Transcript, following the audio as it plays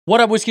What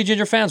up, Whiskey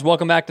Ginger fans?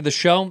 Welcome back to the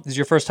show. This is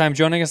your first time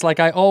joining us. Like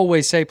I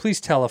always say, please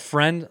tell a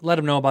friend. Let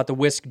them know about the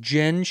Whisk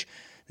Ginge.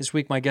 This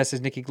week, my guest is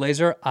Nikki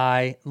Glaser.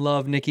 I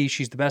love Nikki.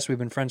 She's the best. We've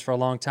been friends for a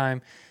long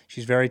time.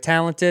 She's very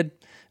talented,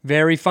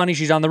 very funny.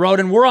 She's on the road,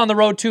 and we're on the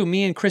road too.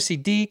 Me and Chrissy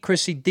D,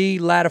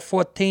 Ladder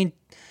 14.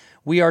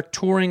 We are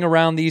touring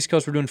around the East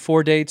Coast. We're doing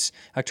 4 dates,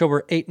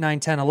 October 8, 9,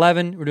 10,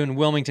 11. We're doing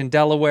Wilmington,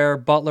 Delaware,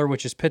 Butler,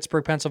 which is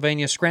Pittsburgh,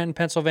 Pennsylvania, Scranton,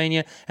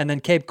 Pennsylvania, and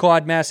then Cape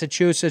Cod,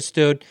 Massachusetts,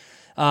 dude.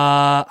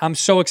 I'm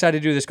so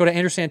excited to do this. Go to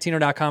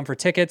andrewsantino.com for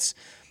tickets.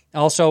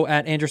 Also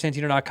at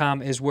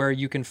andrewsantino.com is where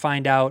you can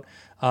find out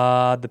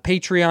the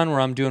Patreon,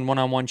 where I'm doing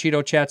one-on-one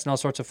Cheeto chats and all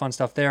sorts of fun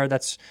stuff there.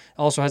 That's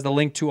also has the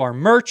link to our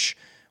merch,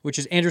 which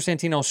is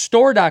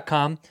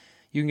andrewsantinostore.com.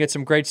 You can get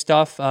some great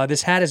stuff.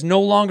 This hat is no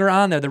longer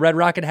on there. The Red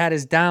Rocket hat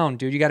is down,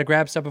 dude. You got to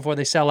grab stuff before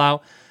they sell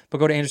out. But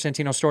go to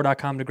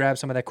andrewsantinostore.com to grab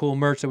some of that cool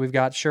merch that we've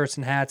got, shirts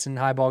and hats and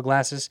highball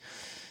glasses.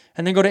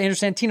 And then go to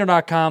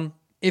andrewsantino.com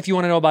if you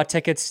want to know about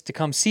tickets to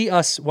come see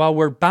us while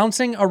we're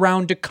bouncing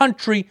around the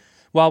country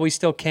while we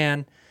still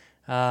can.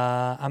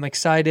 I'm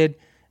excited.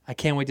 I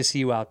can't wait to see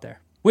you out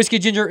there. Whiskey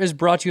Ginger is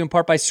brought to you in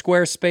part by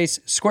Squarespace.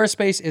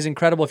 Squarespace is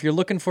incredible. If you're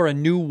looking for a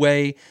new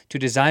way to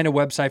design a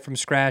website from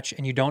scratch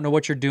and you don't know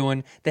what you're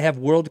doing, they have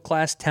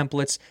world-class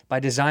templates by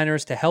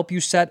designers to help you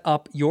set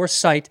up your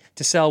site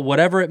to sell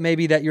whatever it may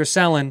be that you're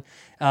selling,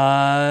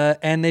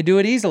 and they do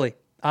it easily.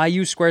 I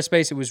use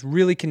Squarespace. It was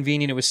really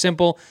convenient. It was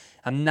simple.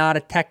 I'm not a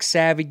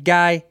tech-savvy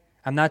guy.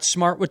 I'm not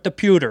smart with the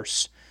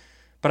computers.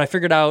 But I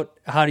figured out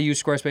how to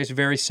use Squarespace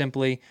very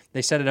simply.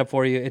 They set it up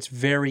for you. It's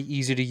very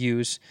easy to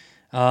use.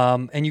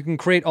 And you can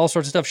create all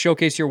sorts of stuff,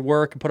 showcase your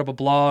work, and put up a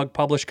blog,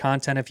 publish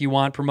content if you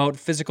want, promote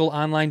physical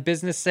online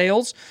business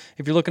sales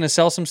if you're looking to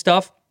sell some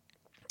stuff.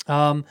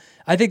 I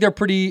think they're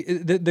pretty...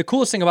 The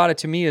coolest thing about it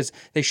to me is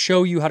they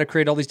show you how to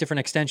create all these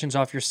different extensions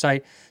off your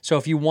site. So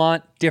if you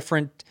want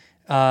different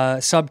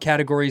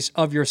subcategories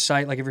of your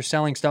site, like if you're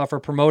selling stuff or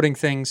promoting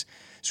things,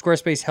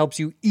 Squarespace helps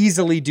you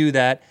easily do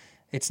that.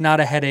 It's not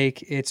a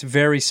headache. It's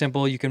very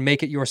simple. You can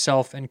make it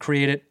yourself and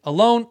create it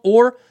alone,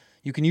 or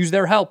you can use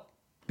their help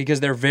because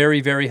they're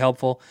very, very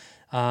helpful.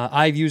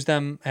 I've used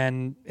them,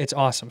 and it's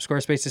awesome.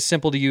 Squarespace is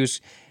simple to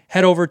use.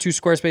 Head over to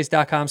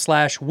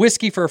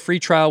squarespace.com/whiskey for a free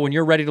trial. When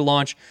you're ready to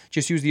launch,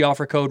 just use the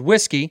offer code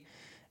whiskey,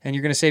 and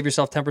you're going to save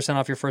yourself 10%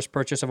 off your first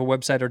purchase of a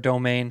website or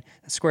domain.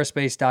 That's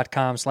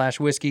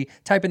squarespace.com/whiskey.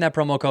 Type in that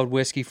promo code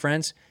whiskey,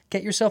 friends.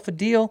 Get yourself a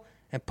deal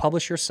and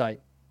publish your site.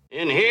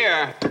 In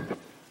here,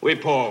 we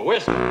pour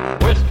whiskey,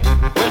 whiskey,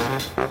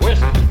 whiskey,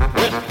 whiskey,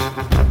 whiskey.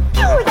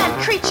 You were that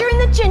creature in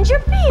the ginger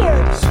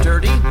beard.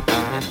 Sturdy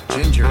and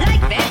ginger.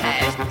 Like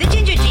vampires, the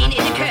ginger gene is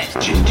a curse.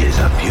 Gingers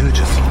are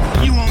beautiful.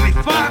 You owe me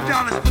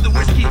 $5 for the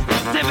whiskey and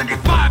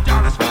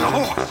 $75 for the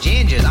horse.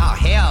 Gingers? Oh,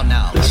 hell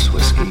no. This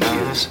whiskey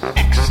is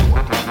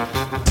excellent.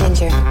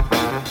 Ginger.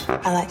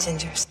 I like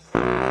gingers.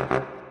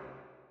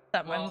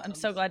 I'm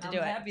so glad to do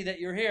it. I'm happy that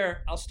you're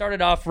here. I'll start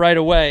it off right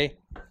away,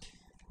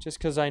 just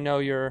because I know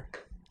you're...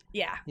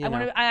 Yeah,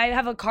 I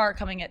have a car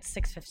coming at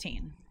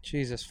 6:15.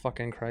 Jesus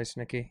fucking Christ,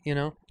 Nikki, you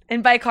know?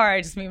 And by car,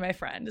 I just mean my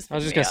friend. I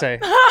was just going to say,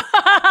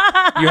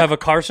 you have a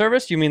car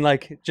service? You mean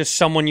like just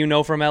someone you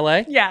know from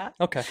LA? Yeah.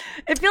 Okay.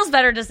 It feels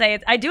better to say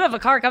it. I do have a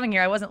car coming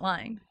here. I wasn't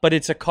lying. But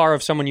it's a car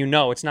of someone you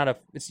know. It's not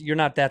you're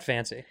not that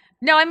fancy.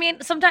 No, I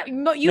mean, sometimes,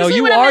 usually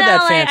you when are I'm in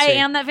that LA, fancy. I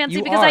am that fancy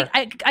You because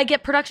are. I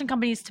get production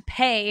companies to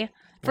pay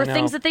for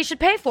things that they should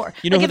pay for.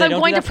 You know like who if they I'm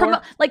don't going do to that for?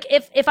 promote, like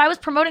if I was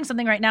promoting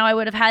something right now, I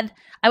would have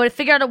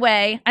figured out a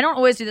way. I don't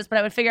always do this, but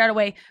I would figure out a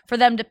way for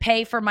them to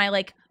pay for my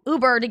like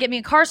Uber to get me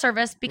a car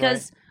service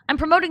because Right. I'm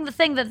promoting the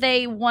thing that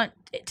they want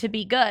it to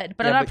be good,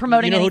 but Yeah, I'm not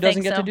promoting you know anything.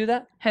 who doesn't get to do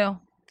that? Who?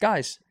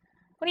 Guys.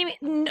 What do you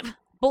mean?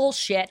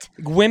 Bullshit.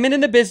 Women in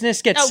the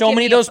business get Oh, so give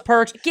many me of those a-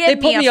 perks. give They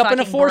me put a me up in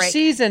the fucking Four break.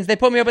 Seasons. They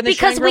put me up in the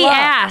Because we Shangri-La.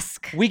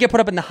 ask. We get put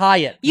up in the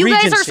Hyatt. You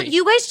Regency.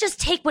 guys just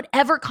take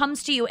whatever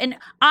comes to you. And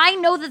I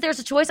know that there's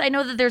a choice. I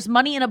know that there's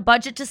money in a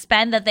budget to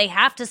spend that they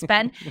have to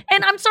spend.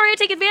 And I'm sorry I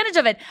take advantage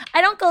of it.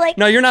 I don't go like,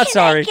 No, you're not "Can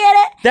sorry. I get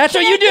it? That's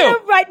Can what I you get do.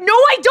 it right. No,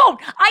 I don't.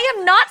 I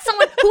am not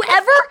someone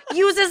whoever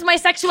uses my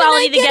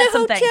sexuality to get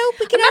something.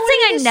 I'm not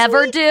saying I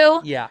never do.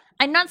 Yeah.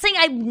 I'm not saying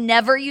I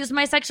never use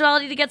my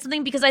sexuality to get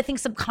something because I think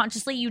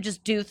subconsciously you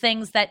just do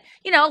things that,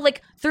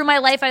 like through my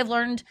life I've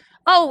learned,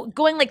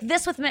 going like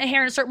this with my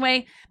hair in a certain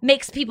way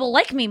makes people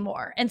like me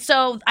more. And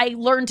so I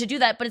learned to do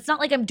that, but it's not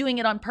like I'm doing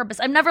it on purpose.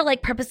 I'm never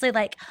like purposely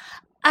like,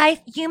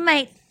 you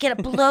might get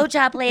a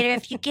blowjob later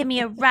if you give me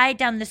a ride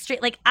down the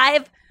street. Like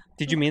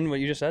Did you mean what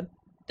you just said?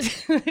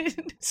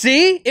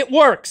 See? It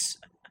works.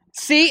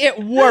 See, it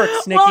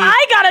works, Nikki. Well,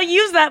 I gotta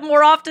use that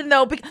more often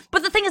though. But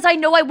the thing is, I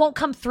know I won't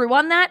come through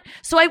on that,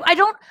 so I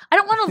don't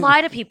want to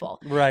lie to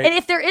people. Right. And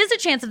if there is a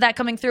chance of that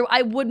coming through,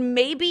 I would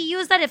maybe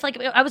use that if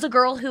I was a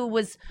girl who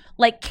was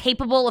like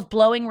capable of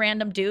blowing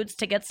random dudes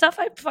to get stuff.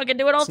 I'd fucking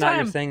do it all It's the time.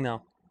 not your thing,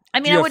 though. I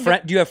mean,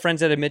 do you have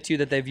friends that admit to you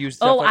that they've used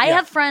stuff Oh, like I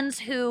have friends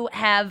who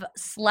have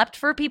slept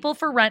for people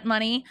for rent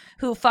money,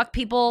 who fuck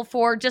people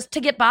for just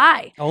to get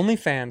by.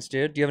 OnlyFans,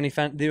 dude. Do you have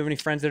any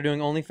friends that are doing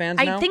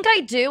OnlyFans now? I think I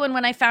do, and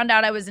when I found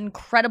out, I was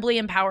incredibly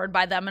empowered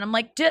by them, and I'm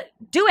like, do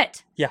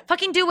it. Yeah.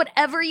 Fucking do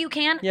whatever you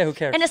can. Yeah, who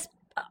cares? And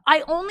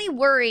I only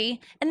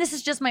worry, and this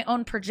is just my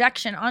own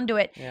projection onto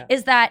it,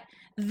 is that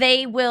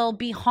they will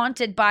be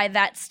haunted by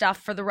that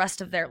stuff for the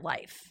rest of their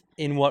life.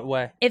 In what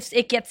way? If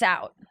it gets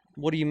out.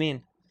 What do you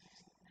mean?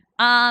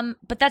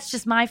 But that's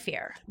just my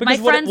fear. Because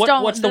my friends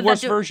don't. What's the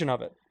worst version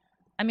of it?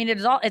 I mean,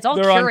 it's all They're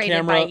curated on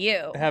camera by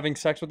you. having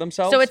sex with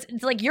themselves. So it's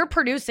like you're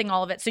producing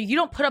all of it. So you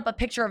don't put up a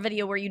picture or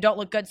video where you don't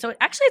look good. So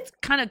it's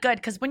kind of good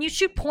because when you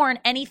shoot porn,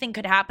 anything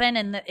could happen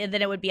and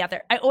then it would be out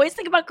there. I always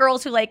think about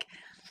girls who like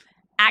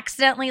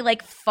accidentally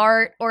like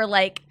fart or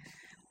like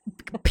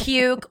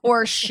puke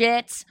or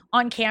shit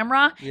on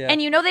camera, and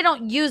they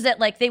don't use it.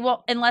 Like they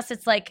won't unless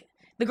it's like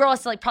the girl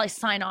has to like probably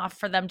sign off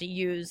for them to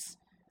use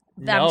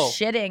them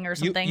shitting or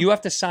something. You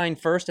have to sign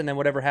first, and then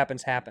whatever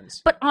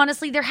happens. But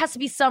honestly, there has to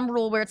be some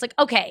rule where it's like,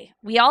 okay,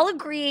 we all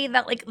agree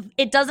that like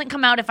it doesn't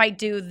come out if I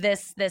do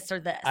this, this, or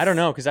this. I don't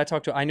know, because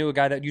I knew a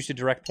guy that used to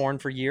direct porn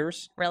for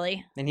years.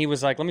 Really? And he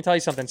was like, let me tell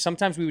you something.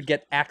 Sometimes we would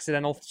get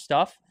accidental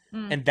stuff,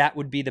 and that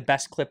would be the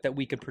best clip that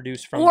we could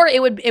produce from. Or it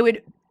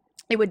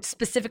would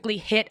specifically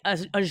hit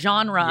a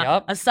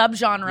genre, a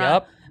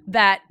subgenre.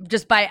 That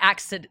just by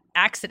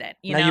accident,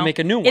 you know? You make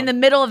a new one. In the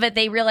middle of it,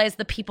 they realize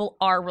the people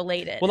are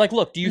related. Well, like,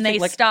 look, do you and think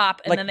they like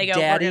stop and like then they go,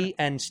 daddy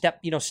and step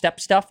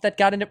stuff that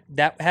got into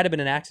that had to been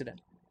an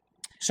accident.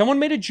 Someone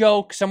made a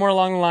joke somewhere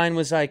along the line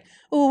was like,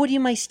 "Oh, what are you,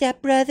 my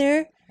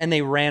stepbrother?" And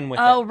they ran with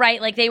it. Oh,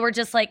 right, like they were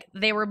just like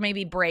they were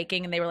maybe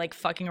breaking and they were like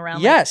fucking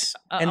around. Yes,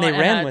 like, and they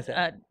ran with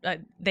it.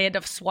 They had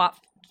to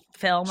swap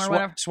film or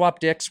whatever. Swap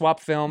dick,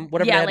 swap film,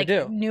 whatever they had like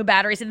to do. New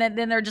batteries. And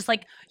then they're just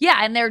like,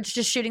 and they're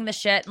just shooting the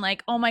shit and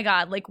like, oh my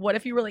God, like what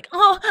if you were like,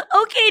 oh,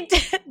 okay,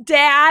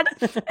 dad.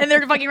 And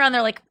they're fucking around.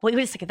 They're like, wait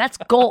a second, that's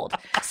gold.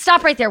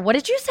 Stop right there. What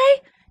did you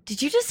say?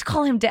 Did you just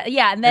call him dad?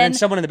 Yeah. And then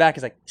someone in the back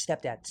is like,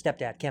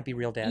 stepdad, can't be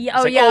real dad. Yeah,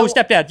 oh,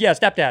 stepdad,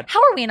 stepdad.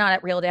 How are we not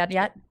at real dad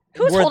yet?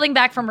 Who's holding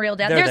back from real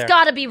dad? There's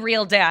got to be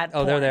real dad.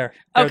 Oh, they're there.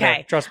 Okay.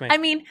 There. Trust me. I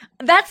mean,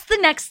 that's the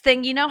next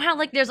thing. You know how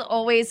like there's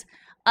always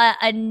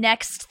a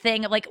next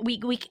thing of like we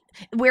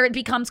where it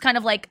becomes kind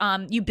of like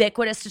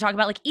ubiquitous to talk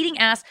about like eating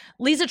ass.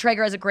 Lisa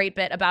Traeger has a great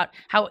bit about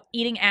how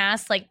eating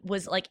ass like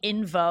was like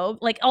in vogue.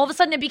 Like all of a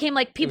sudden it became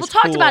like people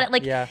talked cool. about it.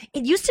 Like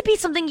it used to be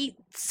something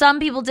some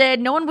people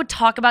did. No one would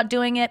talk about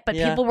doing it, but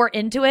people were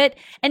into it.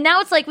 And now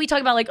it's like we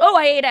talk about like, oh,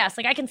 I ate ass.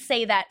 Like I can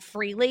say that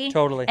freely,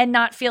 totally, and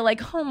not feel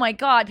like, oh my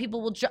God,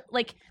 people will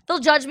like they'll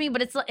judge me,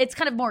 but it's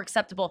kind of more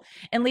acceptable.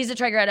 And Lisa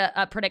Traeger had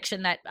a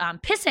prediction that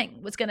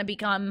pissing was going to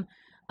become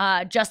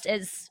just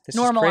as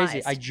normalized.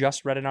 Is crazy. I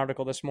just read an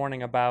article this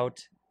morning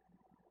about.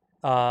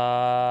 Well,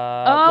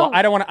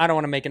 I don't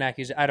want to make an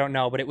accusation. I don't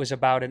know, but it was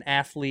about an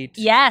athlete.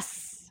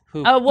 Yes,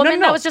 a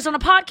woman that was just on a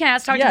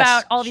podcast talking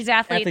about all these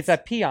athletes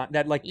that pee on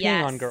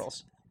peeing on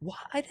girls. Why?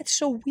 That's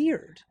so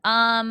weird.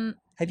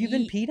 Have you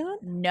been peed on?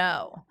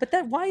 No. But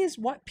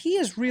pee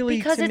is really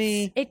because to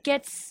me.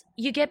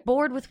 You get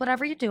bored with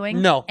whatever you're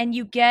doing. No. And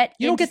you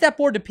don't get that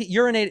bored to pee.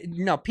 Urinate.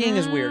 No, peeing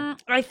is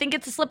weird. I think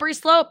it's a slippery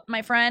slope,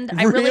 my friend.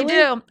 I really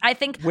do. I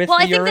think. With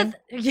I urine?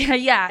 think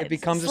that. Yeah. It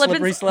becomes a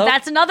slippery slope.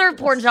 That's another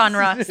porn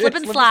genre. Slip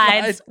and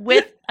slides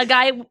with a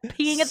guy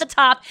peeing at the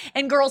top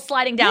and girls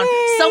sliding down.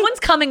 Yay! Someone's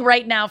coming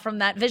right now from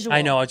that visual.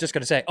 I know. I was just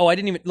going to say. Oh, I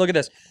didn't even look at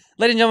this.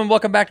 Ladies and gentlemen,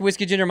 welcome back to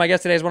Whiskey Ginger. My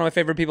guest today is one of my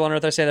favorite people on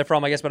earth. I say that for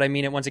all my guests, but I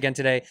mean it once again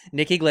today.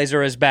 Nikki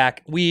Glaser is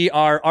back. We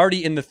are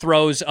already in the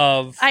throes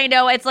of... I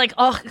know. It's like,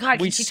 oh, God,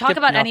 can she talk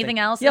about anything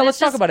else? Yeah, let's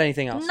talk about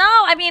anything else. No,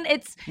 I mean,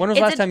 it's... When was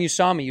the last time you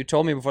saw me? You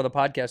told me before the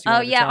podcast.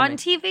 On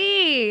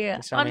TV.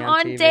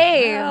 On TV.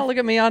 Dave. Oh, look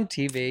at me on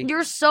TV.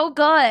 You're so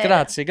good.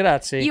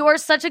 Grazie. You are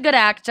such a good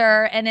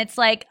actor, and it's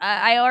like,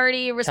 I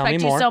already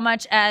respect you so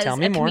much as a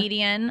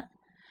comedian.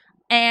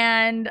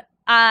 And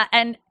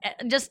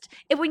just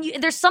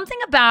there's something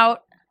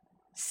about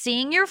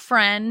seeing your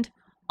friend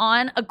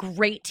on a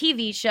great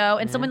TV show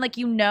and someone like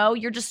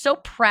you're just so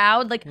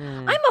proud. Like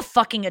I'm a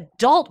fucking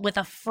adult with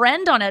a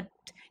friend on a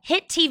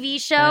hit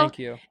TV show. Thank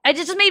you. It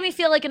just made me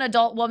feel like an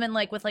adult woman,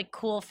 like with like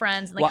cool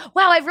friends. And like,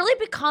 wow, I've really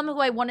become who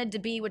I wanted to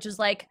be, which is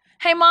like,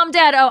 hey, mom,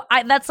 dad. Oh,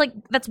 that's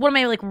one of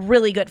my like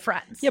really good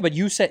friends. Yeah, but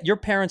you said your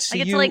parents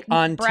see you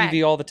on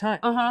TV all the time.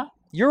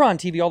 You're on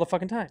TV all the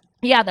fucking time.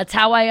 Yeah, that's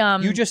how I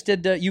You just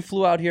did. You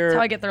flew out here. That's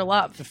how I get their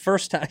love. The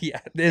first time. Yeah.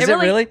 Is it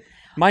really?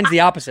 Mine's the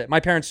opposite. My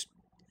parents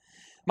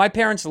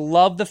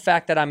love the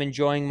fact that I'm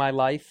enjoying my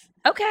life.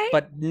 Okay.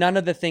 But none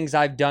of the things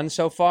I've done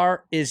so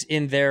far is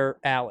in their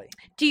alley.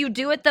 Do you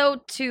do it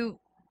though to?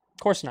 Of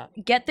course not.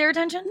 Get their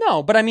attention?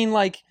 No, but I mean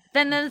like.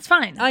 Then it's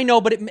fine. I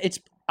know, but it's.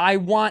 I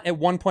want at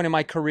one point in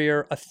my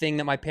career a thing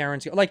that my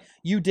parents like.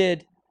 You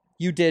did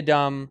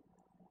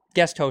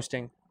guest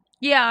hosting.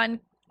 Yeah,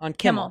 on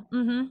Kimmel.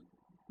 Mm-hmm.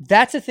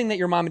 That's a thing that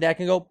your mom and dad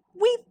can go,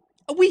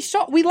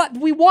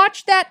 we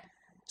watched that.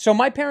 So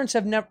my parents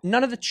have never,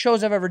 none of the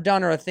shows I've ever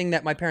done are a thing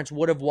that my parents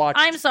would have watched.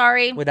 I'm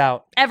sorry.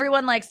 Without.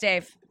 Everyone likes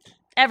Dave.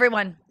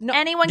 Everyone.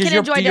 Anyone Do can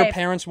enjoy Do Dave. your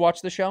parents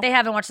watch the show? They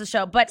haven't watched the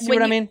show, but See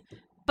what I mean?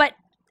 But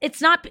it's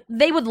not.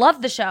 They would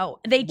love the show.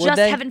 They just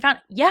haven't found.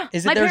 Yeah.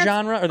 Is it my their parents,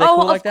 genre? Are they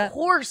cool like that? Of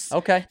course.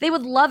 Okay. They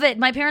would love it.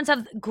 My parents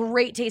have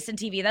great taste in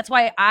TV. That's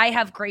why I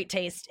have great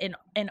taste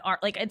in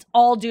art. Like it's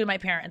all due to my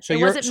parents. So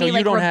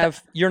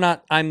you're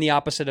not. I'm the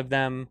opposite of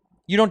them.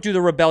 You don't do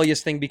the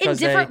rebellious thing because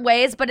in different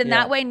ways, but in Yeah.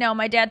 that way, no.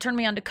 My dad turned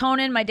me on to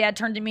Conan. My dad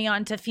turned me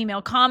on to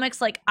female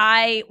comics. Like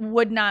I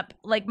would not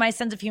like my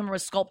sense of humor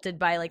was sculpted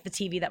by like the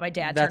TV that my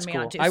dad That's turned me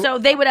cool. on to. So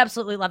they would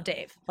absolutely love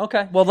Dave.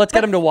 Okay. Well, let's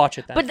get him to watch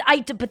it then.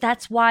 But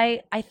that's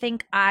why I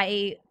think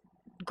I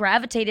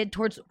gravitated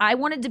towards. I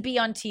wanted to be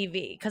on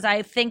TV because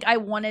I think I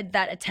wanted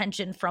that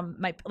attention from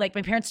my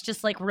parents.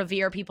 Just like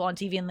revere people on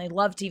TV and they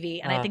love TV,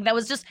 and I think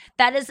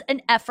that is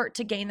an effort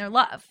to gain their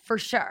love for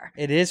sure.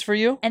 It is for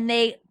you, and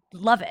they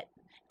love it.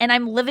 And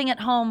I'm living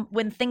at home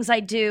when things I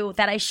do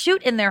that I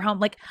shoot in their home.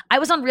 Like I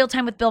was on Real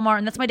Time with Bill Maher,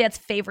 and that's my dad's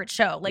favorite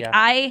show. Like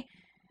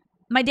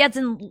my dad's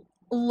in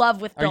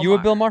love with Bill Maher. Are you a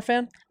Bill Maher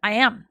fan? I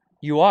am.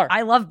 You are.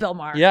 I love Bill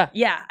Maher. Yeah.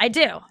 Yeah, I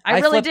do. I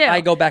really do. I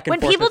go back and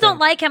forth when people with don't him.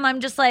 like him, I'm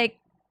just like,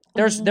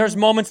 There's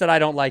moments that I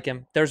don't like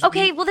him. There's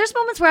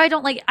moments where I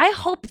don't like. I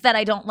hope that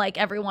I don't like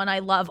everyone I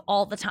love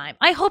all the time.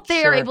 I hope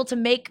they are able to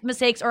make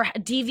mistakes or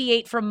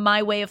deviate from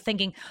my way of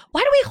thinking.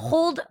 Why do we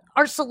hold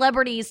our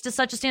celebrities to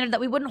such a standard that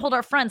we wouldn't hold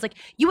our friends? Like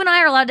you and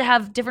I are allowed to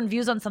have different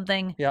views on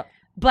something. Yeah.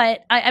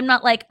 But I'm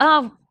not like,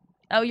 oh,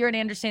 you're an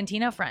Andrew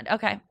Santino friend.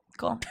 Okay,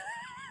 cool.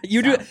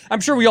 You do.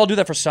 I'm sure we all do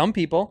that for some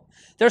people.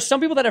 There's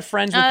some people that have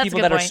friends with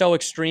people that are so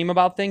extreme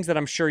about things that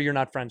I'm sure you're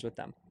not friends with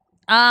them.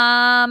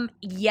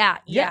 Yeah.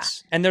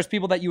 Yes. And there's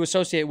people that you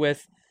associate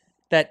with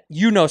that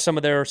you know some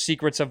of their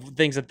secrets of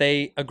things that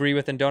they agree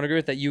with and don't agree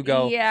with that you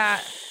go, yeah,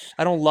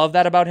 I don't love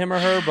that about him or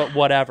her, but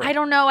whatever. I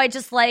don't know. I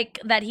just like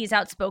that he's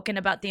outspoken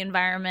about the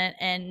environment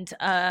and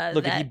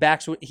look,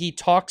 he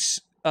talks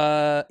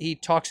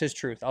his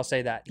truth. I'll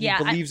say that. He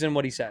believes in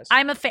what he says.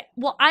 I'm a fan.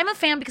 Well, I'm a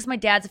fan because my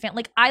dad's a fan.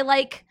 Like I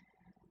like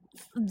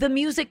the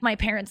music my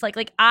parents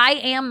like I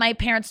am my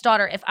parents'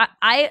 daughter. If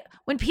I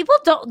when people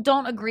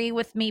don't agree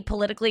with me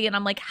politically and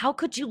I'm like, how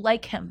could you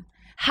like him?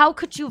 How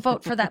could you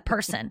vote for that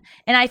person?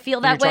 And I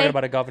feel that You're way. talking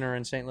about a governor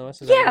in St. Louis?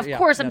 Yeah, of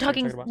course. I'm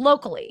talking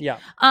locally. Yeah.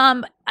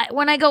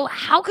 When I go,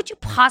 how could you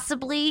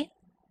possibly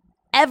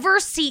ever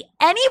see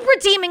any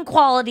redeeming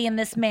quality in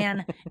this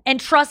man and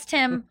trust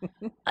him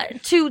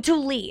to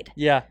lead?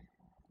 Yeah.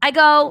 I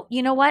go,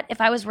 you know what? If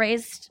I was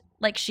raised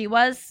like she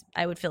was,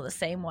 I would feel the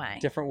same way.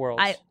 Different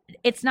worlds.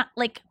 It's not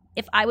like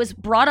if I was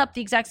brought up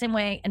the exact same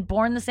way and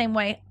born the same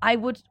way, I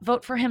would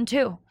vote for him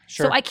too.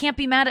 Sure. So I can't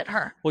be mad at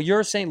her. Well,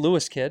 you're a St.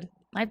 Louis kid.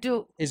 I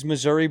do. Is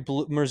Missouri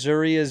blue?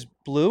 Missouri is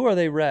blue, or are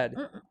they red?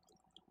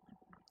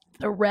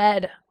 The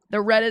red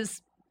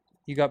is.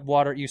 You got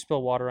water. You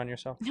spill water on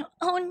yourself.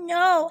 Oh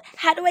no!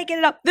 How do I get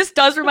it up? This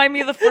does remind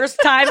me of the first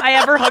time I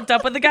ever hooked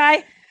up with a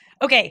guy.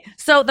 Okay,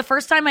 so the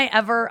first time I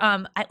ever,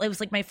 it was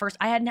like my first.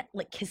 I hadn't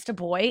like kissed a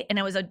boy, and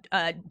I was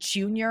a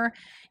junior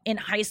in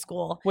high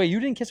school. Wait, you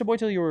didn't kiss a boy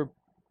till you were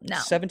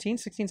 16,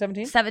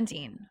 17?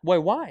 17. Wait,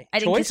 why? I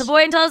didn't kiss a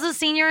boy until I was a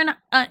senior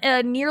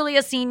nearly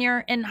a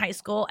senior in high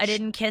school. I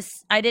didn't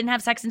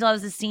have sex until I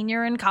was a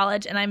senior in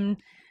college, and I'm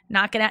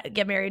not gonna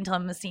get married until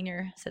I'm a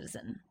senior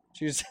citizen.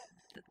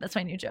 That's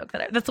my new joke.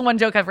 That's the one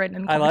joke I've written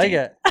in quarantine. I like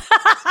it.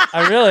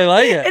 I really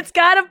like it. It's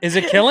got a. Is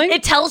it killing?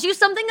 It tells you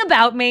something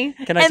about me,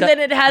 then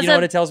it has. You know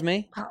what it tells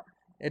me? Oh.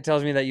 It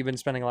tells me that you've been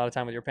spending a lot of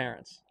time with your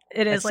parents.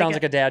 It is. It sounds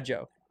like a dad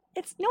joke.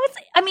 It's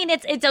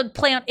a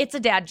play on. It's a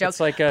dad joke. It's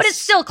like but it's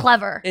still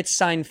clever. It's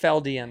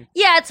Seinfeldian.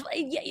 Yeah,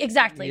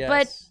 exactly.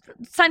 Yes.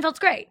 But Seinfeld's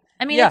great.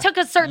 I mean, it took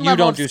a certain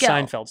level of skill. You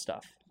don't do Seinfeld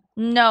stuff.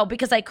 No,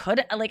 because I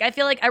could. Like, I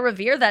feel like I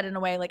revere that in a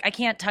way. Like, I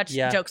can't touch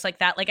jokes like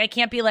that. Like, I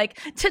can't be like,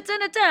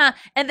 ta-da-da-da,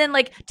 and then,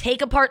 like,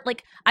 take apart.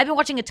 Like, I've been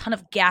watching a ton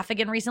of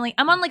Gaffigan recently.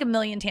 I'm on, like, a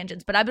million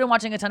tangents, but I've been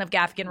watching a ton of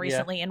Gaffigan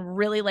recently and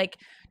really, like,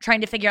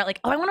 trying to figure out, like,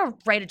 I want to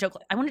write a joke.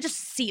 I want to just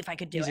see if I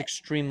could do it. He's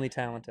extremely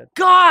talented.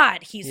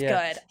 God, he's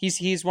good.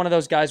 He's one of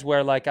those guys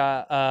where, like,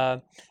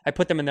 I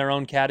put them in their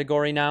own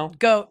category now.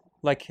 Goat.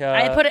 Like,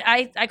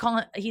 I call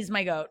him, he's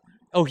my goat.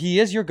 Oh, he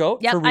is your goat?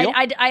 Yep. For real?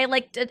 I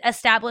like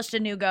established a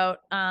new goat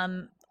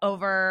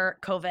over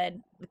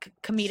COVID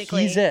comedically.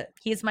 He's it.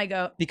 He's my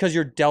goat. Because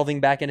you're delving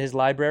back in his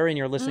library and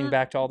you're listening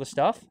back to all the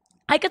stuff?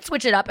 I could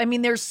switch it up. I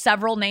mean, there's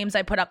several names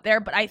I put up there,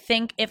 but I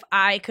think if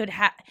I could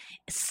have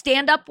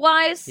stand-up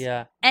wise,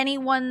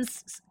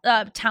 anyone's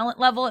talent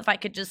level, if I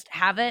could just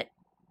have it,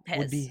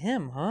 would be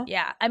him, huh?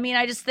 Yeah. I mean,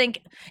 I just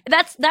think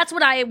that's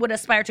what I would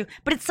aspire to,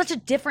 but it's such a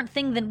different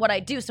thing than what I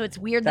do, so it's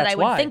weird that I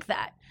would think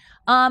that.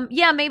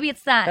 Yeah, maybe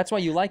it's that. That's why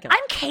you like him.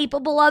 I'm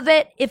capable of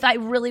it if I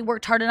really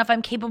worked hard enough.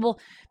 I'm capable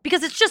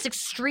because it's just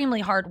extremely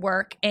hard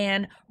work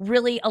and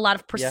really a lot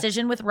of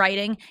precision with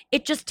writing.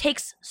 It just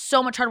takes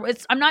so much hard work.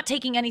 I'm not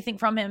taking anything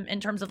from him in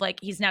terms of like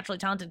he's naturally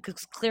talented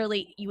because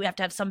clearly you have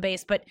to have some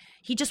base, but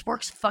he just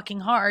works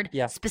fucking hard,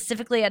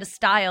 specifically at a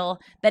style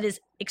that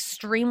is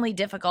extremely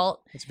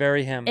difficult. It's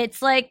very him.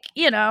 It's like,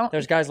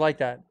 there's guys like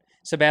that.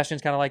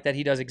 Sebastian's kind of like that.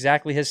 He does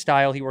exactly his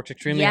style. He works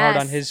extremely hard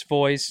on his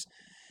voice.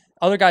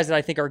 other guys that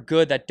I think are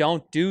good that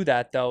don't do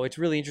that, though, it's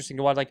really interesting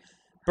to watch. Like,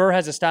 Burr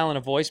has a style and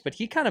a voice, but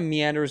he kind of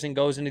meanders and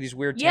goes into these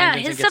weird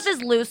tangents. His stuff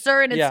is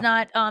looser, and it's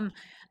not,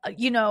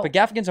 But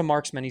Gaffigan's a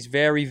marksman. He's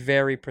very,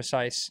 very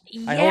precise.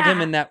 I hold him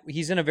in that.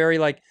 He's in a very,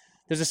 like,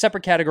 there's a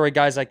separate category of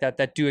guys like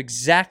that do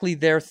exactly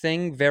their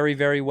thing very,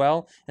 very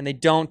well, and they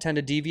don't tend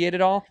to deviate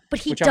at all. But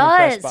he which I'm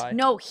impressed does. by.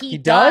 No, he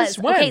does.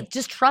 does. When? Okay,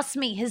 just trust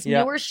me. His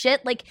newer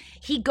shit, like,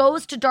 he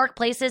goes to dark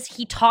places.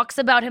 He talks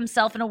about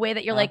himself in a way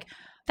that you're like,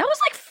 that was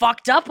like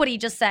fucked up what he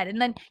just said.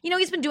 And then,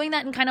 he's been doing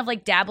that and kind of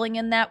like dabbling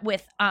in that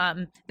with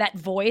that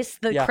voice,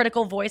 the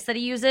critical voice that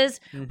he uses,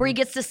 where he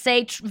gets to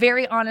say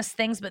very honest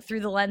things, but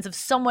through the lens of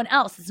someone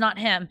else. It's not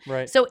him.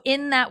 Right. So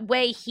in that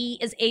way, he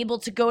is able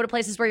to go to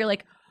places where you're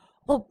like,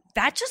 well,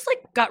 that just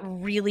like got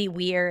really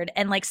weird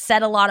and like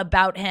said a lot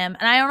about him.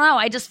 And I don't know.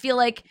 I just feel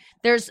like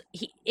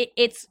it's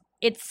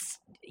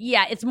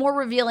more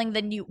revealing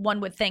than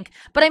one would think.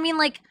 But I mean,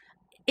 like,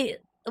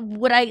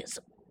 would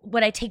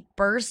I take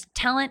Burr's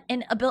talent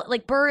and ability?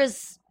 Like, Burr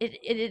is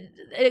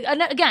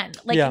again,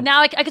 like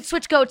now I could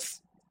switch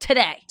goats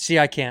today. See,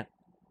 I can't.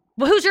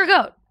 Well, who's your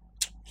goat?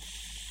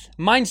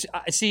 Mine's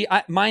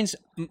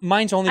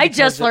only. I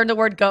just learned the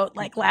word goat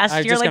like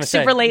last year, like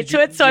super late to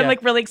it, so I'm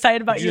like really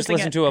excited about using it. Did you just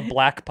listen it. to a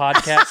black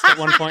podcast at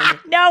one point?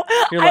 No,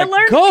 You're like, I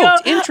learned goat.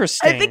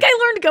 Interesting. I think I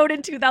learned goat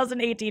in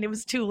 2018. It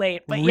was too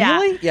late, but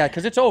really? Yeah,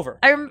 because it's over.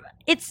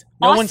 It's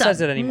no awesome. one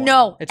says it anymore.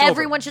 No, it's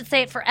everyone over. should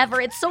say it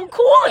forever. It's so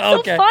cool.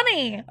 It's so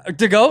funny.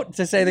 The goat?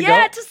 To say the goat?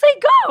 Yeah, to say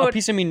goat. A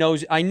piece of me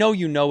knows. I know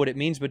you know what it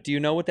means, but do you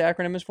know what the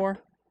acronym is for?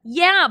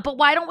 Yeah, but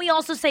why don't we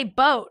also say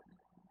boat?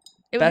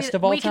 Best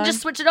of all time? We can just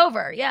switch it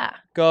over. Yeah.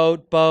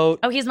 Goat, boat.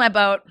 Oh, he's my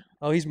boat.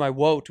 Oh, he's my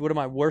woat. What am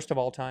I worst of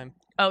all time?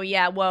 Oh,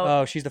 yeah, woat.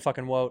 Oh, she's the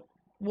fucking woat.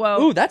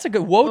 Woat. Ooh, that's a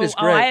good. Woat is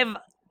great.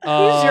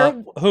 Who's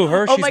your? Who?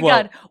 Her? Oh She's my woat.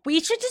 God. We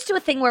should just do a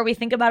thing where we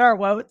think about our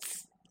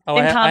woats in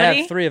I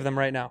comedy. have 3 of them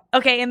right now.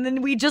 Okay, and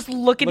then we just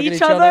look at Look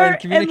each other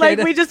and like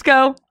we just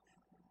go.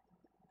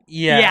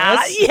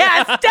 Yes. Yeah,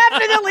 yes,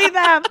 definitely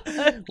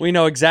them. We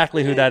know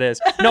exactly who that is.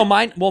 No,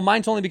 mine. Well,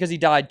 mine's only because he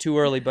died too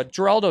early. But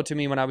Geraldo, to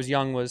me, when I was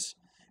young,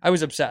 I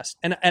was obsessed,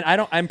 and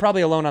I'm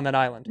probably alone on that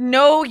island.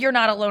 No, you're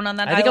not alone on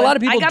that island. I think a lot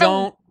of people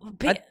don't.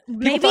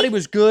 Maybe People thought he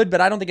was good,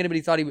 but I don't think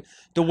anybody thought he was.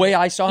 The way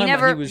I saw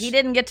him, he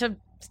didn't get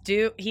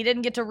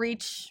to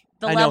reach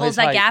the I know, levels his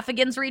that height.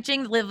 Gaffigan's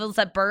reaching, the levels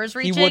that Burr's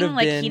reaching. He would have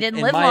like been. he didn't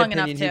in live my long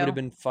opinion, enough to. He would have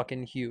been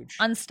fucking huge,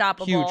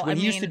 Unstoppable. huge. When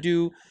he used to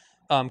do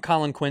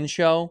Colin Quinn's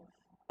show,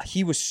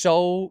 he was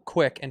so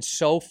quick and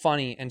so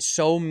funny and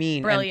so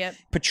mean. Brilliant.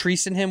 And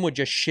Patrice and him would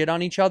just shit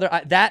on each other.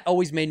 That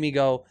always made me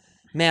go,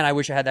 man, I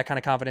wish I had that kind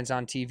of confidence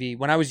on TV.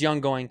 When I was young,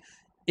 going,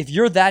 if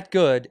you're that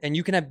good and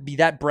you can be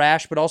that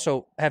brash, but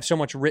also have so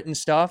much written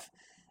stuff,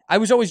 I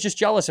was always just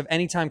jealous of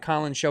any time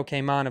Colin's show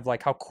came on of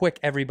like how quick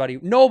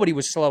nobody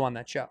was slow on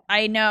that show.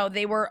 I know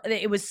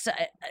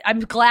I'm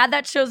glad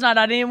that show's not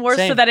on anymore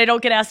so that I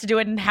don't get asked to do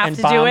it and have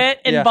to do it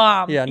and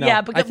bomb. Yeah, no,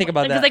 yeah, because, I think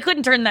about that. Because I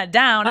couldn't turn that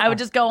down. I would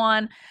just go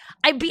on.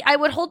 I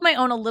would hold my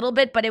own a little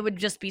bit, but it would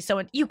just be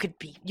so. You'll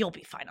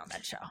be fine on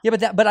that show.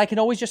 Yeah, but I can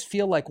always just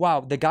feel like,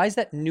 wow, the guys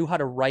that knew how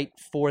to write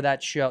for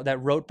that show,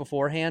 that wrote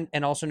beforehand,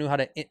 and also knew how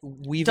to weave it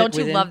within. Don't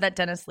you love that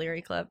Dennis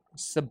Leary clip?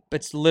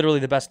 It's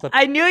literally the best clip.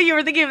 I knew you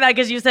were thinking of that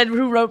because you said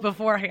who wrote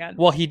beforehand.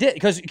 Well, he did,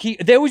 because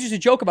they always used to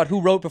joke about who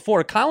wrote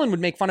before. Colin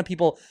would make fun of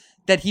people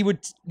that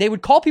they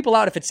would call people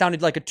out if it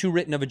sounded like a too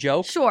written of a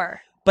joke.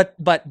 Sure. But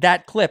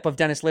that clip of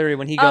Dennis Leary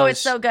when he goes, oh,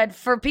 it's so good.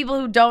 For people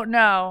who don't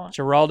know,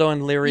 Geraldo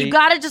and Leary, you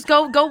gotta just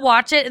go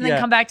watch it and then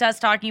come back to us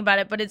talking about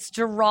it. But it's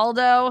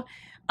Geraldo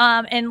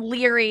and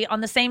Leary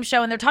on the same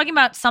show, and they're talking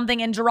about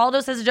something, and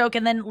Geraldo says a joke,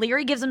 and then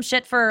Leary gives him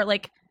shit for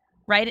like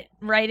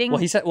writing. Well,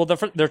 he said, they're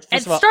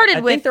first of all, started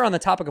I think they're on the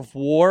topic of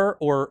war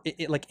or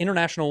like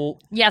international.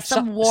 Yeah,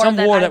 some war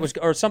that was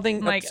or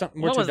something. Like,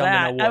 we're what too was dumb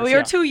that? to know wars. We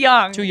were too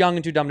young,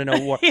 and too dumb to know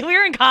war. We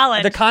were in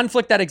college. The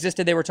conflict that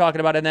existed, they were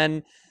talking about, and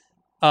then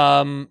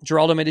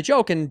Geraldo made a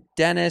joke, and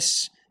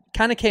Dennis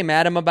kind of came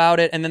at him about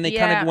it, and then they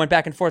kind of went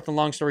back and forth. And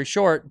long story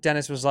short,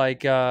 Dennis was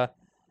like, "Oh,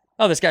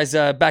 this guy's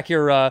back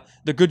here,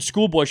 the good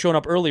schoolboy showing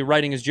up early,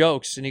 writing his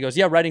jokes." And he goes,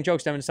 "Yeah, writing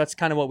jokes, Dennis. That's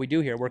kind of what we do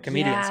here. We're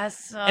comedians."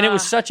 Yes, and it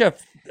was such a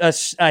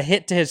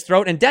hit to his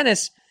throat. And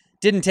Dennis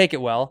didn't take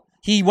it well.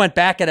 He went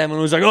back at him and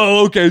was like,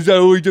 "Oh, okay, is that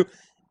what we do?"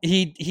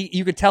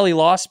 You could tell he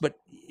lost, but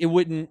it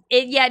wouldn't.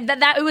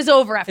 It was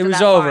over after that. It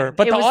was over, line.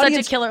 but it the was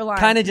audience such a killer line.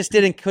 kind of just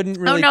couldn't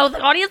really. Oh no,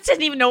 the audience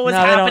didn't even know what was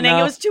No, they don't happening. know.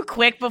 It was too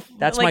quick. Before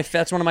That's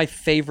one of my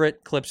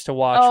favorite clips to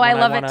watch. Oh, when I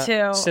love wanna it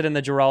too. Sit in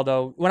the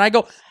Geraldo when I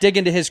go dig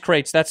into his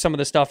crates. That's some of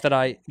the stuff that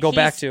I go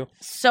back to.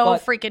 So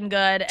But freaking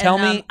good. Tell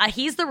me,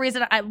 he's the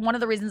reason. One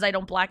of the reasons I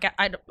don't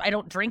I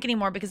don't drink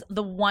anymore, because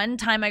the one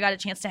time I got a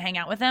chance to hang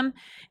out with him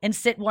and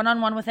sit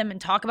one-on-one with him and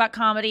talk about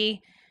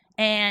comedy,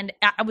 and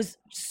I was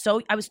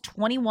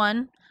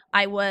 21.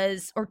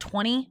 Or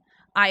 20.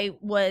 I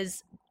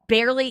was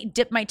barely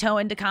dipped my toe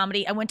into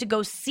comedy. I went to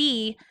go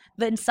see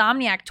the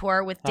Insomniac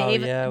tour with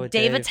Dave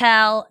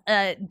Attell,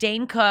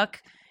 Dane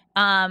Cook,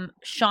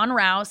 Sean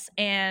Rouse,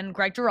 and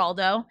Greg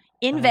Giraldo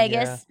in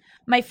Vegas. Yeah.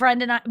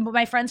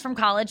 my friends from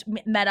college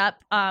met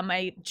up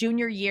my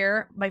junior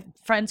year. My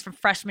friends from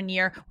freshman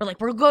year were like,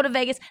 we'll go to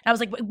Vegas. And I was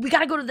like, we got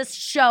to go to this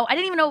show. I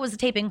didn't even know it was a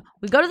taping.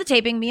 We go to the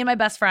taping, me and my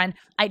best friend.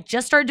 I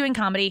just started doing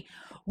comedy.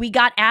 We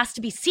got asked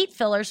to be seat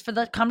fillers for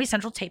the Comedy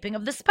Central taping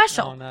of the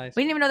special. Oh, nice.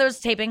 We didn't even know there was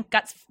a taping.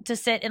 Got to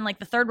sit in like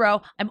the third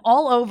row. I'm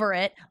all over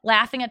it,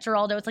 laughing at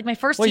Geraldo. It's like my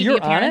first TV you're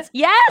appearance. on it?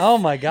 Yes. Oh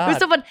my God. It was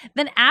so fun.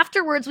 Then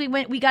afterwards,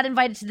 we got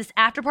invited to this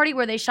after party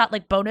where they shot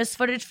like bonus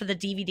footage for the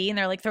DVD, and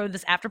they're like throwing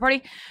this after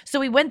party. So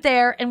we went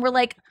there, and we're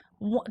like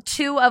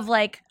two of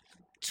like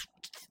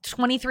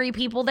 23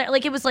 people there.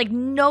 Like it was like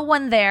no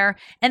one there.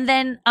 And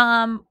then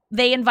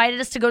they invited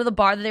us to go to the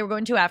bar that they were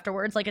going to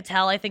afterwards, like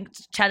Attell, I think,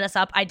 chat us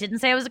up. I didn't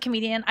say I was a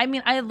comedian. I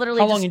mean, I literally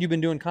How long had you been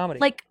doing comedy?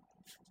 like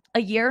a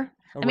year.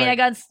 Oh, I mean, right. I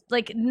got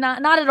like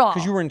not at all.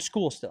 Because you were in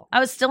school still. I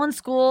was still in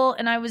school,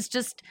 and I was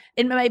just,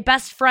 and my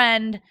best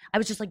friend, I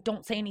was just like,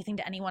 don't say anything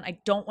to anyone. I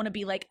don't want to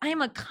be like,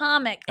 I'm a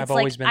comic. It's I've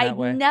always been that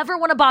way. I never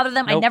want to bother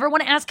them. I Nope. never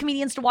want to ask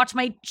comedians to watch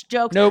my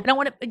jokes. Nope. I don't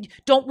want to,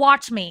 don't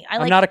watch me.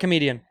 I'm not a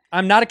comedian.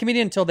 I'm not a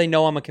comedian until they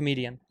know I'm a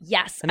comedian.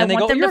 Yes. And then they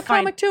want go, them you're to a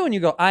comic too. And you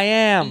go, I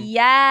am.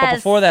 Yes. But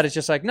before that, it's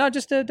just like, no,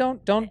 just don't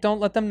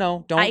let them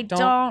know. I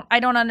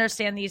don't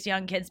understand these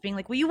young kids being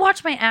like, will you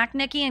watch my act,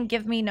 Nikki, and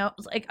give me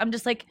notes? Like, I'm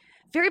just like,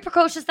 very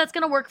precocious. That's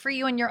going to work for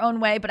you in your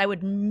own way, but I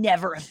would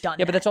never have done that.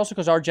 Yeah, but that's also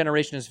because our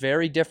generation is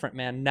very different,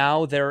 man.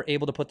 Now they're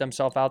able to put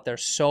themselves out there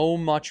so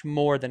much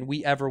more than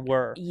we ever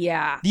were.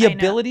 Yeah. The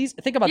abilities.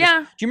 Think about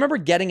Yeah. this. Do you remember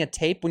getting a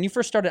tape? When you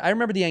first started, I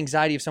remember the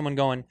anxiety of someone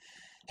going,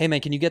 hey, man,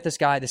 can you get this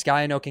guy? This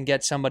guy I know can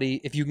get somebody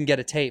if you can get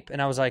a tape.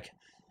 And I was like,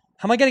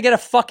 how am I going to get a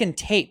fucking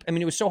tape? I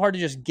mean, it was so hard to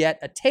just get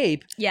a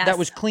tape Yes. that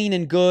was clean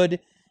and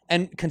good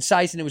and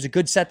concise, and it was a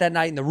good set that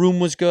night, and the room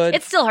was good.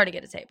 It's still hard to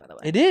get a tape, by the way.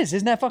 It is.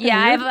 Isn't that fucking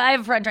Yeah, weird? I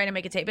have a friend trying to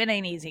make a tape. It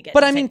ain't easy getting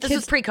But a I mean, tape. This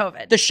kids- is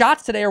pre-COVID. The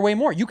shots today are way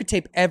more. You could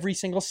tape every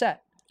single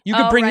set. You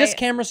could Oh, bring this right.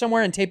 camera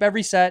somewhere and tape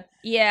every set.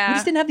 Yeah. We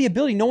just didn't have the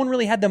ability. No one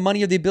really had the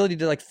money or the ability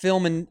to like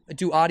film and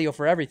do audio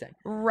for everything.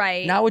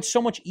 Right. Now it's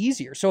so much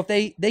easier. So if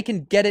they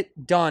can get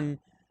it done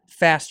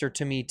faster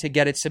to me to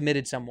get it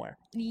submitted somewhere.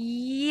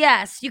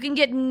 Yes, you can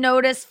get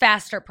noticed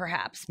faster,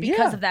 perhaps,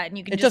 because of that. And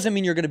you can It doesn't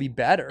mean you're going to be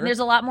better. And there's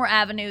a lot more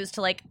avenues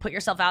to like put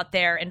yourself out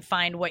there and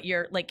find what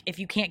you're like. If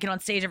you can't get on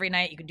stage every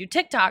night, you can do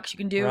TikToks. You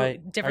can do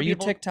Right. different Are you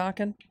people.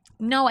 TikToking?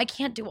 No, I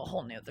can't do a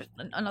whole new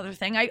another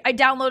thing. I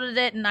downloaded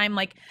it, and I'm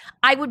like,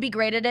 I would be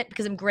great at it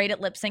because I'm great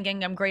at lip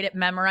syncing. I'm great at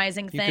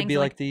memorizing You things. could be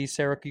like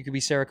Sarah. You could be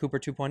Sarah Cooper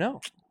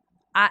 2.0.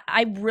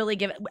 I really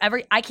give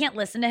it I can't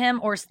listen to him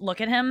or look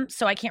at him,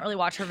 so I can't really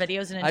watch her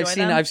videos and enjoy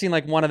them. I've seen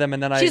like one of them,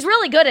 and then She's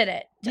really good at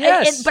it.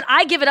 Yes. But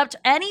I give it up to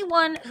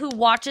anyone who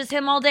watches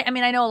him all day. I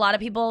mean, I know a lot of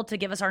people to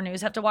give us our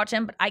news have to watch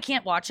him, but I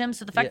can't watch him.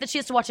 So the fact that she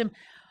has to watch him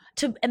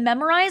to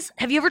memorize.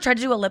 Have you ever tried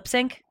to do a lip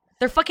sync?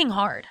 They're fucking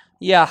hard.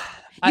 Yeah.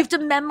 You have to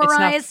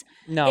memorize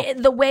no.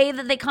 the way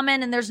that they come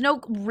in, and there's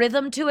no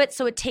rhythm to it,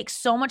 so it takes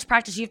so much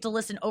practice. You have to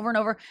listen over and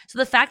over. So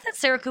the fact that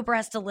Sarah Cooper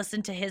has to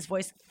listen to his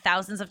voice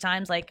thousands of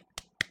times, like,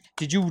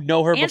 Did you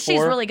know her before? and she's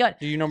really good.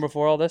 Did you know her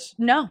before all this?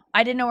 No,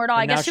 I didn't know her at all.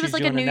 I And guess now she was she's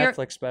like a doing New York.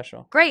 Netflix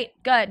special Great,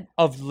 good,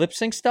 of lip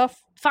sync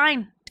stuff.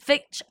 fine.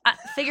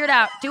 Figure it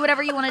out. Do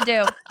whatever you want to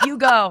do. You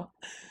go.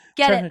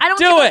 Get it. I don't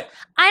Do it.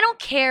 I don't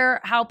care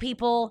how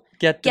people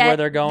Get to where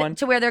they're going.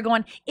 to where they're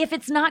going. If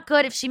it's not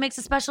good, if she makes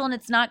a special and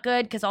it's not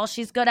good because all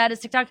she's good at is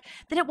TikTok,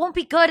 then it won't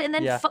be good. And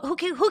then Yeah.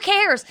 who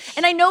cares?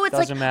 And I know it's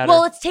Doesn't like, matter.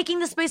 well, it's taking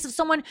the space of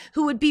someone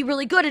who would be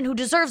really good and who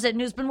deserves it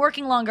and who's been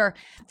working longer.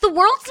 The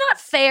world's not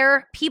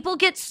fair. People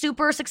get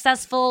super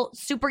successful,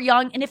 super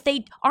young, and if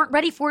they aren't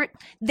ready for it,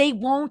 they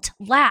won't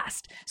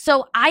last.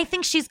 So I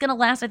think she's gonna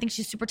last. I think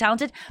she's super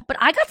talented. But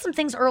I got some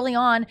things early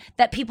on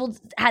that people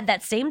had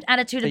that same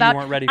attitude That you about.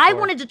 weren't ready I for.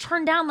 wanted to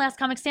turn down Last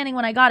Comic Standing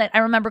when I got it. I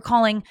remember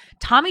calling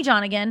Tommy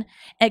John again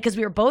because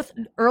we were both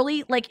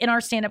early, like in our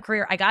stand-up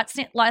career. I got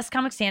Last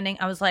Comic Standing.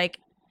 I was like,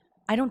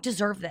 I don't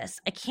deserve this.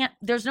 I can't.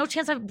 There's no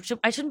chance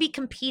I shouldn't be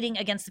competing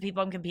against the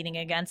people I'm competing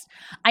against.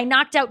 I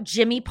knocked out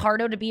Jimmy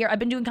Pardo to be here. I've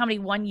been doing comedy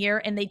 1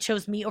 year, and they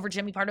chose me over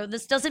Jimmy Pardo.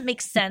 This doesn't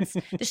make sense.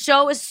 The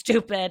show is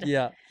stupid.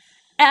 Yeah.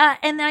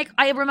 And then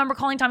I remember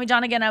calling Tommy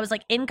John again. I was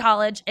like in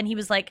college, and he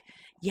was like,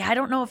 yeah, I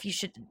don't know if you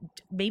should,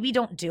 maybe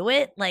don't do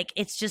it. Like,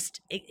 it's just,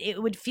 it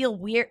would feel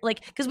weird.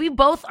 Like, because we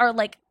both are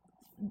like,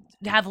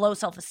 have low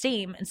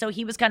self-esteem. And so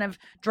he was kind of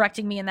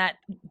directing me in that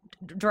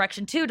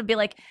direction too, to be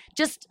like,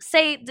 just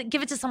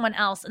give it to someone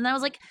else. And I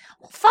was like,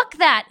 well, fuck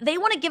that. They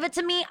want to give it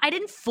to me. I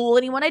didn't fool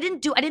anyone. I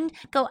didn't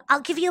go,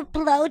 I'll give you a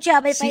blowjob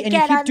if I See, and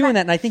get you on keep doing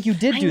that, and I think you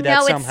did do that I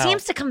know, somehow. it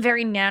seems to come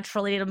very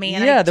naturally to me.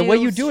 And Yeah, I the way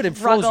you do it, it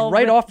flows struggle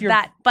right with off your-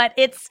 that. But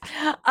it's,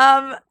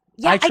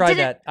 yeah, I tried did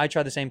it- that. I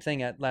tried the same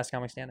thing at Last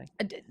Comic Standing.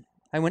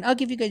 I went, I'll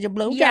give you guys a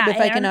blowjob Yeah, if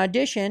I can and-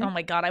 audition. Oh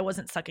my God, I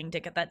wasn't sucking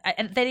dick at that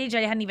age.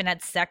 I hadn't even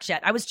had sex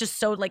yet. I was just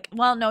so like,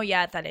 well, no,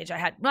 yeah, at that age I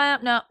had,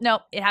 well, no,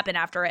 it happened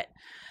after it.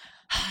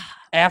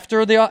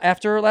 After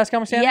Last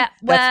Comic Standing? Yeah,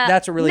 well,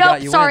 that's what really nope,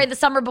 got you sorry, in. the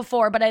summer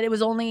before, but it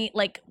was only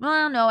like,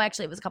 well, no,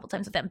 actually, it was a couple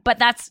times with them. But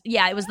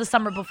it was the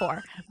summer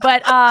before.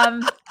 But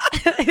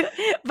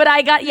but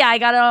I got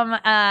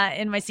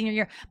in my senior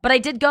year. But I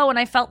did go, and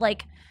I felt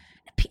like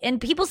and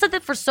people said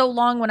that for so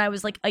long when I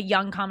was like a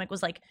young comic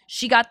was like,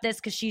 she got this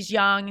because she's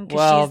young and because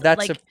Well, she's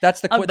that's like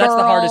that's the a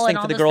hardest girl thing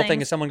and for the all girl those thing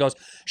things. is someone goes,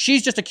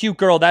 she's just a cute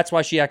girl. That's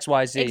why she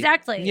XYZ.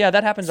 Exactly. Yeah,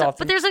 that happens often.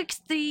 But there's like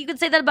you could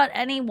say that about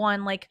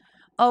anyone. Like,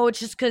 oh, it's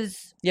just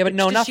because. Yeah, but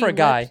no, not for a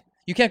guy.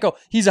 You can't go,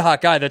 he's a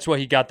hot guy. That's why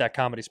he got that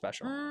comedy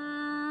special.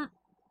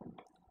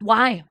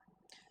 Why?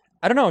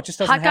 I don't know. It just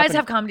doesn't Hot guys happen.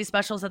 have comedy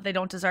specials that they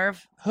don't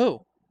deserve.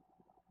 Who?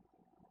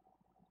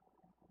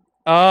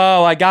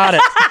 Oh, I got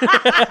it.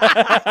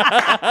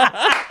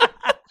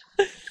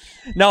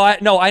 No, I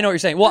know what you're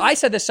saying. Well, I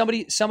said this.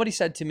 Somebody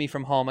said to me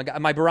from home.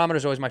 My barometer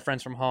is always my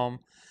friends from home,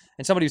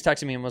 and somebody was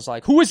texting me and was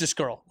like, "Who is this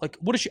girl? Like,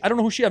 what is she? I don't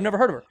know who she. I've never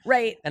heard of her."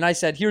 Right. And I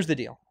said, "Here's the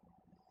deal.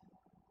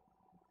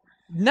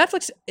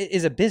 Netflix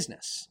is a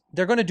business.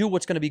 They're going to do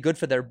what's going to be good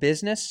for their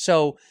business.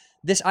 So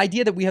this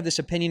idea that we have this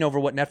opinion over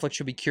what Netflix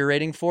should be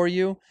curating for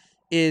you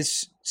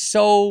is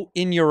so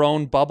in your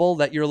own bubble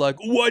that you're like,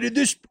 what?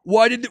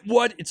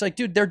 It's like,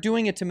 dude, they're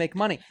doing it to make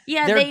money.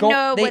 Yeah, they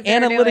know they what they're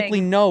analytically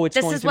doing. know it's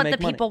This going is to what make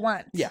the money. people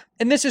want. Yeah.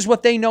 And this is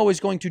what they know is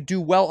going to do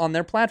well on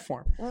their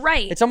platform.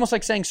 Right. It's almost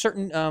like saying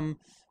certain,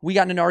 we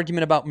got in an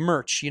argument about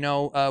merch, we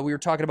were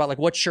talking about like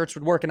what shirts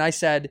would work. And I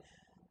said,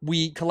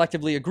 we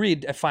collectively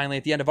agreed finally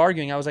at the end of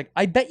arguing. I was like,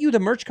 I bet you the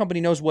merch company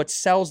knows what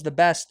sells the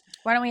best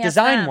Why don't we ask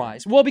design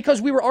wise. Well,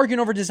 because we were arguing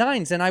over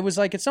designs and I was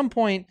like, at some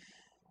point,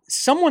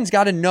 someone's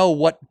got to know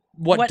what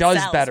does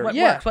sells, better. what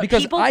Yeah, works, what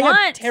because people I want.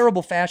 have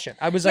terrible fashion.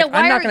 I was Yeah, like, why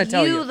I'm not going to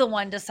tell are you. you the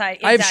one decide?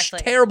 I have Exactly.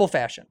 terrible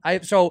fashion. I I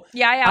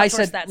outsource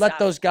said, that let stuff.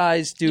 those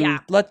guys do, Yeah.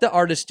 let the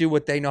artists do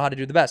what they know how to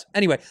do the best.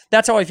 Anyway,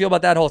 that's how I feel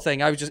about that whole thing.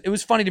 It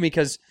was funny to me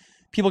because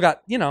people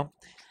got,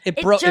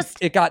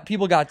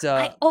 people got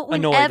annoyed.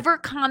 Whenever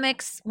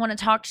comics want to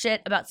talk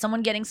shit about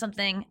someone getting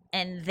something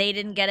and they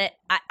didn't get it,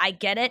 I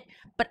get it,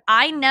 but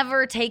I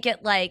never take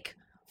it like,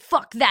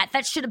 fuck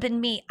that should have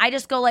been me. I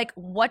just go like,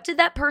 what did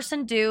that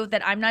person do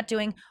that I'm not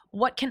doing?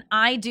 What can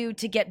I do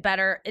to get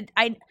better?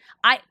 I'm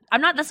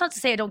not, that's not to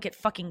say I don't get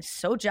fucking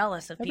so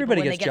jealous of people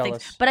Everybody when they gets get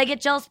jealous. things, but I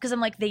get jealous because I'm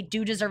like, they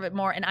do deserve it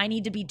more and I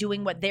need to be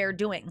doing what they're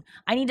doing.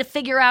 I need to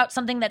figure out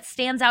something that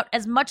stands out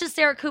as much as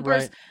Sarah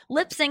Cooper's Right.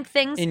 lip sync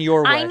things. In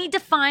your I way. need to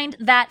find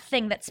that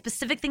thing, that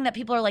specific thing that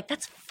people are like,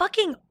 that's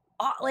fucking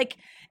like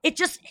it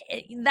just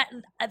that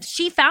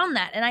she found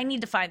that and I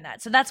need to find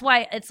that. So that's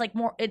why it's like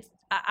more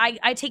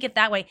I take it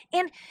that way.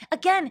 And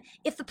again,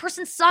 if the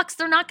person sucks,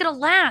 they're not going to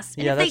last.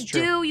 And Yeah, if they that's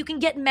true. do, you can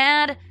get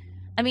mad.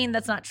 I mean,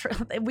 that's not true.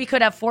 You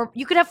could have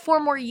 4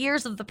 more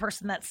years of the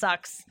person that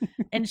sucks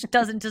and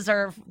doesn't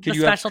deserve the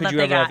special that could you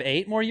they ever got. have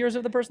 8 more years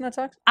of the person that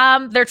sucks?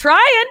 They're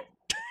trying.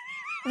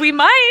 We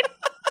might.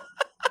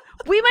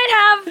 We might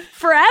have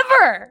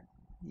forever.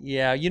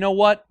 Yeah, you know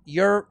what?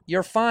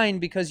 You're fine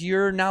because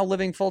you're now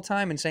living full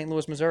time in St.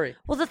 Louis, Missouri.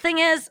 Well, the thing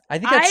is, I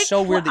think that's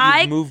so weird that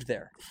you I moved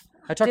there.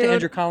 I talked Dude. to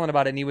Andrew Collin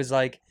about it, and he was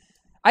like,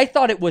 I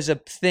thought it was a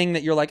thing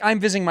that you're like, I'm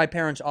visiting my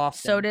parents often.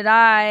 So did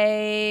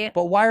I.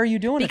 But why are you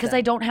doing it Because then?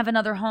 I don't have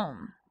another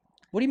home.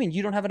 What do you mean?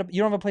 You don't have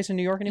a place in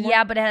New York anymore?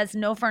 Yeah, but it has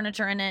no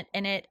furniture in it,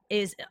 and it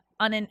is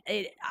I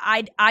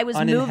was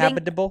moving.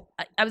 Uninhabitable?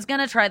 I was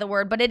gonna try the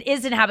word, but it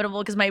is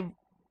inhabitable because my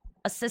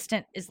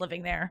assistant is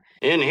living there.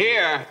 In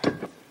here,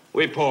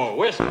 we pour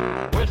whiskey.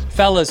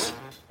 Fellas,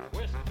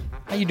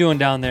 how you doing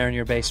down there in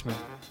your basement?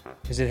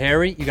 Is it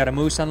hairy? You got a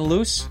moose on the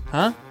loose?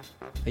 Huh?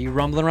 Are you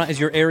rumbling around? Is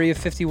your Area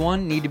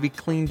 51 need to be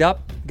cleaned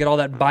up? Get all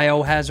that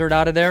biohazard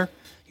out of there?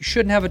 You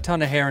shouldn't have a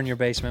ton of hair in your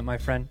basement, my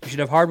friend. You should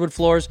have hardwood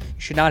floors.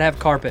 You should not have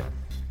carpet.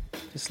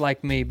 Just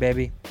like me,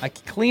 baby. I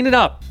clean it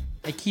up.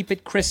 I keep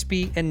it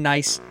crispy and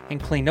nice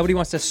and clean. Nobody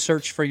wants to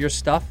search for your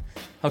stuff,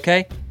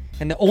 okay?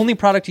 And the only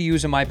product you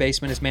use in my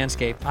basement is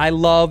Manscaped. I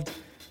love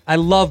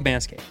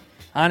Manscaped.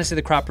 Honestly,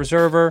 the crop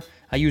preserver.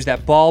 I use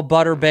that ball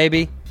butter,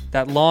 baby.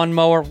 That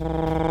lawnmower.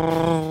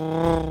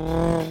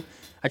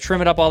 I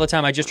trim it up all the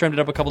time. I just trimmed it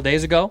up a couple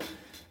days ago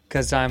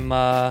because I'm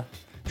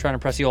trying to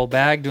press the old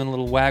bag, doing a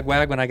little wag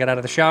when I get out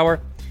of the shower.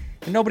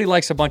 And nobody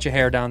likes a bunch of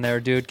hair down there,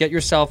 dude. Get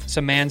yourself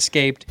some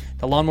Manscaped.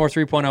 The Lawnmower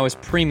 3.0 is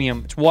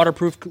premium. It's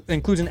waterproof,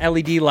 includes an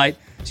LED light,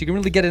 so you can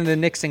really get into the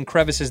nicks and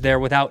crevices there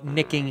without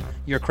nicking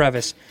your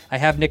crevice. I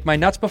have nicked my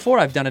nuts before.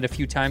 I've done it a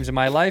few times in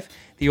my life.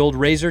 The old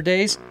razor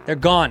days, they're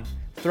gone.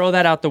 Throw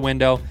that out the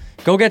window.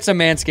 Go get some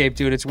Manscaped,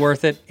 dude. It's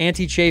worth it.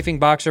 Anti-chafing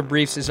boxer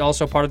briefs is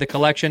also part of the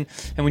collection.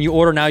 And when you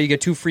order now, you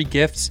get 2 free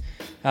gifts.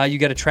 You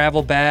get a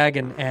travel bag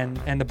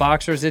and the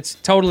boxers. It's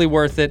totally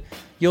worth it.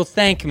 You'll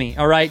thank me,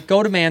 all right?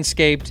 Go to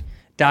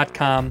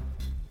manscaped.com.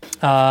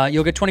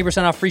 You'll get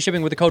 20% off free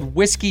shipping with the code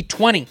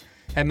whiskey20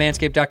 at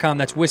manscaped.com.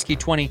 That's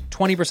whiskey20.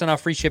 20%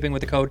 off free shipping with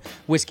the code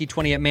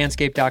whiskey20 at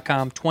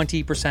manscaped.com.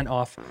 20%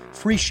 off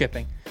free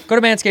shipping. Go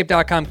to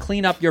manscaped.com.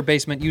 Clean up your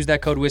basement. Use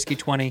that code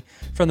whiskey20.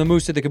 From the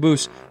moose to the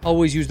caboose,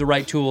 always use the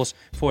right tools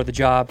for the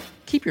job.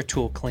 Keep your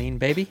tool clean,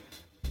 baby.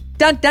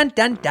 Dun, dun,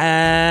 dun,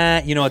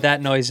 dun. You know what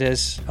that noise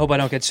is. Hope I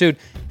don't get sued.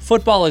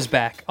 Football is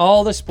back.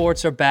 All the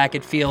sports are back.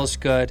 It feels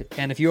good.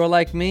 And if you're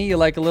like me, you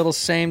like a little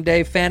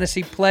same-day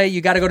fantasy play,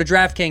 you got to go to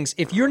DraftKings.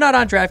 If you're not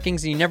on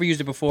DraftKings and you never used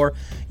it before,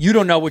 you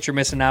don't know what you're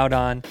missing out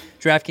on.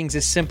 DraftKings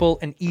is simple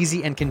and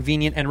easy and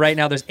convenient. And right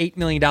now, there's $8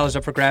 million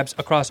up for grabs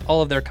across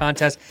all of their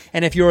contests.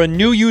 And if you're a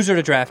new user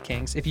to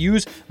DraftKings, if you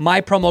use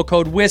my promo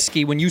code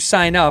WHISKEY when you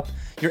sign up,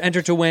 you're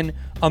entered to win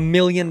 $1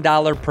 million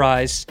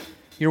prize.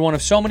 You're one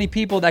of so many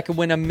people that could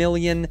win $1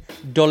 million.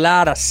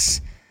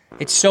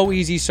 It's so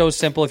easy, so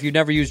simple. If you've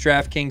never used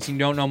DraftKings and you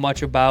don't know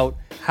much about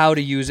how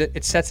to use it,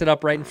 it sets it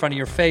up right in front of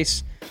your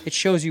face. It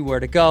shows you where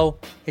to go.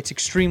 It's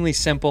extremely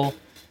simple.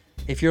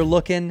 If you're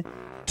looking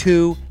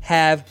to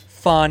have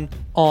fun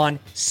on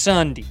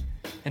Sunday.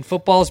 And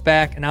football's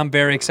back, and I'm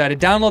very excited.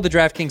 Download the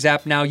DraftKings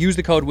app now. Use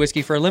the code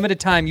WHISKEY. For a limited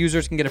time,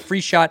 users can get a free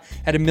shot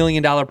at $1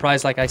 million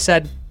prize, like I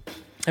said.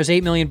 There's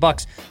 $8 million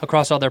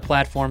across all their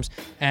platforms,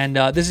 and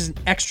this is an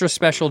extra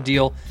special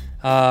deal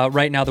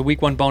right now, the Week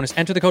 1 bonus.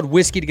 Enter the code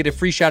WHISKEY to get a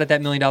free shot at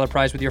that $1 million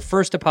prize with your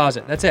first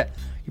deposit. That's it.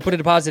 You put a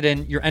deposit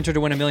in, you're entered to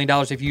win $1 million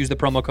if you use the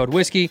promo code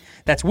WHISKEY.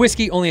 That's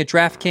WHISKEY only at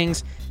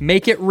DraftKings.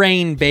 Make it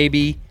rain,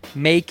 baby.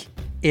 Make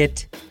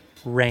it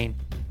rain.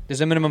 There's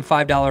a minimum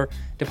 $5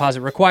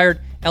 deposit required.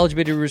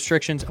 Eligibility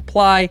restrictions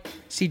apply.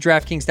 See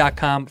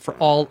DraftKings.com for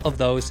all of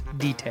those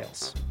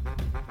details.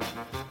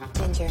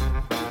 Ginger.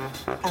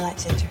 I like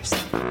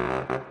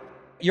gingers.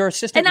 Your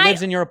assistant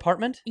lives in your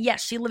apartment?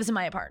 Yes, she lives in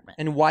my apartment.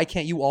 And why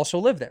can't you also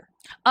live there?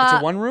 It's a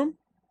one room?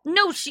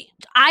 No,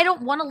 I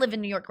don't want to live in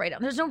New York right now.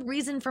 There's no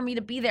reason for me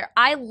to be there.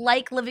 I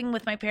like living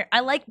with my parents. I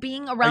like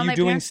being around my parents. Are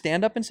you doing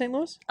stand-up in St.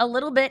 Louis? A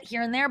little bit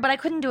here and there, but I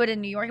couldn't do it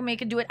in New York. I mean, I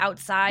could do it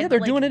outside. Yeah,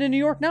 they're doing it in New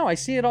York now. I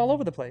see it all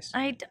over the place.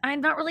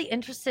 I'm not really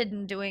interested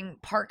in doing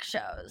park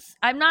shows.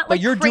 I'm not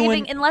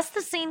unless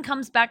the scene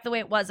comes back the way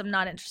it was, I'm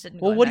not interested in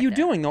going Well, what are you back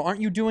there. doing, though?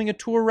 Aren't you doing a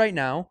tour right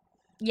now?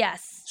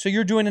 Yes. So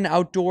you're doing an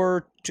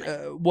outdoor,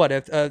 drive-in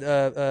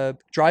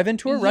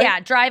tour, right? Yeah,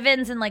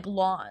 drive-ins and like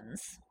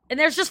lawns. And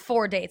there's just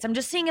 4 dates. I'm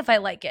just seeing if I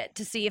like it,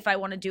 to see if I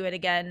want to do it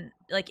again,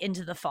 like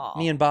into the fall.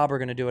 Me and Bob are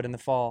going to do it in the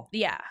fall.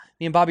 Yeah.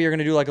 Me and Bobby are going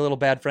to do like a little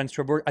Bad Friends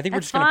trip. I think we're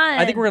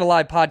going to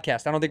live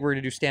podcast. I don't think we're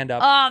going to do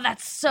stand-up. Oh,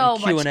 that's so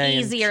much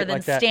easier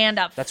than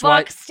stand-up.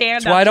 Fuck stand-up.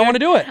 That's why I don't want to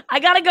do it.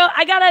 I gotta go.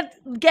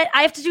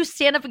 I have to do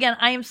stand-up again.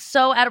 I am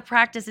so out of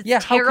practice.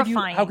 It's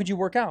terrifying. How could you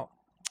work out?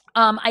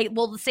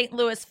 The St.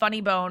 Louis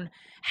Funny Bone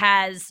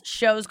has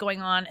shows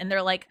going on, and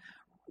they're like,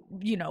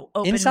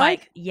 open Inside?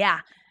 mic. Yeah.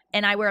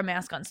 And I wear a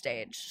mask on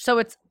stage. So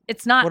it's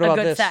not what about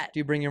a good this? set.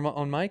 Do you bring your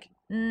own mic?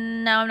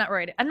 No, I'm not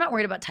worried. I'm not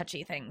worried about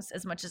touchy things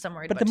as much as I'm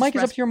worried about But the mic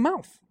is up to your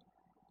mouth.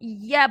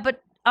 Yeah,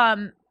 but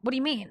what do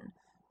you mean?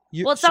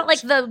 It's not like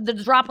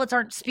the droplets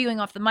aren't spewing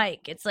off the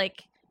mic. It's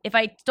like if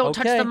I don't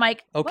touch the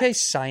mic. Okay, what?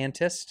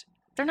 scientist.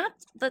 They're not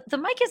the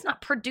mic is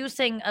not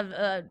producing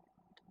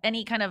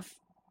any kind of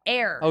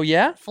air. Oh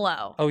yeah?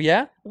 Flow. Oh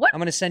yeah? What? I'm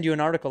going to send you an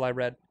article I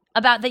read.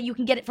 About that you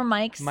can get it from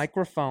mics?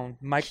 Microphone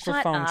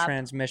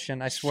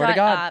transmission. I swear Shut to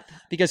God. up.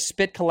 Because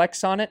spit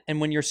collects on it, and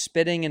when you're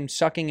spitting and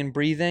sucking and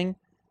breathing,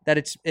 that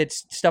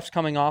it's stuff's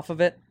coming off of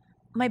it.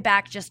 My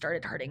back just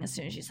started hurting as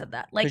soon as you said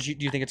that. Like, do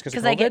you think it's because of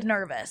COVID? Because I get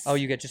nervous. Oh,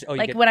 you get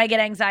when I get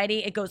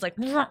anxiety, it goes like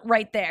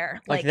right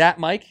there. Like that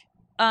mic?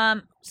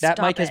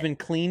 That mic has it. been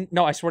cleaned.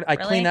 No, I swear, I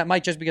clean that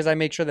mic just because I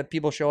make sure that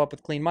people show up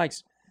with clean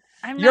mics.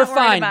 You're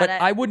fine, but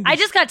it. I wouldn't. I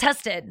just got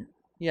tested.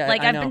 Yeah,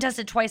 I've been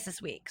tested twice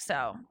this week,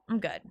 so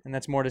I'm good. And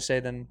that's more to say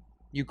than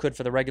you could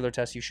for the regular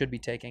test you should be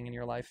taking in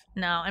your life.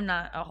 No, I'm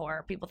not a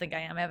whore. People think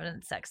I am. I haven't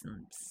had sex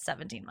in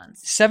 17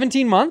 months.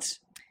 17 months?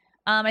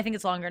 I think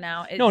it's longer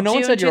now. No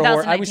one said you're a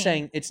whore. I was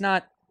saying it's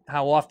not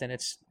how often,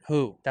 it's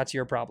who. That's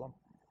your problem.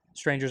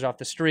 Strangers off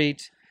the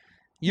street.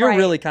 You're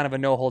really kind of a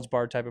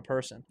no-holds-barred type of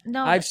person.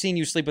 No. I've seen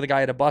you sleep with a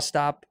guy at a bus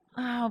stop.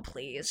 Oh,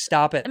 please.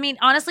 Stop it. I mean,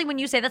 honestly, when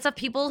you say that stuff,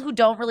 people who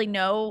don't really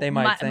know... They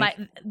might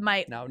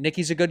think. No,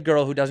 Nikki's a good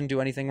girl who doesn't do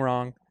anything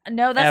wrong.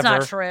 No, that's ever.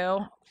 not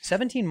true.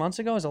 17 months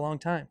ago is a long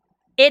time.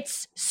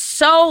 It's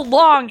so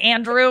long,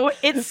 Andrew.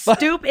 It's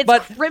stupid.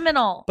 It's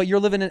criminal. But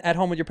you're living at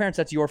home with your parents.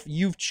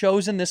 You've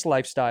chosen this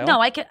lifestyle.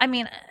 No,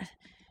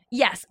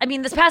 yes. I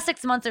mean, this past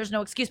 6 months, there's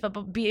no excuse.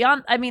 But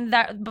beyond,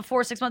 that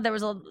before 6 months, there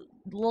was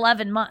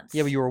 11 months.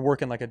 Yeah, but you were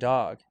working like a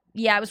dog.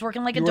 Yeah, I was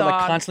working like a dog. You were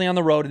like constantly on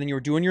the road, and then you were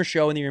doing your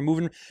show, and then you were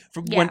moving.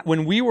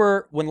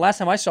 When last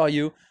time I saw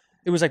you,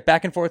 it was like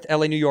back and forth,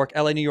 LA, New York,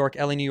 LA, New York,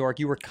 LA, New York.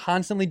 You were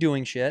constantly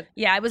doing shit.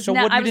 Yeah, I was. So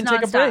what? You didn't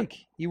take a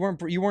break. You weren't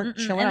chilling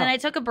out. And then I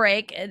took a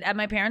break at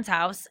my parents'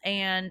 house,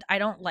 and I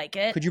don't like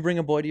it. Could you bring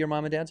a boy to your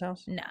mom and dad's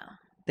house? No.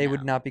 They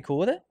would not be cool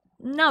with it?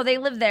 No, they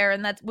live there,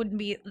 and that wouldn't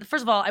be.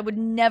 First of all, I would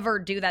never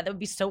do that. That would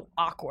be so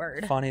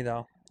awkward. Funny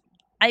though.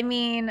 I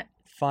mean.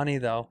 Funny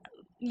though.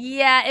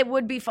 Yeah, it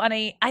would be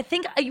funny. I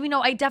think,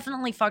 I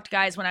definitely fucked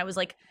guys when I was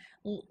like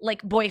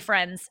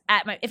boyfriends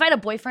at my, if I had a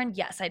boyfriend,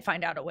 yes, I'd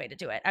find out a way to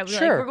do it. I was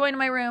like, we're going to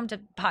my room to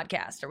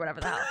podcast or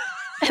whatever the hell.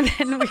 And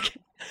then we could...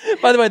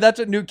 By the way, that's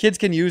what new kids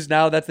can use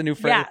now. That's the new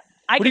phrase. Yeah,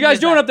 what are you guys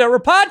doing up there? We're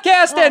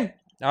podcasting.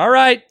 All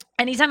right.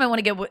 Anytime I want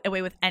to get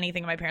away with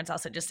anything in my parents'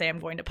 house, I just say I'm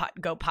going to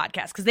go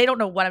podcast because they don't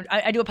know what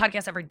I do a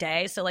podcast every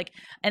day. So like,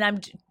 and I'm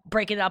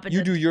breaking it up. Into,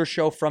 You do your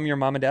show from your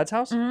mom and dad's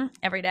house?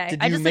 every day.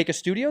 Did I you just make a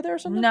studio there or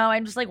something? No,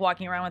 I'm just like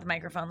walking around with a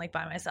microphone like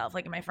by myself,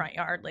 like in my front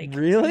yard. Like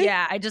Really?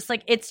 Yeah. I just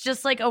like it's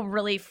just like a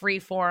really free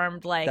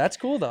formed like That's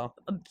cool though.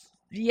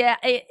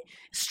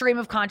 Stream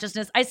of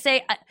consciousness. I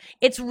say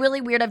it's really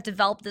weird. I've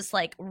developed this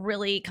like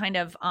really kind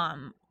of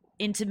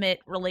intimate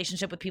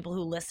relationship with people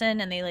who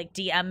listen and they like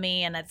DM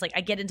me and it's like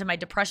I get into my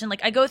depression. Like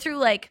I go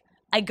through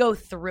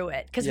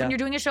it because when you're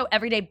doing a show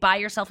every day by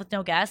yourself with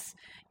no guests,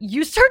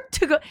 you start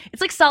to go.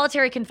 It's like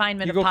solitary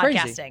confinement of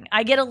podcasting. Crazy.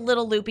 I get a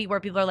little loopy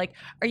where people are like,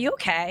 "Are you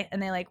okay?"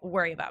 and they like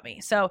worry about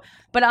me. So,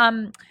 but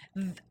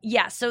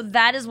so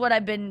that is what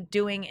I've been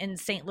doing in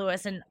St.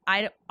 Louis, and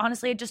I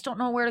just don't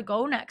know where to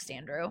go next,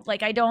 Andrew.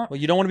 Like I don't. Well,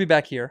 you don't want to be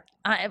back here.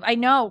 I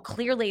know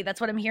clearly that's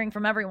what I'm hearing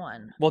from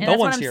everyone. Well, and no that's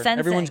what one's I'm here. sensing.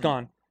 Everyone's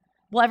gone.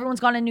 Well, everyone's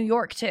gone in New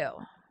York too.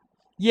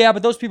 Yeah,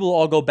 but those people will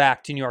all go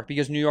back to New York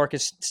because New York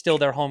is still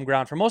their home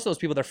ground. For most of those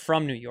people, they're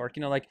from New York.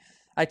 You know, like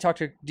I talked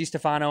to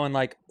DiStefano and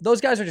like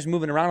those guys are just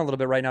moving around a little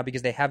bit right now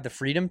because they have the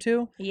freedom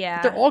to. Yeah.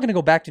 But they're all going to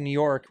go back to New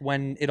York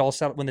when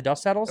the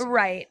dust settles.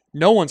 Right.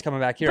 No one's coming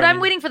back here. But I'm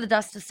waiting for the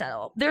dust to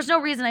settle. There's no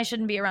reason I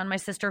shouldn't be around my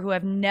sister who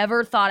I've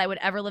never thought I would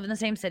ever live in the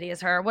same city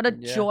as her. What a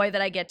joy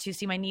that I get to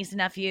see my niece and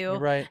nephew.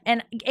 Right.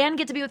 And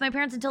get to be with my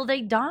parents until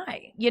they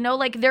die. You know,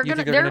 like they're You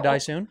think they're going to die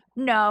soon?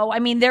 No, I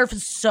mean they're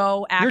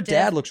so active. Your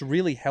dad looks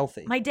really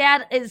healthy. My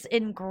dad is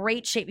in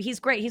great shape.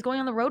 He's great. He's going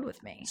on the road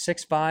with me.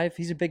 6'5".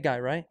 He's a big guy,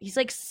 right? He's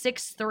like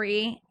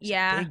 6'3".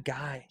 Yeah. Big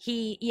guy.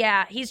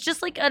 He's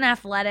just like an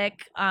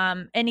athletic,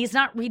 and he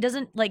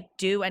doesn't like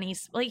do any,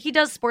 like he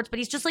does sports, but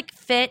he's just like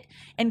fit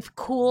and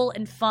cool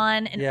and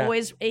fun and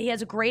he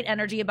has a great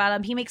energy about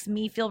him. He makes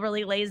me feel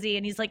really lazy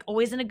and he's like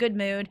always in a good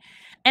mood.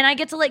 And I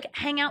get to like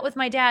hang out with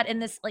my dad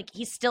and this, like,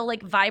 he's still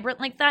like vibrant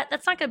like that.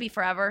 That's not going to be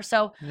forever.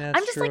 So Yeah,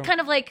 I'm just like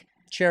kind of like,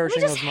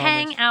 cherishing let me just those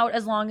hang moments. out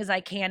as long as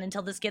I can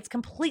until this gets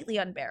completely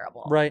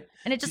unbearable. Right.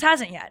 And it just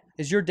hasn't yet.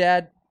 Is your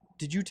dad,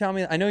 did you tell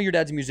me, I know your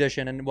dad's a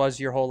musician and was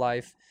your whole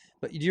life,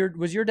 but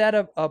was your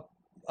dad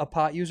a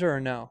pot user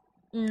or no?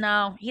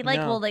 No, he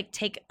like No. will like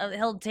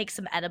he'll take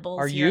some edibles.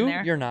 Are here you? And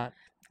there. You're not.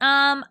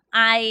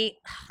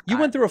 You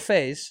went through a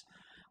phase.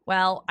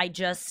 Well,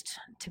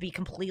 to be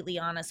completely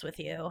honest with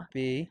you,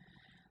 B.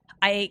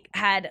 I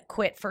had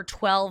quit for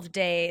 12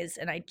 days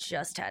and I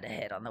just had a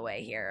hit on the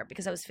way here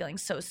because I was feeling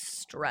so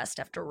stressed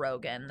after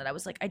Rogan that I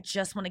was like, I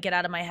just want to get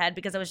out of my head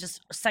because I was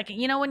just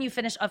you know, when you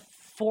finish a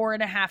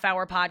 4.5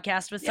 hour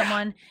podcast with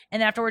someone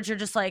and afterwards you're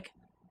just like,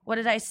 what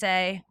did I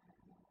say?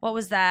 What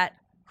was that?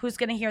 Who's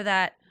going to hear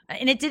that?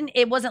 And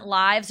it wasn't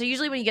live. So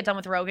usually when you get done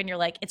with Rogan, you're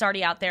like, it's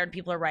already out there and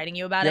people are writing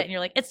you about it. And you're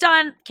like, it's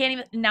done. Can't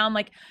even. Now I'm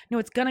like, no,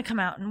 it's going to come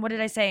out. And what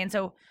did I say? And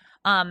so,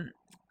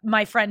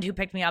 my friend who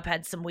picked me up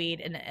had some weed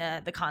in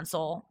the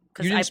console.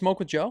 You didn't smoke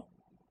with Joe?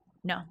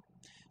 No.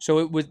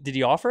 So did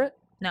he offer it?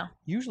 No.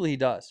 Usually he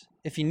does.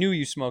 If he knew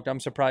you smoked, I'm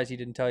surprised he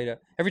didn't tell you to.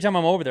 Every time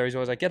I'm over there, he's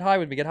always like, get high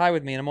with me.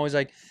 And I'm always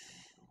like,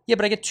 yeah,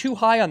 but I get too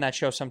high on that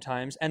show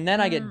sometimes. And then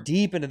I get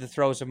deep into the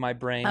throes of my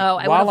brain. Oh,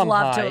 I would have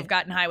loved high. to have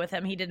gotten high with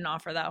him. He didn't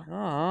offer though.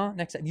 Aw,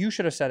 next time. You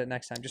should have said it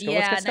next time. Just go,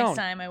 let's get stoned. Next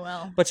time I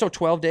will. But so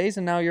 12 days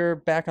and now you're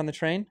back on the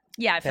train?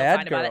 Yeah, I feel Bad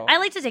fine about it. girl. I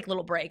like to take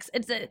little breaks.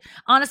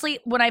 Honestly,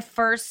 when I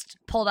first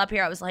pulled up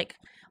here, I was like,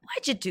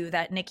 why'd you do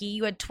that, Nikki?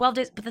 You had 12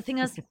 days. But the thing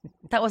is,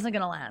 that wasn't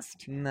going to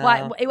last. No.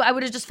 I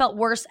would have just felt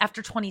worse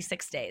after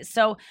 26 days.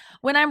 So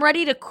when I'm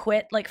ready to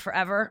quit like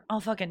forever,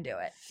 I'll fucking do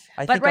it.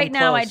 But right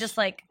now, I just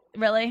like,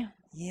 really?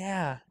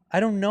 Yeah. I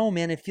don't know,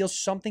 man. It feels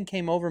something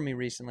came over me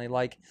recently.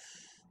 Like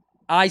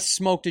I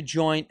smoked a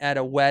joint at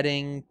a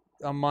wedding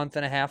a month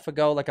and a half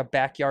ago, like a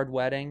backyard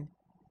wedding,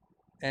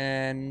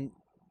 and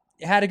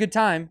had a good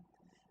time.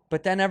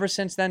 But then ever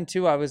since then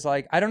too, I was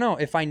like, I don't know.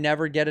 If I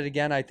never get it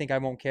again, I think I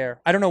won't care.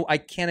 I don't know. I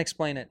can't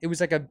explain it. It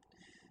was like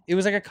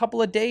a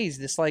couple of days.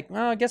 This like,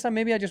 well, I guess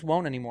maybe I just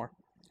won't anymore.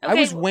 Okay, I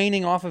was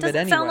waning off of it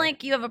anyway. Doesn't sound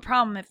like you have a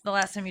problem if the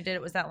last time you did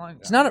it was that long ago.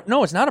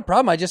 It's not a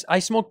problem. I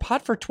smoked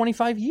pot for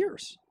 25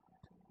 years.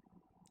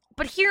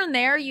 But here and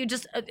there,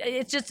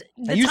 it's just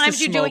the used to times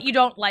you do it, smoke. you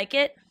don't like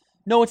it.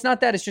 No, it's not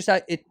that. It's just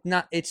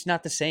it's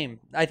not the same.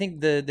 I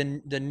think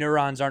the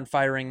neurons aren't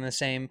firing the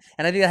same,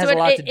 and I think that has a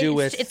lot to do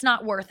with. It's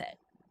not worth it.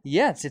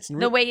 Yes,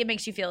 The way it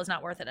makes you feel is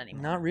not worth it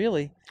anymore. Not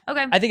really.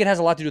 Okay. I think it has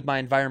a lot to do with my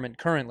environment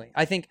currently.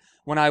 I think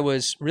when I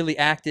was really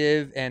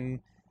active and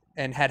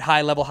had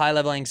high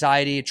level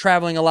anxiety,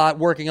 traveling a lot,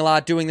 working a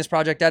lot, doing this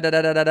project,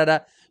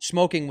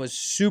 smoking was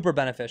super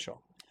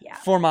beneficial. Yeah.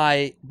 For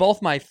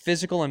both my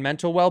physical and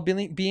mental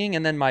well-being,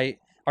 and then my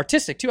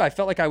artistic too. I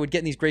felt like I would get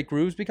in these great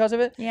grooves because of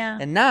it. Yeah.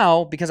 And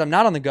now, because I'm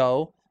not on the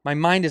go, my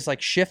mind is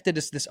like shifted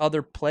to this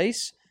other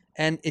place,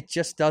 and it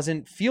just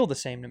doesn't feel the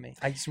same to me.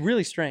 It's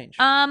really strange.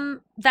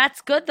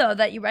 That's good though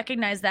that you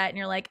recognize that, and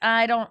you're like,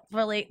 I don't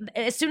really.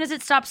 As soon as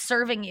it stops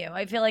serving you,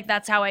 I feel like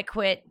that's how I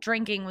quit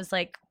drinking. Was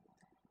like,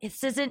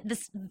 it's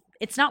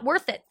not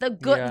worth it. The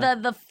good,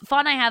 the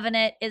fun I have in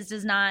it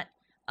does not.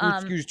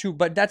 Excuse too,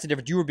 but that's the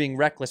difference. You were being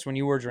reckless when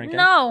you were drinking.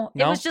 No,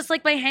 it was just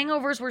like my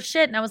hangovers were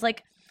shit, and I was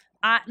like,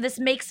 this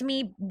makes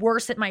me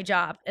worse at my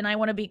job, and I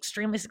want to be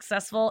extremely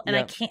successful, and I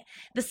Yeah. can't.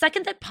 The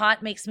second that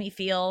pot makes me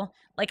feel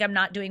like I'm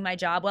not doing my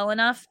job well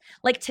enough,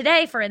 like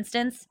today, for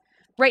instance,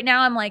 right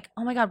now I'm like,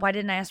 oh my God, why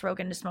didn't I ask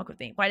Rogan to smoke with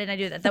me? Why didn't I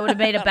do that? That would have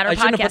made a better I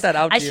shouldn't podcast. have put that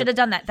out to I you. should have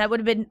done that. That would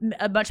have been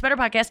a much better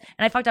podcast,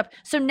 and I fucked up.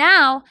 So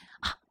now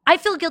I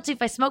feel guilty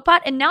if I smoke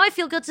pot, and now I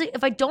feel guilty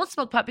if I don't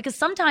smoke pot, because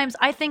sometimes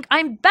I think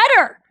I'm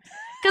better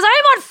because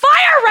I am on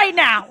fire right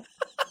now.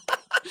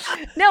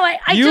 No, I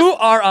You just,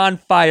 are on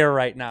fire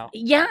right now.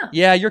 yeah.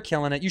 Yeah, you're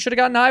killing it. You should have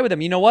gotten high with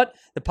him. You know what?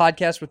 The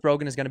podcast with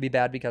Rogan is going to be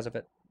bad because of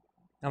it.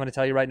 I'm going to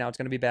tell you right now, it's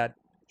going to be bad.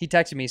 He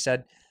texted me,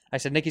 I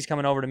said, Nikki's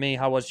coming over to me.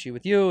 How was she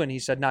with you? And he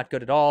said, not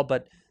good at all,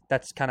 but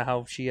that's kind of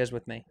how she is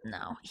with me.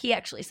 No, he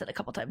actually said a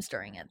couple times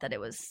during it that it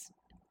was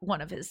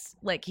one of his,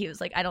 like, he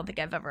was like, I don't think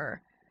I've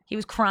ever, he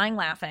was crying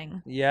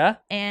laughing Yeah?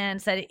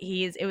 and said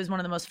it was one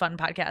of the most fun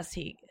podcasts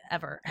he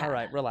ever had. All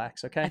right,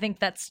 relax, okay? I think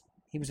that's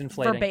he was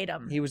inflating.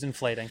 verbatim. He was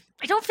inflating.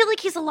 I don't feel like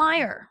he's a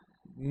liar.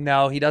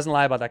 No, he doesn't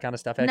lie about that kind of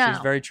stuff. Actually, No.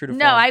 he's very true to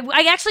No, form.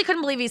 I actually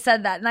couldn't believe he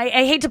said that. And I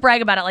hate to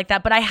brag about it like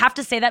that, but I have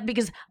to say that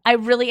because I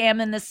really am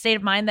in this state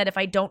of mind that if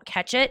I don't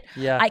catch it,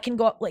 Yeah. I can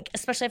go up, like,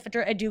 especially if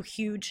I do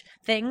huge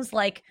things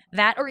like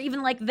that or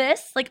even like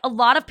this. Like, a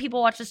lot of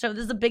people watch the show.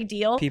 This is a big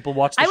deal. People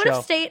watch the I would show.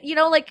 have stayed,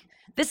 like,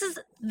 this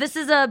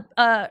is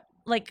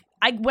like,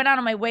 I went out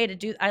of my way to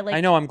do,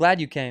 I know, I'm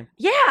glad you came.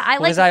 yeah, I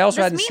like. because I also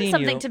this hadn't means seen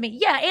something you. to me.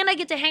 Yeah, and I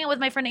get to hang out with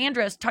my friend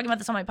Andres, talking about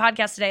this on my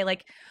podcast today.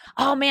 Like,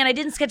 oh man, I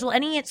didn't schedule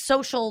any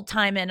social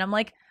time in. I'm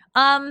like,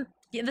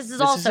 yeah, this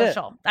is all is it.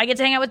 social. I get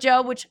to hang out with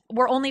Joe, which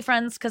we're only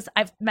friends because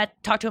I've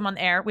talked to him on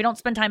the air. We don't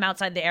spend time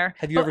outside the air.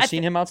 Have you But ever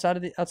seen him outside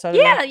of the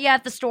Yeah, yeah,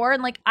 at the store,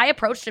 and like I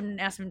approached him and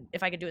asked him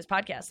if I could do his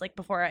podcast, like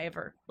before I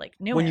ever like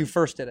knew when him. you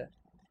first did it?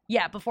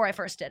 Yeah, before I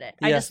first did it.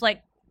 I Yeah. just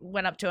like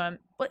went up to him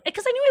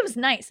because I knew he was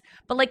nice.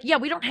 But like, yeah,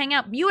 we don't hang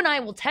out. You and I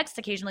will text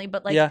occasionally,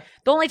 but like Yeah.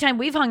 the only time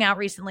we've hung out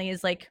recently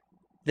is like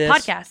This.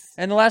 podcasts.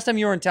 And the last time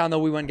you were in town, though,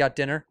 we went and got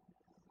dinner.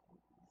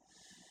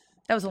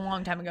 That was a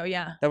long time ago.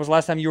 Yeah. That was the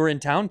last time you were in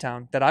town,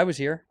 that I was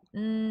here.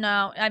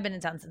 No, I've been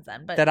in town since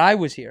then, but That I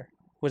was here.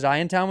 Was I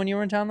in town when you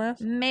were in town last?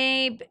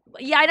 maybe.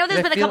 Yeah, I know there's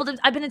I been a feel- couple times.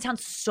 I've been in town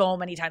so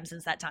many times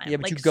since that time. Yeah,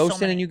 but like, you ghost so in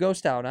many. and you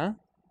ghost out, huh?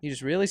 You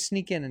just really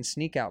sneak in and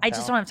sneak out. I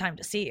just pal. don't have time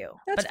to see you.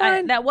 That's but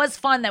fine. that was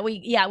fun that we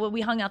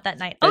hung out that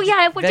night. Oh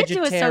yeah, we did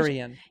do a social.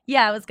 Vegetarian.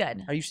 Yeah, it was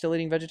good. Are you still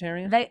eating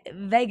vegetarian?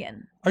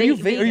 Vegan. Are you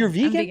are you I'm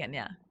vegan? vegan,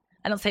 yeah.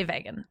 I don't say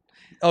vegan.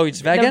 Oh,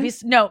 it's That would vegan?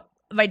 be no,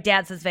 my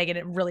dad says vegan.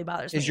 It really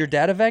bothers me. Is your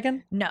dad a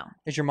vegan? No.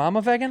 Is your mom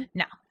a vegan?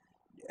 No.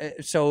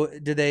 So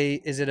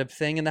is it a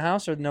thing in the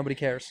house or nobody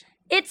cares?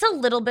 It's a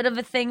little bit of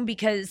a thing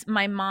because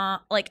my mom,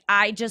 like,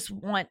 I just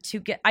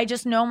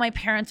know my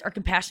parents are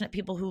compassionate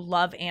people who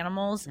love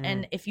animals.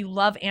 And if you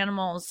love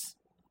animals,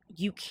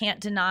 you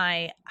can't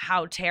deny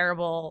how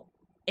terrible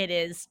it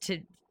is to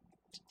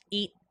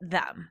eat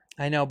them.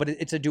 I know, but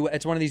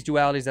it's one of these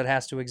dualities that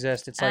has to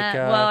exist. It's like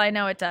well, I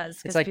know it does.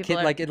 'cause it's like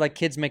people like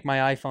kids make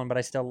my iPhone, but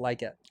I still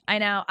like it. I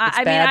know. It's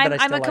I bad, mean, but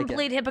I I'm still a like it.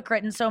 complete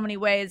hypocrite in so many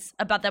ways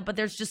about that, but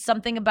there's just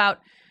something about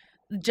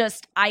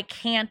I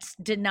can't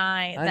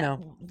deny I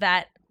know.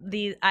 that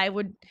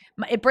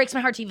it breaks my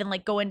heart to even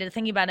like go into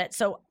thinking about it.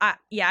 So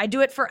I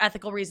do it for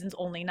ethical reasons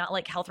only, not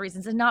like health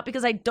reasons, and not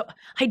because I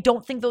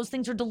don't think those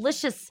things are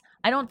delicious.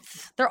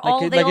 They're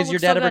all Like, they all is your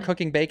look dad so ever good.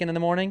 cooking bacon in the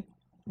morning?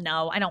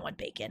 No, I don't want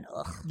bacon.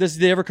 Ugh. Does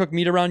they ever cook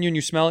meat around you and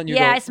you smell it and you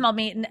Yeah, go, I smell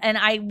meat, and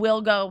I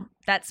will go,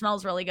 that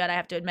smells really good, I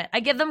have to admit. I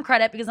give them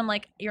credit because I'm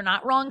like, you're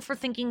not wrong for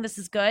thinking this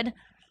is good,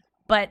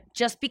 but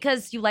just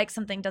because you like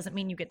something doesn't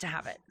mean you get to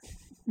have it.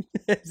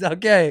 it's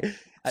okay.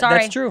 Sorry.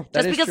 That's true. That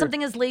Just is because true.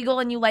 something is legal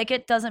and you like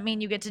it doesn't mean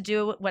you get to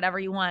do whatever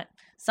you want.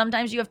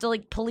 Sometimes you have to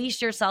like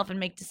police yourself and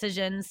make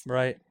decisions.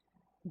 Right.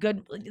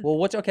 Good.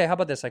 Well, how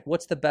about this? Like,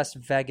 what's the best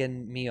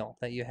vegan meal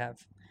that you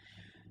have?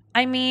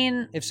 I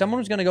mean, If someone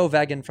was going to go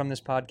vegan from this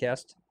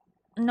podcast,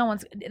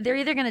 they're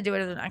either going to do it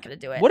or they're not going to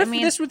do it. what if I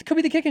mean, this could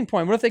be the kicking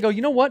point? What if they go,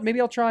 you know what?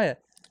 Maybe I'll try it.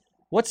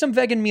 What's some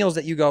vegan meals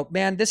that you go,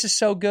 man, this is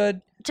so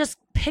good? just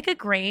pick a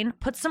grain,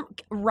 put some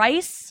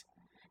rice,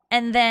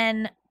 and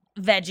then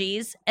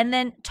veggies, and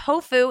then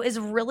tofu is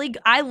really.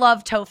 I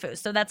love tofu,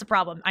 so that's a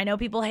problem. I know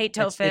people hate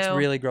tofu. It's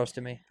really gross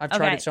to me. I've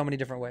tried Okay. it so many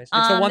different ways.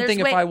 It's the one There's thing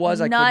if I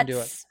couldn't do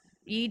it.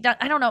 Nuts.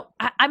 I don't know.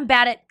 I'm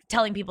bad at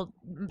telling people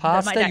that my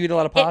Pasta? diet- You eat a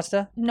lot of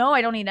pasta? No,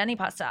 I don't eat any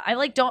pasta.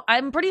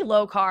 I'm pretty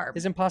low carb.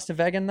 Isn't pasta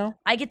vegan though?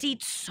 I get to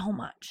eat so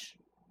much.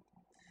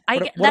 What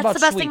That's about the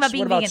best sweets? thing about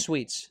being What about vegan.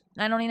 sweets?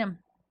 I don't eat them.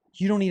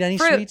 You don't eat any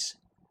Fruit. sweets?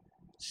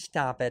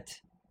 Stop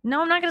it.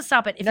 No, I'm not going to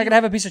stop it. You're not gonna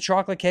have a piece of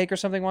chocolate cake or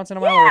something once in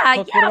a while? Or Yeah, a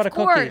what about of a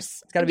cookie?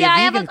 course. It's got to be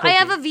yeah, a vegan cookie. I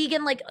have a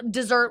vegan like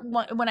dessert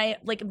when I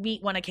like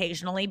meet one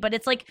occasionally, but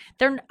it's like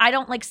I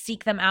don't like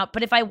seek them out.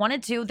 But if I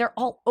wanted to, they're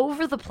all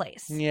over the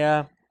place.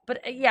 Yeah. But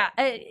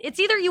it's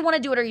either you want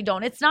to do it or you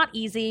don't. It's not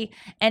easy,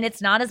 and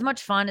it's not as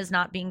much fun as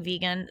not being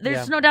vegan.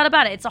 There's no doubt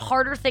about it. It's a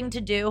harder thing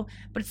to do,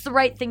 but it's the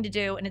right thing to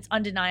do, and it's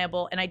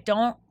undeniable. And I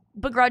don't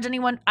begrudge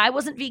anyone. I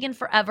wasn't vegan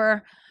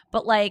forever,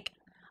 but like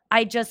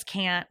I just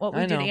can't. What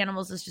we do to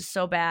animals is just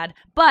so bad.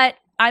 But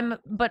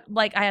but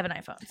like I have an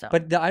iPhone, so.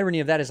 But the irony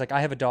of that is like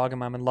I have a dog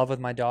and I'm in love with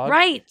my dog.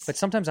 Right. But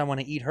sometimes I want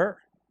to eat her.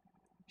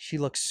 She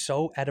looks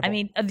so edible. I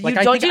mean,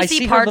 Like, don't you I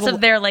see her parts little-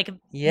 of their like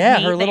Yeah,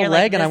 meat her that little you're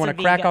leg, like, and I this want would to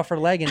be crack good. off her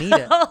leg and eat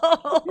it.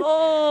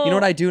 Oh. You know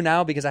what I do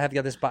now because I have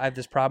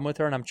this problem with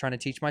her, and I'm trying to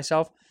teach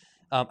myself.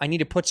 I need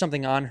to put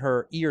something on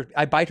her ear.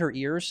 I bite her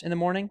ears in the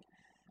morning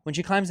when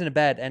she climbs into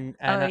bed, and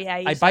Oh, yeah,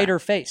 you I saw. bite her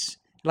face.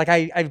 Like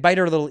I bite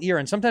her little ear,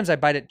 and sometimes I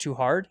bite it too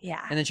hard. Yeah.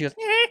 And then she goes,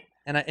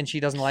 and she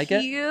doesn't like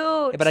it.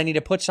 Cute. But I need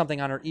to put something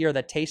on her ear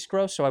that tastes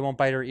gross, so I won't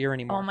bite her ear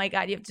anymore. Oh my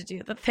god, you have to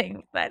do the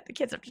thing that the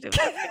kids have to do.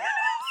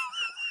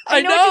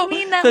 I know what you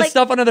mean, that, the like,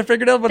 stuff under the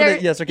fingernails. What are Their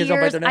they? Yes, so kids don't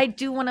bite ears, their nails. I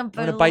do want to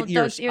wanna bite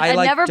dog's ears. I I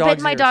like never bit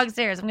dog's my ears. dog's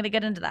ears. I'm going to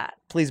get into that.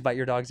 Please bite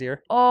your dog's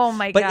ear. Oh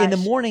my god. But in the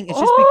morning, it's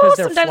just because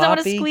they're sometimes I want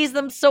to floppy. squeeze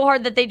them so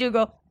hard that they do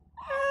go.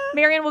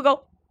 Marion will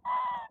go.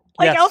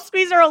 Like Yes. I'll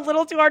squeeze her a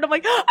little too hard. I'm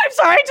like, I'm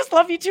sorry, I just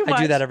love you too much.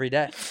 I do that every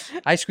day.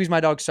 I squeeze my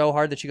dog so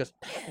hard that she goes.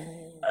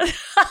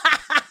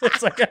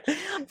 It's like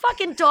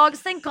Fucking dogs.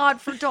 Thank God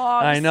for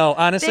dogs. I know.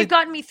 Honestly, They've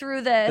gotten me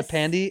through this. the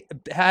pandy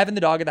having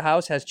the dog at the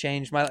house has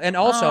changed my. And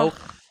also,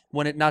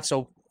 when it not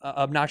so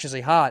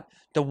obnoxiously hot,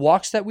 the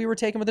walks that we were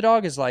taking with the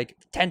dog is like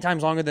 10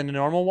 times longer than the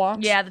normal walks.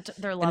 Yeah,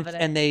 they're loving it.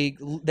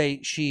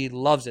 And she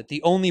loves it.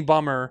 The only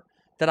bummer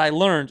that I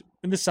learned,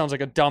 and this sounds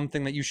like a dumb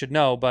thing that you should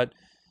know, but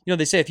you know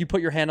they say if you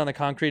put your hand on the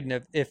concrete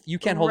and if you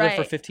can't hold it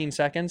for Right. 15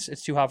 seconds,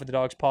 it's too hot for the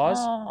dog's paws.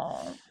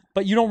 Oh.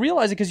 But you don't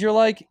realize it because you're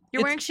like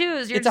You're wearing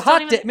shoes. You're It's a just don't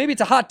hot even- day. Maybe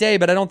it's a hot day,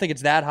 but I don't think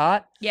it's that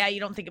hot. Yeah,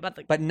 you don't think about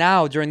the. But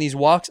now during these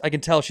walks, I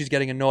can tell she's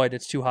getting annoyed.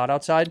 It's too hot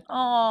outside.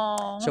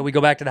 Oh. So we go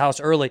back to the house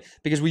early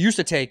because we used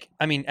to take.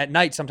 I mean, at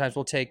night sometimes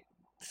we'll take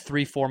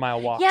 3-4 mile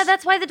walks. Yeah,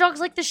 that's why the dogs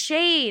like the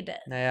shade.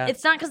 Yeah.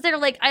 It's not because they're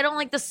like, I don't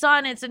like the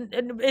sun.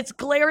 It's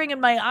glaring in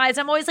my eyes.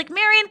 I'm always like,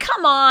 Marion,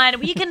 come on.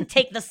 We can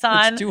take the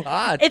sun. It's too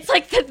hot. It's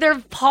like their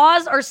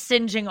paws are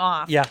singeing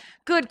off. Yeah.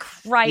 Good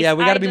Christ. Yeah,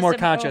 we got to I be just more am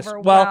conscious. Well,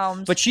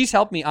 overwhelmed. but she's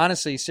helped me,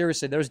 honestly,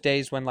 seriously. There's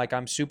days when, like,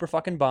 I'm super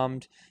fucking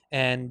bummed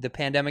and the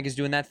pandemic is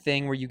doing that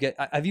thing where you get,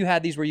 have you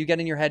had these where you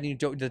get in your head and you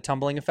do the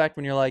tumbling effect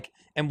when you're like,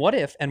 and what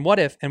if, and what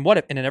if, and what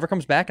if, and it never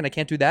comes back and I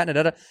can't do that,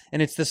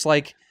 and it's this,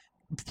 like,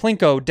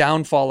 Plinko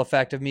downfall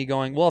effect of me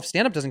going, well, if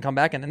stand-up doesn't come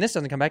back and then this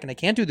doesn't come back and I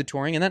can't do the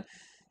touring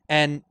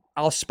and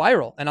I'll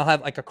spiral and I'll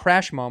have, like, a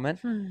crash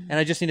moment and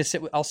I just need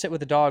to I'll sit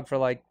with the dog for,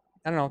 like,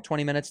 I don't know,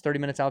 20 minutes, 30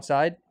 minutes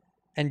outside.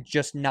 And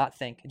just not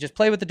think. Just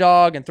play with the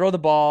dog and throw the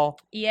ball.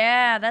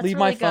 Yeah, that's Leave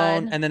really my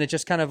phone, good. and then it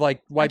just kind of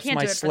like wipes I can't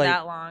my do it slate. for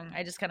that long.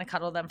 I just kind of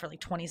cuddle them for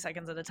like 20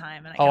 seconds at a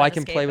time. And I kind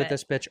can of play with it.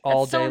 this bitch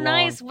all That's day so long.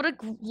 nice. What a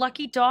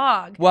lucky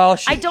dog. Well,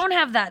 I don't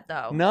have that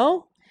though.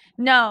 No,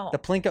 No. the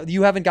Plinko.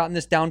 You haven't gotten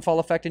this downfall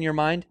effect in your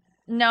mind.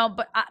 No,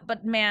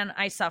 but man,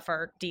 I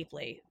suffer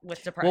deeply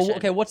with depression. Well,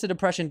 okay. What's the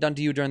depression done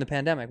to you during the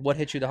pandemic? What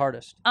hit you the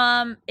hardest?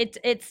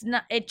 It's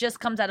not. It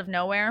just comes out of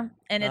nowhere,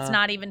 and it's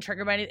not even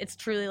triggered by anything. It's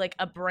truly like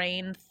a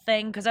brain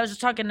thing. Because I was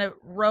just talking to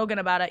Rogan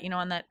about it,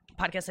 on that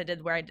podcast I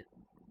did where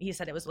he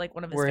said it was like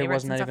one of his Where it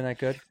favorites. wasn't and that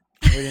stuff. even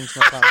that good. We didn't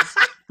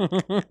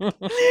smoke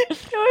pot.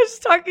 I was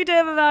talking to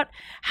him about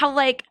how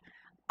like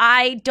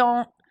I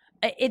don't.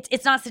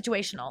 It's not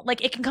situational.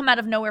 Like it can come out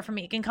of nowhere for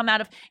me. It can come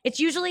out of.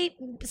 It's usually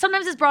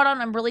sometimes it's brought on.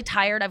 I'm really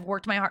tired. I've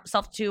worked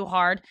myself too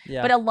hard.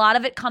 Yeah. But a lot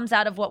of it comes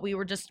out of what we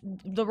were just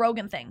the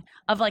Rogan thing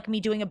of like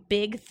me doing a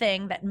big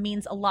thing that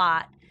means a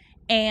lot.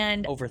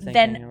 And Overthinking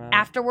then about it.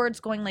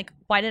 afterwards going like,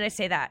 why did I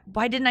say that?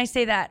 Why didn't I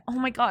say that? Oh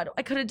my God,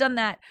 I could have done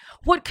that.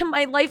 What can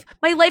my life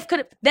could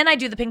have, then I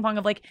do the ping pong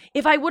of like,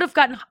 if I would have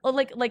gotten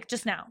like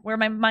just now where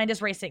my mind is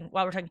racing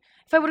while we're talking,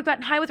 if I would have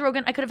gotten high with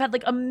Rogan, I could have had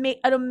like an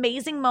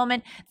amazing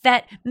moment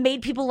that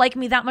made people like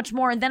me that much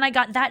more. And then I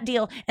got that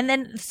deal. And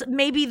then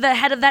maybe the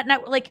head of that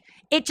network, like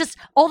it just,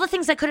 all the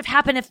things that could have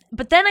happened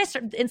but then I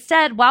started,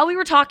 instead, while we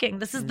were talking,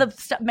 this is the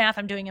math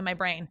I'm doing in my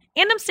brain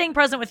and I'm staying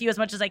present with you as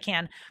much as I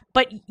can.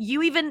 But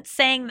you even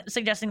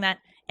suggesting that,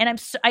 and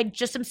I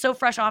just am so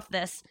fresh off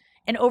this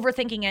and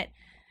overthinking it.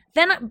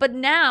 But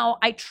now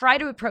I try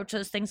to approach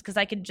those things because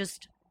I could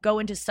just go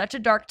into such a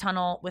dark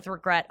tunnel with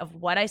regret of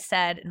what I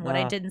said and what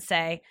I didn't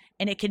say,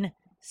 and it can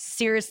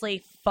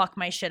seriously fuck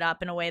my shit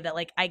up in a way that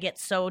like I get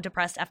so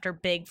depressed after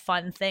big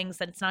fun things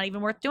that it's not even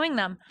worth doing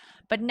them.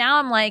 But now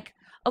I'm like,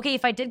 okay,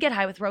 if I did get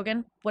high with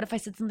Rogan, what if I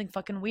said something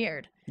fucking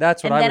weird?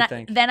 That's what and I then would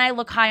think. Then I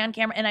look high on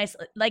camera, and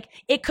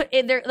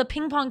the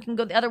ping pong can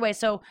go the other way.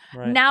 So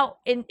Right. now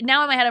in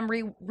my head, I'm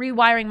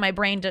rewiring my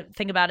brain to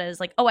think about it as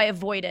like, oh, I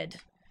avoided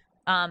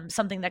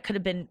something that could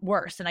have been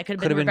worse, and I could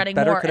have been regretting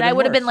better, more, could and have I been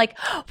would have been worse.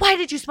 like, why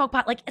did you smoke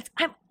pot? Like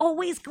I'm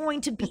always going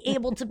to be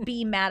able to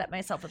be mad at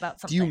myself about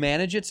something. Do you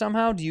manage it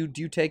somehow? Do you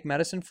take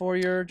medicine for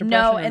your depression?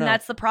 No, or and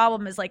that's the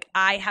problem is like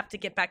I have to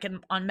get back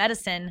on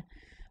medicine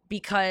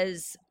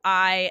because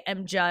I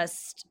am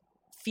just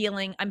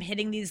feeling I'm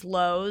hitting these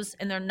lows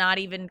and they're not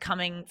even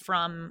coming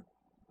from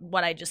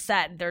what I just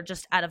said. They're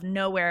just out of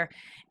nowhere.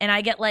 And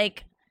I get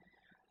like,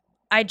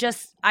 I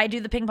do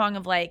the ping pong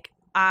of like,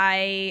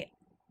 I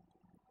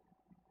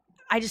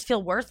just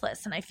feel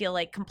worthless and I feel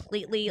like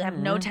completely have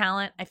no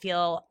talent. I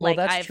feel well, like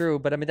that's true,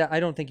 but I mean, I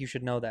don't think you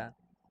should know that.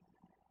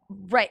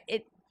 Right.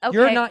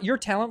 Okay. You're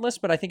talentless,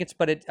 but I think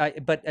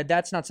but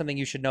that's not something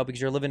you should know because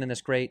you're living in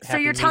this great. So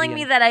happy you're telling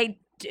me medium. that I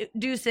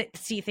do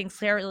see things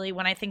clearly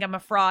when I think I'm a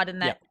fraud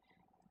and that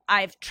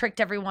I've tricked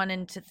everyone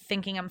into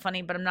thinking I'm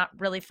funny, but I'm not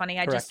really funny.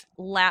 I just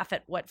laugh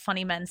at what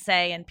funny men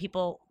say, and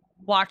people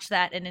watch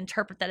that and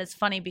interpret that as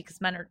funny because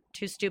men are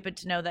too stupid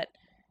to know that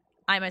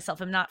I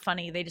myself am not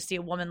funny. They just see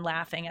a woman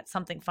laughing at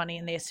something funny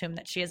and they assume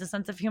that she has a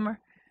sense of humor.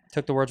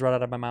 Took the words right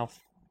out of my mouth.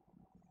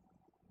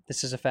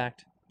 This is a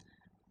fact.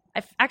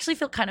 I actually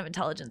feel kind of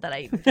intelligent that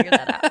I even figured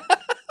that out.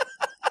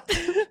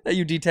 That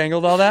you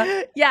detangled all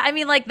that? Yeah, I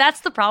mean, like,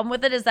 that's the problem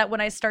with it is that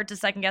when I start to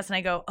second guess and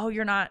I go, oh,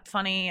 you're not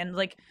funny. And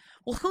like,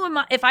 well, who am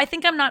I? If I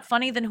think I'm not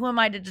funny, then who am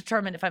I to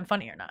determine if I'm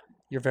funny or not?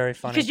 You're very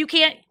funny. Because you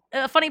can't,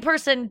 a funny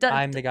person does.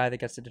 I'm the guy that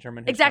gets to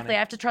determine who's Exactly. funny. I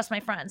have to trust my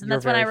friends. And You're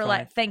that's when I very rely.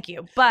 funny. Thank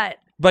you. But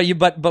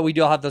we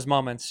do all have those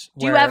moments.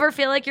 do you ever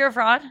feel like you're a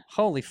fraud?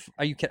 Holy,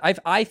 are you kidding?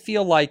 I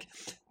feel like,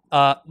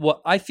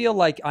 I feel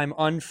like I'm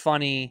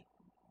unfunny.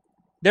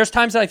 There's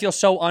times that I feel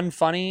so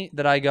unfunny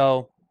that I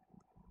go,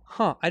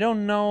 I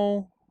don't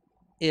know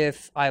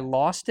if I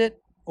lost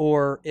it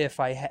or if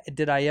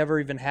did I ever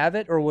even have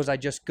it, or was I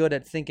just good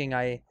at thinking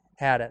I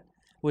had it?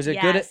 Was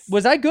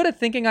I good at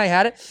thinking I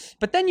had it?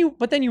 But then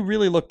you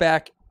really look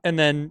back, and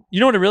then you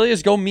know what it really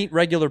is? Go meet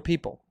regular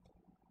people.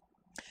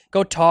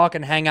 Go talk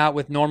and hang out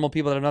with normal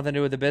people that have nothing to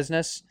do with the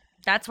business.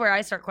 That's where I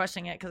start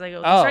questioning it because I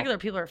go, these regular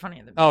people are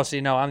funny. Oh,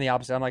 see, no, I'm the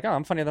opposite. I'm like,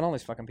 I'm funnier than all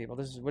these fucking people.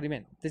 What do you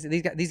mean?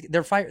 These guys,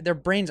 their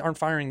brains aren't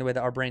firing the way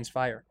that our brains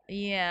fire.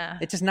 Yeah.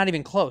 It's just not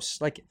even close.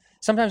 Like,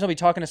 sometimes I'll be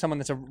talking to someone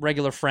that's a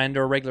regular friend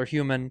or a regular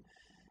human,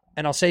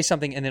 and I'll say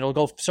something, and it'll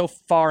go so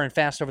far and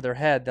fast over their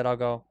head that I'll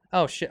go,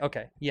 oh, shit,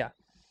 okay, yeah.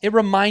 It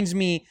reminds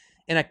me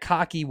in a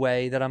cocky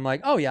way that I'm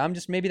like, oh, yeah, I'm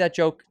just, maybe that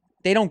joke,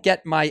 they don't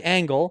get my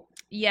angle.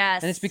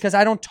 Yes. And it's because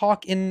I don't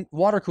talk in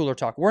water cooler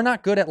talk. We're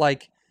not good at,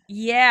 like,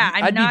 yeah,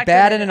 I'd not be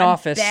bad good in at an I'm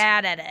office.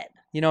 Bad at it.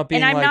 You know,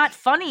 being and I'm like, not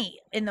funny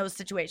in those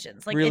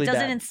situations. Like, really it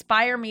doesn't bad.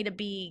 inspire me to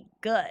be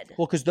good.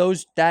 Well,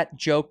 because that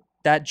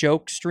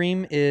joke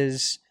stream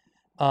is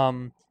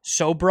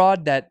so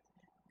broad that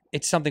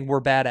it's something we're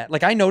bad at.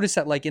 Like, I noticed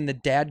that, like, in the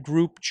dad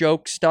group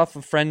joke stuff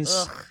of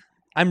friends,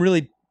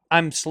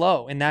 I'm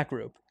slow in that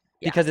group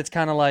because it's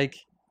kind of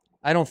like,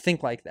 I don't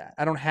think like that.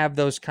 I don't have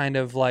those kind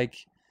of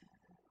like,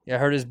 I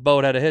heard his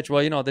boat had a hitch.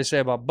 Well, you know what they say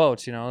about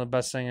boats. You know, the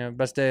best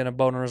day in a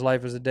boat owner's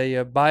life is the day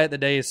you buy it, the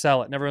day you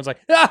sell it. And everyone's like,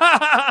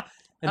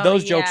 and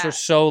those jokes are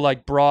so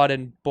like broad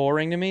and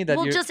boring to me that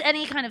just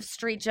any kind of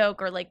street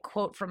joke or like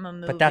quote from a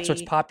movie. But that's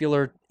what's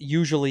popular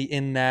usually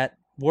in that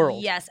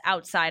world. Yes,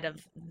 outside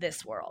of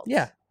this world.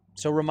 Yeah.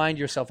 So remind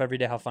yourself every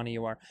day how funny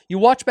you are. You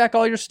watch back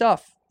all your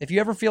stuff. If you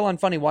ever feel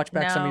unfunny, watch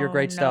back some of your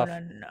great stuff.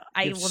 No.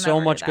 I You will have so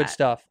never much do good that.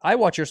 stuff. I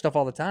watch your stuff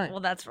all the time. Well,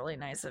 that's really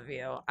nice of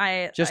you.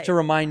 To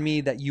remind me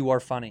that you are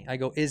funny. I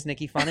go, is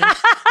Nikki funny?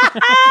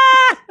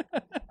 I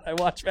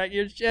watch back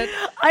your shit.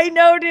 I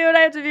know, dude. I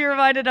have to be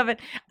reminded of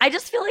it. I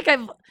just feel like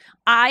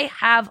I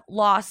have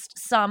lost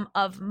some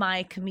of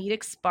my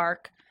comedic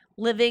spark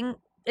living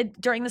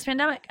during this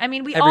pandemic. I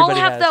mean, we Everybody all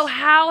have, has. though.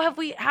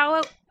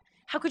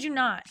 How could you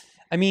not?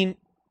 I mean,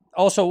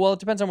 also, well, it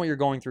depends on what you're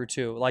going through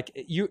too. Like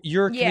your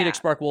comedic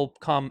spark will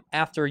come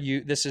after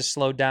this is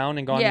slowed down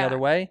and gone the other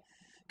way,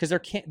 because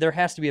there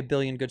has to be a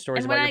billion good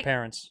stories about your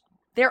parents.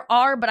 There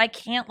are, but I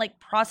can't like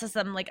process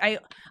them. Like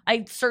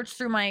I search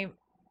through my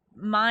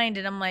mind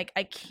and I'm like,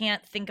 I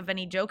can't think of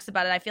any jokes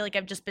about it. I feel like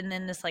I've just been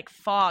in this like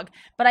fog,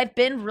 but I've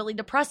been really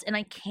depressed and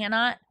I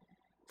cannot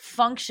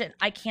function.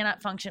 I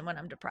cannot function when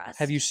I'm depressed.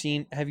 Have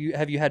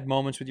you had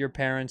moments with your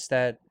parents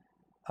that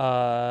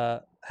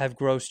have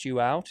grossed you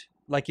out?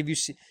 Like, if you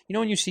see,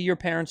 when you see your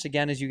parents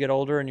again as you get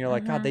older, and you're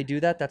like, God, they do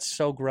that. That's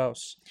so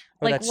gross.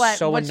 Or like that's what?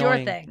 so What's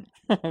annoying. your thing?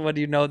 What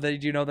do you know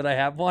that I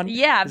have one?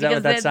 Yeah, is that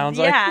what that sounds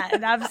like? Yeah,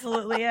 it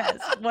absolutely is.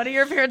 What are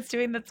your parents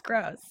doing that's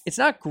gross? It's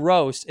not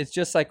gross. It's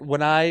just like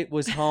when I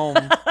was home.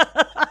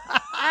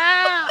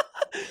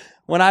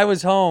 When I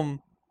was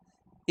home,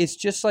 it's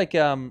just like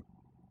the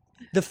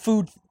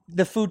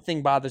food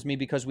thing bothers me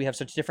because we have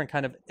such different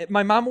kind of.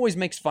 My mom always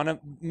makes fun of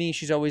me.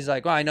 She's always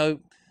like, "Oh, I know,"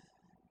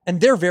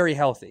 and they're very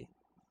healthy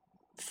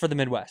for the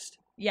Midwest.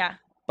 Yeah.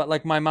 But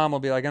like my mom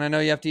will be like, and I know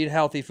you have to eat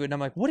healthy food. And I'm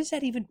like, what does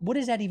that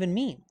even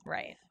mean?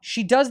 Right.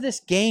 She does this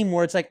game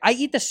where it's like, I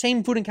eat the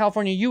same food in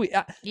California you eat.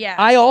 Yeah.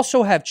 I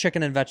also have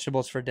chicken and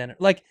vegetables for dinner.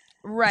 Like,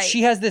 right.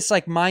 She has this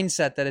like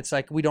mindset that it's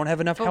like, we don't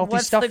have enough healthy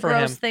stuff for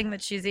him. What's the gross thing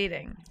that she's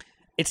eating?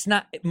 It's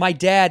not, my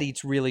dad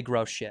eats really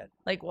gross shit.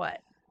 Like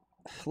what?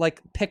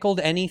 Like pickled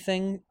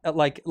anything.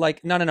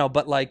 No,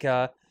 but like,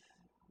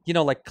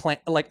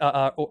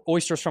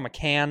 oysters from a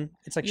can.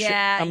 It's like shit.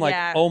 I'm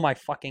like, oh my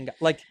fucking God.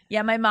 Like,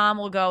 yeah, my mom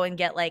will go and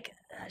get like,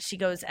 she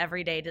goes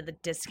every day to the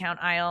discount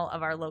aisle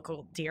of our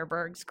local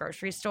Deerberg's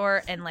grocery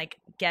store and like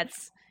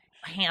gets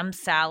ham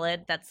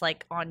salad that's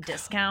like on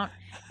discount.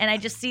 And I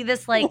just see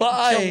this like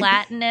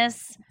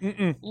gelatinous,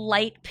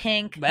 light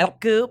pink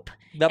goop.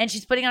 And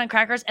she's putting it on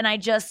crackers. And I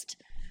just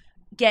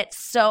get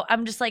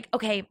I'm just like,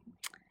 okay.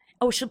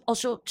 Oh, she'll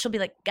be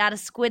like, got a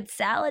squid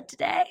salad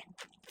today?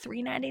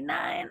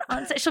 $3.99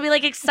 on sale. She'll be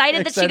like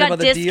excited that she Excited got about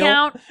the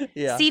deal? discount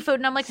Yeah. seafood.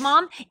 And I'm like,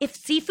 Mom, if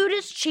seafood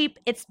is cheap,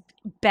 it's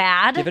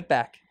bad. Give it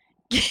back.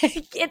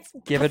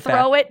 Give it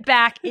throw back. it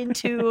back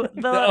into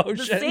the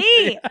ocean.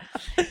 sea.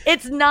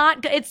 It's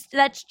not.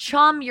 That's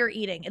chum you're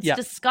eating. It's Yeah.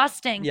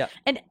 disgusting. Yeah.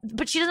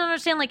 But she doesn't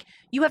understand. Like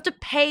you have to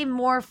pay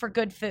more for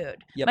good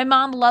food. Yep. My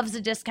mom loves a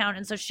discount,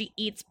 and so she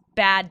eats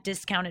bad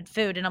discounted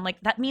food. And I'm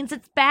like, that means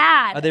it's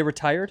bad. Are they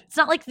retired? It's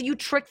not like you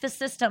trick the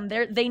system.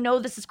 They know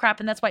this is crap,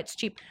 and that's why it's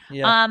cheap.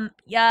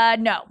 Yeah.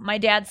 No, my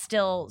dad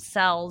still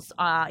sells.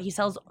 He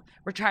sells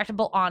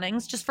retractable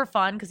awnings just for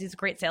fun because he's a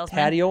great salesman.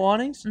 Patio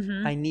awnings?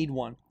 Mhm. I need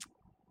one.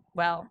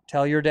 Well,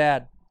 Tell your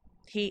dad.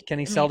 Can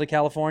he sell to to?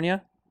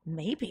 California?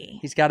 Maybe.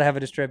 He's got to have a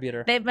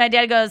distributor. My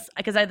dad goes,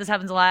 because this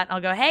happens a lot.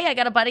 I'll go, hey, I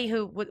got a buddy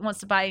who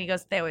wants to buy, and he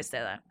goes, they always say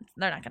that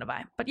they're not going to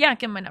buy, but yeah,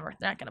 give them my number.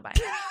 They're not going to buy.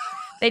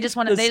 They just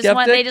wanted, The they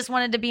skeptic? just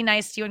wanted to be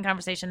nice to you in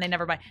conversation. They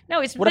never buy. No,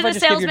 he's What if been I a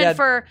just give your salesman dad-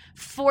 for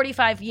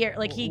 45 years.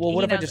 Like Well,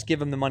 what he if I knows just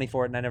give him the money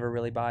for it and I never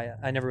really buy it?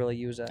 I never really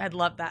use it. I'd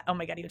love that. Oh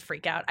my God, he would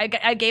freak out.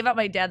 I gave out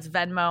my dad's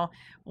Venmo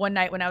one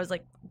night when I was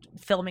like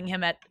filming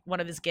him at one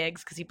of his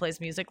gigs because he plays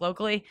music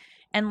locally.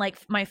 And like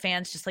my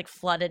fans just like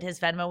flooded his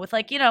Venmo with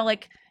like,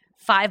 like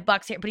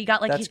 $5 here. But he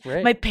got like, That's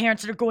great. my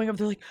parents that are going up,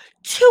 they're like,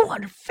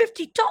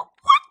 $250.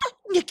 What the?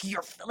 Nikki,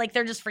 you're like,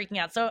 they're just freaking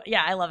out. So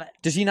yeah, I love it.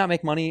 Does he not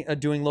make money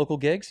doing local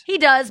gigs? He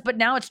does, but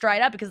now it's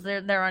dried up because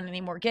there aren't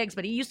any more gigs.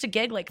 But he used to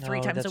gig like 3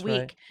 Oh, times a that's week.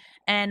 right.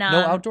 And No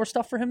outdoor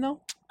stuff for him,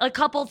 though? a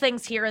couple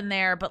things here and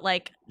there, but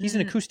like He's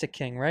an acoustic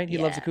king, right? He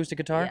loves yeah, acoustic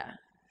guitar? Yeah.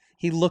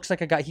 He looks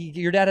like a guy.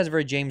 Your dad has a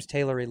very James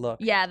Taylor-y look.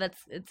 Yeah,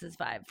 it's his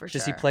vibe for sure.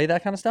 Does he play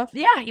that kind of stuff?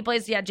 Yeah, he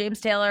plays. Yeah, James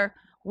Taylor,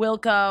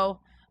 Wilco.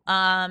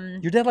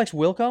 Your dad likes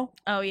Wilco?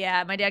 Oh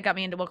yeah, my dad got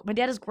me into Wilco. My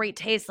dad has great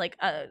taste, like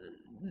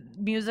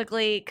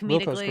musically,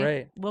 comedically. Wilco's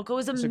great. Wilco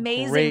is It's a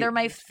amazing. great- They're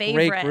my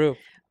favorite. Great group.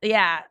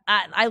 Yeah,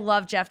 I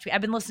love Jeff Tweedy. I've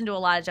been listening to a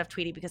lot of Jeff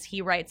Tweedy because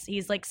he writes.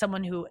 He's like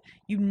someone who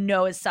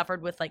has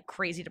suffered with like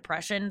crazy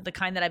depression, the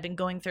kind that I've been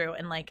going through,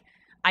 and like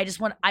I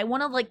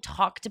want to like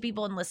talk to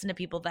people and listen to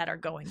people that are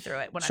going through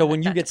it. So I'm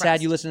when you that get sad,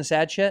 depressed. you listen to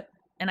sad shit?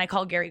 And I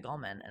call Gary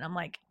Goldman and I'm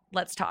like,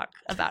 let's talk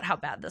about how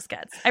bad this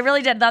gets. I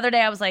really did. The other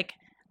day I was like,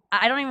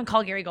 I don't even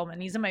call Gary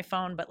Goldman. He's in my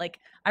phone, but like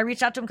I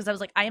reached out to him because I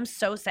was like, I am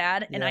so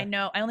sad, and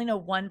Yeah. I only know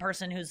one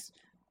person who's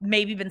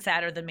maybe been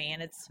sadder than me,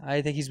 and it's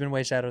I think he's been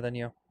way sadder than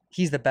you.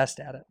 He's the best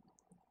at it.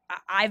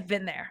 I've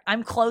been there.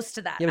 I'm close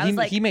to that. Yeah, I but was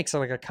like, he makes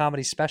like a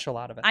comedy special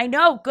out of it. I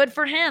know, good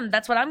for him.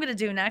 That's what I'm gonna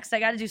do next. I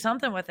got to do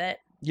something with it.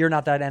 You're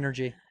not that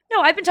energy. No,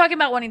 I've been talking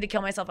about wanting to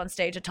kill myself on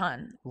stage a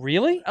ton.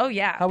 Really? Oh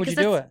yeah. How would you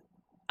because do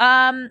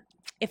it?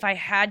 If I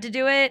had to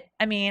do it,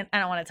 I mean, I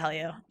don't want to tell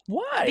you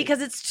Why? because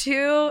it's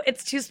too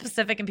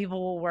specific and people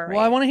will worry.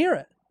 Well, I want to hear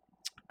it.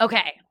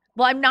 Okay.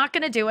 Well, I'm not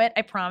going to do it.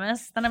 I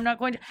promise. Then I'm not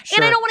going to. Sure.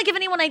 And I don't want to give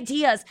anyone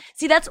ideas.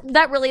 See, that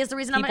really is the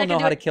reason I'm People not know going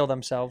to how do to it. kill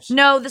themselves.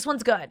 No, this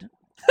one's good.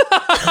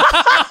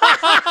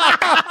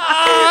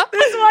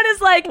 This one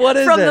is like What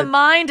is from it? the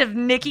mind of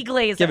Nikki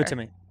Glaser. Give it to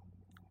me.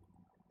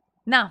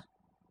 No.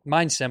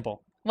 Mine's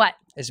simple. What?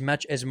 As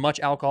much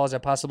alcohol as I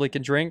possibly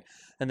can drink,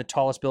 and the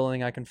tallest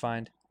building I can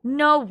find.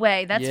 No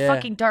way. That's Yeah.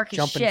 fucking dark as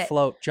Jump shit. and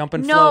float. Jump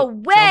and No float.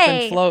 Jump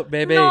way. and float,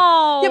 baby.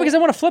 No. Yeah, because I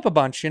want to flip a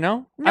bunch,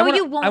 No, I wanna,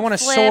 you won't. I want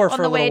to flip soar on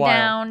for the a way little while.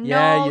 down.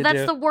 Yeah, No, you that's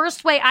do. the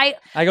worst way. I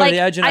go to the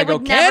edge and I go,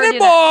 would never do that.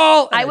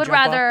 cannonball! And I I would jump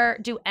off. rather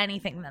do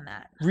anything than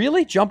that.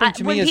 Really? Jumping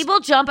to When me is... people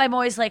jump, I'm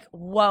always like,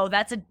 whoa,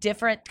 that's a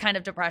different kind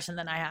of depression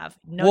than I have.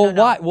 No, well, no,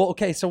 no. why? Well,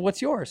 okay, so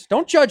what's yours?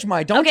 Don't judge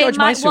my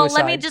suicide. Well,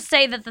 let me just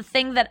say that the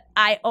thing that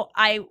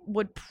I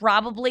would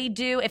probably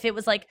do if it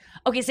was like,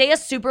 okay, say a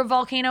super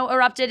volcano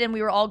erupted and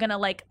we were all gonna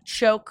like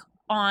choke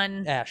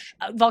on Ash.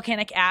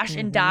 volcanic ash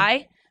and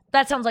die.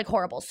 That sounds like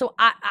horrible. So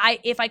I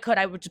if I could,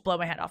 I would just blow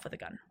my head off with a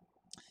gun.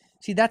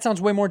 See, that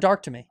sounds way more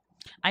dark to me.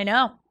 I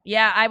know.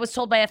 Yeah, I was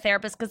told by a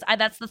therapist because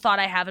that's the thought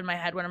I have in my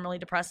head when I'm really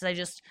depressed. Is I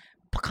just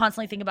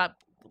constantly think about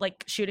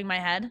like shooting my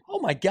head. Oh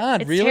my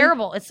God, It's really?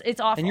 terrible. It's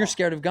awful. And you're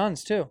scared of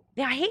guns too.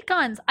 Yeah, I hate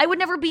guns. I would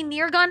never be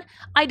near a gun.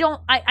 I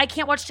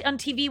can't watch on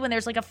TV when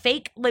there's like a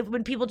fake, like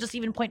when people just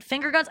even point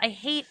finger guns. I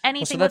hate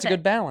anything Well, so that's a with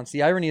good balance.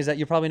 The irony is that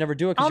you probably never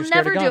do it because I'll you're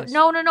scared never of do guns.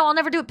 it. No, I'll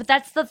never do it. But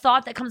that's the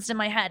thought that comes to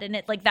my head. And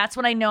it like, that's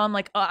when I know I'm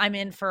like, oh, I'm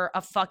in for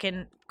a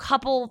fucking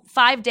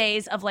 5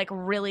 days of like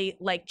really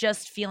like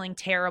just feeling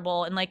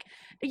terrible. And like,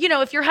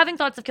 if you're having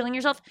thoughts of killing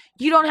yourself,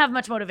 you don't have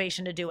much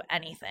motivation to do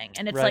anything.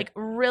 And it's Right. like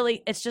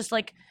really, it's just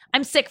like,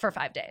 I'm sick for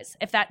 5 days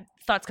if that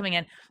thought's coming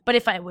in. But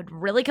if I would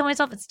really kill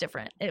myself, it's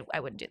different. I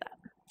wouldn't do that.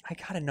 I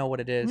gotta know what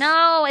it is.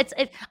 No,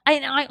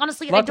 I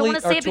honestly, I don't Luckily, want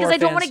to say or it to because our I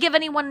don't want fans, to give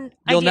anyone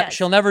ideas.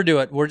 She'll never do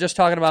it. We're just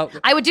talking about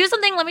I would do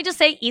something. Let me just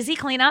say, easy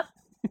cleanup.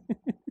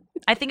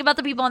 I think about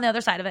the people on the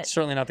other side of it.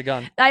 certainly not the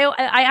gun.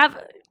 I have,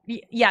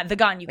 yeah, the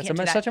gun. You That's can't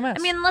a do mess- that. such a mess.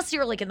 I mean, unless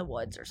you're like in the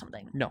woods or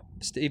something. No,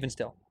 even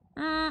still.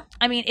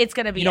 I mean, it's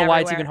gonna be. You know why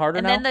it's everywhere. even harder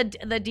and now?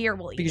 then the deer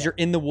will eat Because it. you're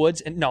in the woods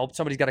and no,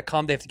 somebody's got to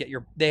come. They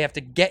have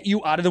to get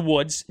you out of the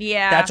woods.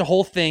 Yeah. That's a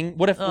whole thing.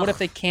 What if Ugh.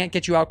 they can't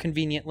get you out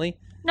conveniently?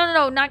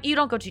 No, not you.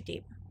 Don't go too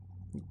deep.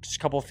 Just a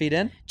couple of feet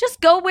in. Just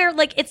go where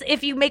like it's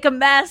if you make a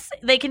mess,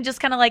 they can just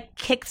kind of like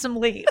kick some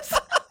leaves.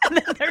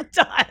 and then they're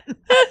done.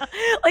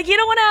 Like, you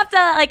don't want to have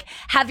to like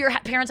have your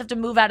parents have to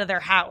move out of their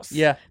house.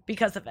 Yeah.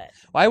 Because of it.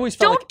 I always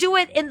felt Don't do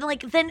it, and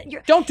like then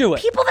you're Don't do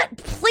it. People that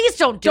please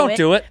don't Don't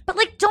do it. But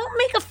like, don't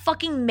make a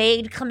fucking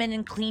maid come in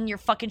and clean your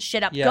fucking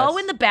shit up. Yes. Go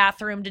in the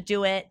bathroom to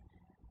do it.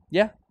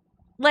 Yeah.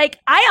 Like,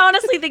 I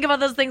honestly think about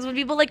those things when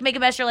people like make a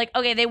mess. You're like,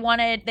 okay, they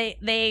wanted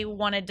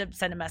to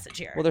send a message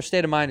here. Well, their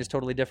state of mind is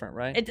totally different,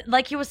 right? It,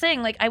 like you were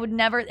saying, like I would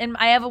never. And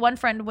I have one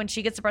friend when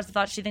she gets depressed, the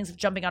thought she thinks of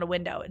jumping out a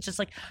window. It's just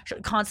like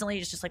constantly,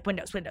 it's just like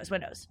windows. And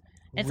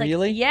it's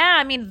Really? like, yeah.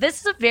 I mean,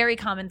 this is a very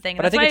common thing.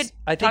 But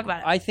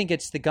I think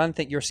it's the gun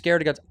thing. You're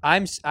scared of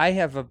guns. I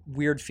have a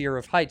weird fear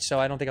of heights, so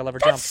I don't think I'll ever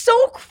That's jump.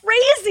 so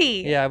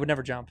crazy. Yeah, I would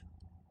never jump.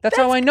 That's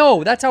how I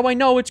know. That's how I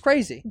know it's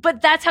crazy.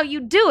 But that's how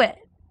you do it.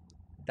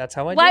 That's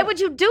how I. Why do would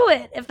you do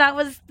it if that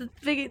was the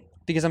thing?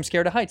 Because I'm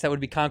scared of heights. That would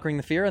be conquering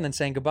the fear and then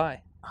saying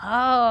goodbye.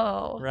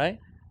 Oh. Right?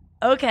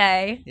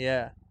 Okay.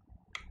 Yeah.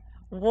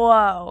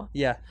 Whoa.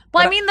 Yeah.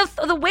 Well, But I mean,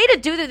 the way to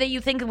do that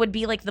you think would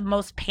be like the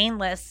most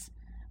painless,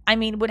 I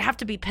mean, would have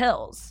to be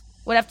pills.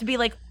 Would have to be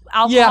like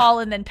alcohol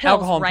and then pills,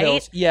 alcohol and right?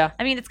 pills. Yeah.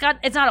 I mean, it's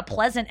not a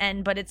pleasant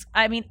end, but it's.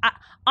 I mean,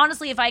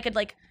 honestly, if I could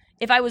like,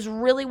 if I was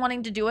really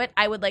wanting to do it,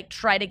 I would like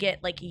try to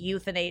get like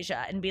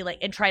euthanasia and be like,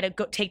 and try to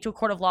go take to a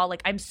court of law.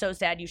 Like, I'm so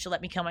sad, you should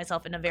let me kill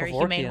myself in a very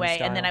humane Kevorkian way,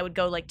 and then style. I would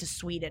go like to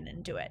Sweden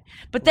and do it.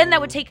 But then that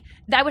would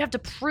have to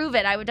prove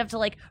it. I would have to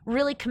like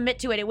really commit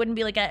to it. It wouldn't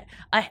be like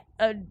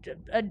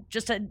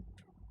just a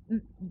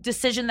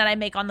decision that I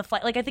make on the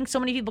flight. Like, I think so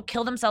many people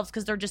kill themselves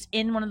because they're just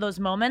in one of those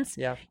moments.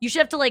 Yeah. You should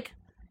have to like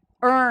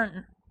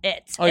earn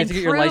it. Oh, you have and to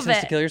get your prove license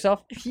it. to kill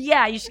yourself?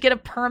 Yeah, you should get a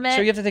permit.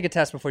 So you have to take a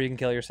test before you can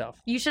kill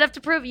yourself. You should have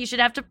to prove. You should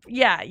have to.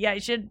 Yeah,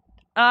 you should.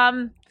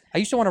 I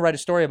used to want to write a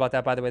story about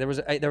that, by the way.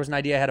 There was an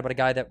idea I had about a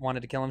guy that wanted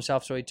to kill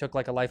himself, so he took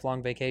like a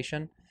lifelong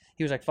vacation.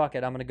 He was like, fuck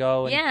it, I'm going to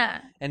go. And,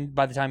 Yeah. And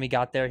by the time he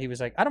got there, he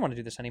was like, I don't want to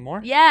do this anymore.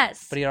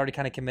 Yes. But he had already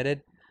kind of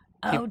committed.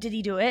 Oh, did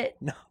he do it?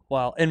 No.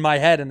 Well, in my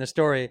head, in the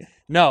story,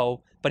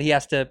 no. But he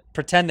has to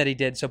pretend that he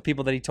did, so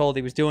people that he told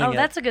he was doing Oh, it.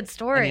 that's a good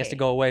story. And he has to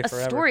go away a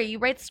forever. story. You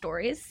write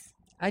stories.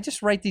 I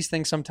just write these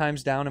things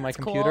sometimes down in my That's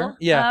computer. cool.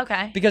 Yeah. Oh,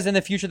 okay. Because in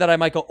the future that I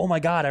might go, oh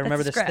my God, I That's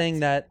remember a this script. thing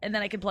that... And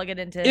then I could plug it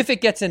into. If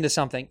it gets into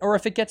something, or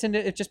if it gets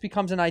into, it just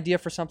becomes an idea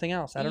for something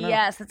else. I don't know.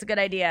 Yes, that's a good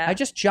idea. I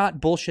just jot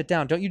bullshit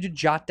down. Don't you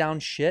jot down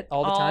shit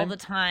all the time? All the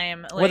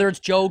time. Like, Whether it's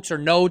jokes or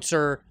notes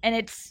or... and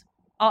it's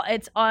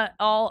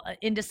all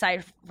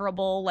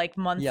indecipherable. Like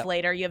months Yep.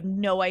 later, you have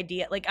no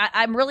idea. Like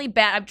I'm really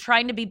bad. I'm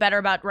trying to be better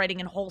about writing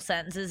in whole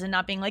sentences and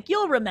not being like,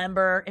 you'll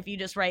remember if you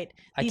just write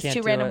I these can't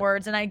two do random it.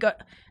 words. And I go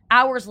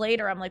hours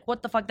later, I'm like,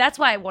 what the fuck? That's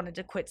why I wanted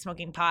to quit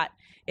smoking pot,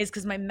 is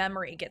because my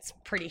memory gets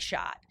pretty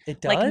shot.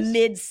 It Like does?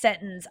 mid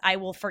sentence, I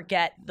will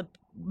forget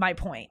my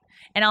point,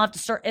 and I'll have to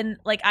start. And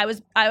like it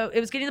was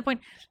getting to the point.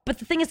 But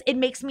the thing is, it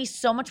makes me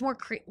so much more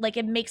like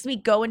it makes me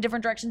go in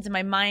different directions in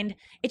my mind.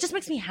 It just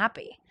makes me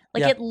happy.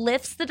 Like Yeah. it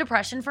lifts the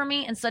depression for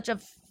me in such a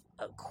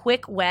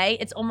quick way.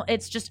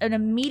 It's just an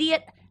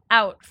immediate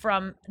out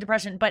from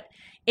depression. But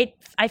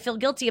I feel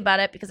guilty about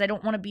it because I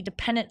don't want to be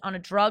dependent on a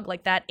drug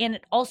like that, and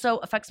it also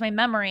affects my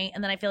memory.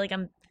 And then I feel like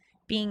I'm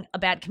being a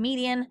bad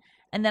comedian.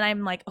 And then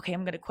I'm like, okay,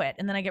 I'm gonna quit.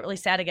 And then I get really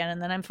sad again.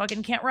 And then I'm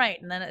fucking can't write.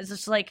 And then it's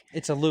just like,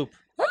 It's a loop.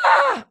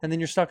 And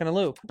then you're stuck in a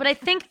loop. but I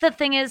think the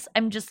thing is,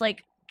 I'm just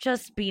like,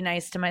 just be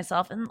nice to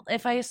myself. And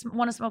if I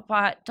want to smoke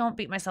pot, don't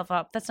beat myself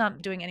up. That's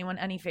not doing anyone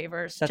any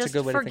favors. That's a just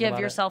good way to think forgive about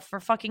it. yourself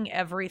for fucking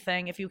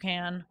everything if you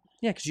can.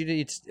 Yeah, because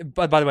it's...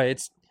 But by the way,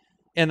 it's...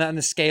 And on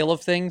the scale of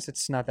things,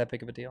 it's not that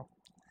big of a deal.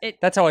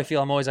 That's how I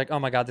feel. I'm always like, oh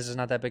my God, this is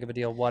not that big of a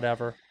deal.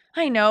 Whatever.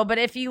 I know, but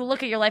if you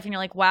look at your life and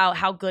you're like, wow,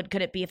 how good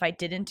could it be if I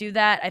didn't do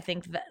that? I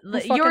think that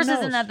fucking yours knows?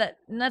 isn't that.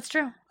 That's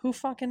true. Who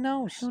fucking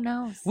knows? Who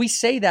knows? We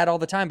say that all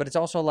the time, but it's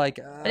also like...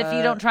 But if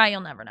you don't try,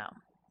 you'll never know.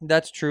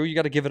 That's true. You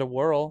got to give it a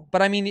whirl.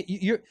 But I mean,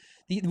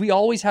 we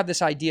always have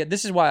this idea.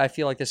 This is why I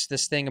feel like this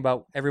thing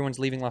about everyone's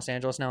leaving Los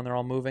Angeles now and they're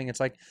all moving. It's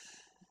like,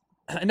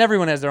 and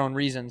everyone has their own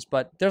reasons,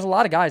 but there's a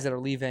lot of guys that are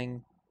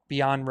leaving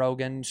beyond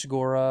Rogan,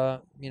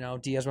 Segura,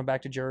 Diaz went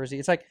back to Jersey.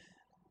 It's like,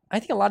 I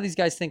think a lot of these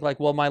guys think like,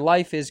 well, my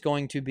life is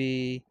going to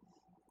be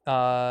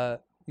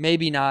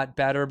maybe not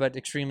better, but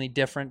extremely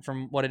different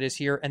from what it is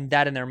here. And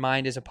that in their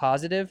mind is a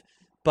positive.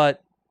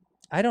 But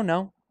I don't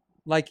know.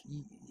 Like,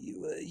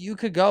 you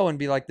could go and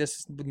be like,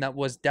 that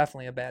was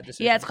definitely a bad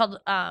decision. Yeah, it's called,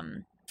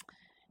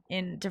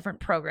 in different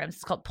programs,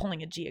 it's called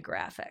pulling a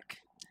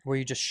geographic. Where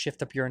you just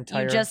shift up your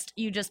entire...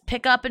 You just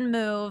pick up and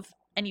move,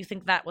 and you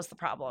think that was the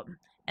problem.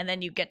 And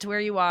then you get to where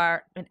you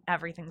are, and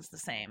everything's the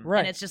same. Right.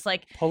 And it's just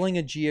like... Pulling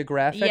a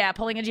geographic? Yeah,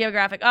 pulling a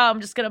geographic. Oh,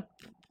 I'm just going to...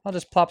 I'll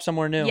just plop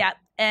somewhere new. Yeah,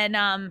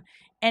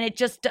 and it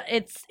just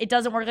it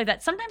doesn't work like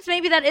that. Sometimes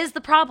maybe that is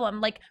the problem.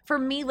 Like for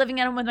me living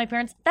at home with my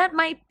parents, that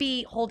might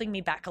be holding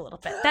me back a little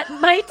bit. That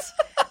might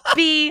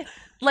be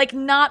like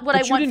not what I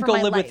want for my life. But you didn't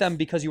go live with them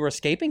because you were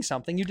escaping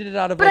something. You did it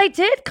out of But I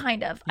did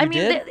kind of. I mean,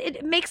 did?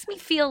 it makes me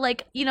feel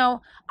like,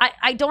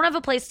 I don't have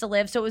a place to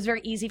live, so it was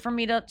very easy for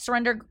me to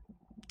surrender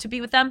to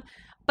be with them.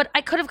 But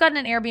I could have gotten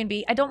an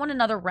Airbnb. I don't want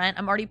another rent.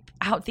 I'm already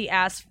out the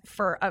ass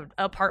for an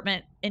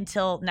apartment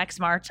until next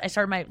March. I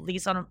started my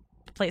lease on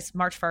place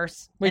March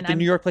 1st. Wait, and the I'm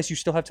New York place you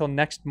still have till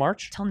next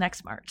March? till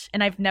next March,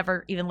 and I've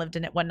never even lived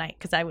in it one night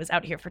because I was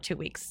out here for 2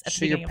 weeks. At the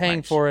So you're beginning of paying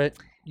March. for it.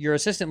 Your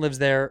assistant lives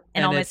there,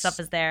 and all my it's- stuff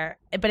is there,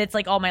 but it's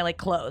like all my like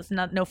clothes,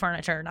 no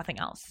furniture, nothing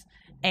else.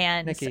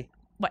 And Nikki,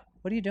 what?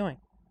 What are you doing?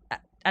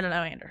 I don't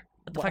know, Andrew.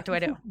 What the fuck do I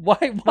do? Why?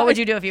 What would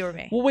you do if you were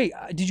me? Well, wait.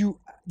 Did you?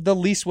 The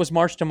lease was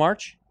March to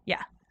March.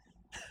 Yeah.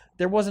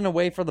 There wasn't a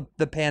way for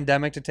the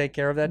pandemic to take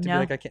care of that. To No. be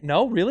like, I can't.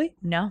 No, really?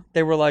 No.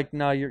 They were like,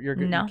 no, you're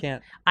good. No. You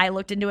can't. I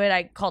looked into it.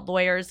 I called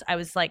lawyers. I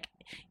was like,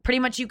 pretty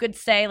much you could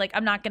say like,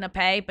 I'm not going to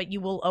pay, but you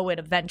will owe it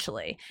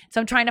eventually.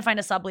 So I'm trying to find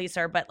a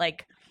subleaser, but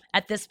like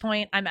at this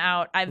point I'm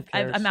out. I'm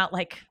out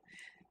like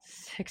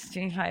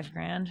 65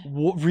 grand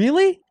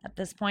Really? at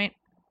this point.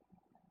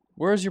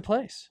 Where's your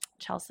place?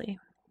 Chelsea.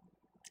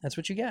 That's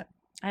what you get.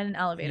 I had an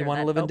elevator. You want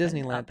to that live in opened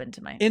Disneyland? Up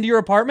into my Into your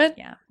apartment?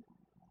 yeah.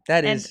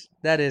 That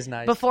And is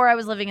nice. Before I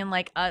was living in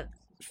like a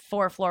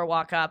 4-floor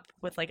walk up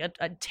with like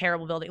a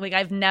terrible building. Like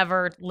I've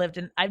never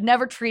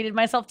treated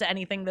myself to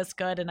anything this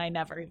good, and I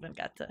never even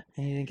got to.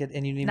 And you didn't get.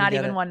 And you didn't Not get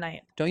even it. one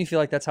night. Don't you feel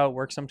like that's how it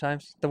works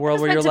sometimes? The world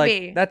It's where meant you're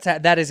to like, be.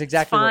 that is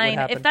exactly what would Fine.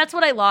 happen. If that's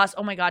what I lost,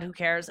 oh my god, who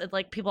cares? It's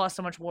like people lost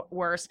so much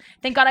worse.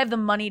 Thank God I have the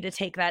money to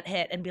take that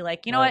hit and be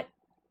like, you know Right. what?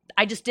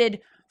 I just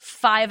did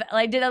 5.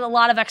 I did a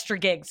lot of extra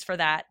gigs for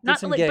that. Not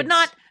some like, gigs. but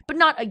not.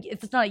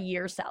 It's not a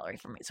year's salary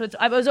for me. So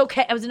I was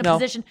okay. I was in a No.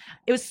 position.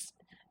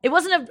 It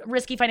wasn't a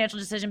risky financial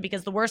decision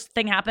because the worst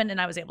thing happened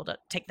and I was able to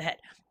take the hit.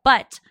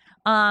 But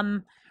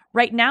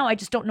right now I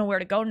just don't know where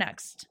to go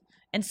next.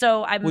 And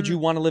so Would you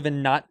want to live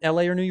in not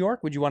LA or New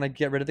York? Would you want to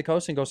get rid of the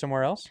coast and go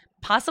somewhere else?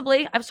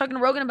 possibly. I was talking to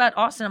Rogan about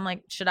Austin. I'm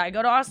like, should I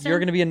go to Austin? You're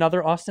going to be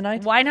another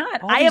Austinite? Why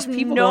not? All I these have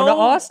people no. going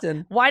to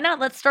Austin. Why not?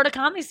 Let's start a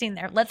comedy scene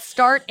there. Let's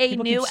start a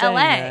People new keep saying LA.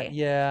 that.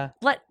 Yeah.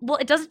 Well,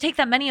 it doesn't take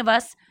that many of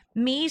us.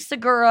 Me,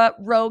 Segura,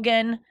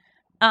 Rogan,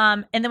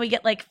 and then we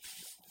get like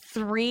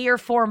 3 or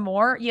 4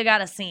 more. You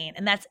got a scene,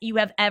 and that's you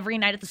have every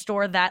night at the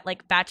store that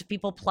like batch of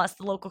people plus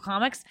the local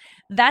comics.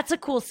 That's a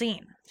cool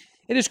scene.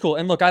 It is cool.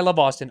 And look, I love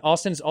Austin.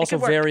 Austin's also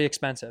could work. very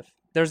expensive.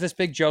 There's this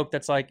big joke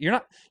that's like, your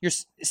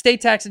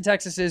state tax in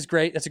Texas is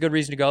great. That's a good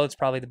reason to go. It's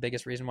probably the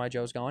biggest reason why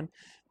Joe's going.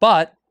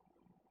 But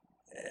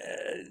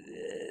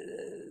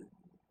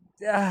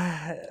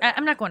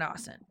I'm not going to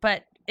Austin,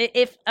 but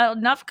if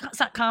enough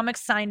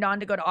comics signed on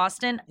to go to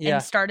Austin Yeah.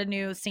 and start a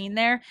new scene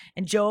there,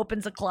 and Joe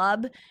opens a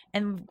club,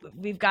 and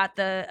we've got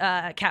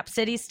the Cap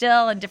City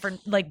still and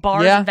different like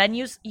bars Yeah. and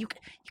venues, you can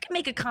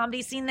make a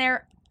comedy scene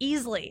there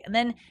easily, and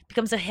then it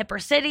becomes a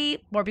hipper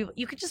city. More people,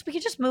 we could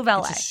just move LA.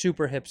 it's a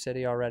super hip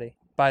city already,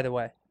 by the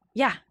way.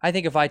 Yeah, I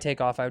think if I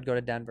take off, I would go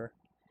to Denver.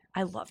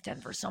 I love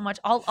Denver so much.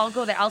 I'll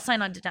go there. I'll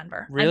sign on to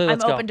Denver. Really? I'm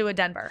Let's go. open to a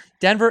Denver.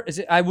 Denver is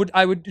it, I would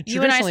You and I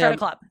traditionally start a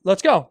club.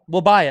 Let's go.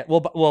 We'll buy it.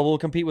 We'll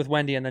compete with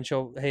Wendy and then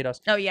she'll hate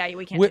us. Oh yeah,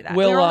 we can't We- do that.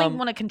 we'll, we only um,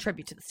 want to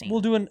contribute to the scene. We'll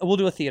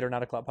do a theater,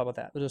 not a club. How about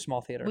that? We'll do a small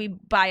theater. We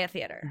buy a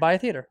theater. Buy a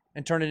theater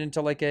and turn it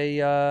into like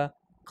a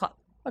Club.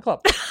 a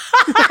club.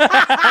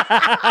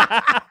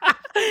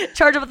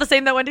 Charge about the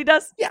same that Wendy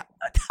does?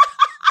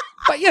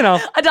 But you know,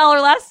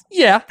 $1 less?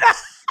 yeah.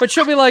 But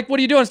she'll be like, "What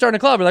are you doing starting a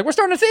club?" We're like, "We're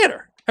starting a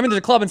theater." I mean, there's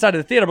a club inside of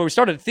the theater, but we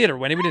started a theater,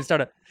 Wendy. We didn't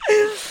start a.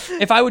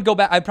 If I would go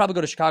back, I'd probably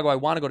go to Chicago. I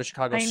want to go to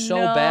Chicago so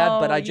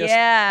bad, but I just,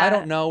 I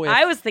don't know if.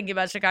 I was thinking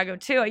about Chicago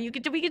too. We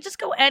could just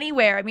go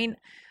anywhere. I mean,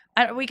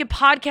 we could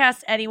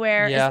podcast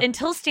anywhere Yeah.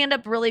 until stand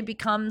up really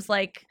becomes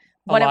like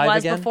what Alive it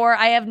was again? before.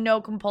 I have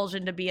no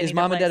compulsion to be in Is either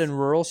mom and dad place. in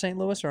rural St.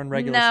 Louis or in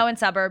regular? No, in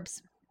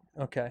suburbs.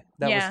 Okay,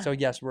 that Yeah. was so.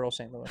 Yes, rural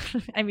St. Louis.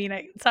 I mean,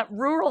 it's not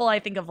rural.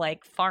 I think of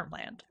like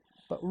farmland.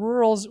 But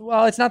rural's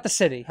well, it's not the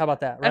city. How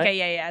about that? Right?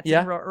 Okay, yeah. It's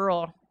Yeah?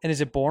 rural. And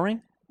is it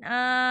boring?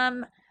 I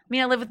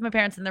mean, I live with my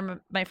parents and they're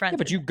my friends. Yeah,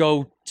 but you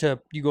go to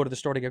the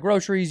store to get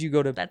groceries. You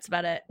go to. That's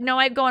about it. No,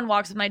 I go on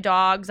walks with my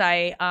dogs.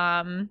 I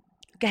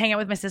hang out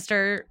with my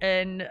sister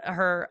and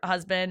her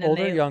husband. And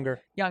Older, younger,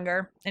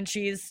 younger, and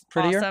she's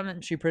prettier. awesome. And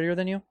Is she prettier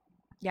than you?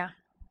 yeah,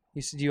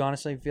 Do you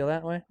honestly feel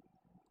that way?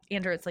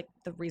 Andrew, it's like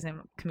the reason I'm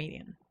a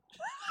comedian.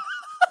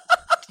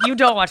 You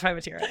don't watch my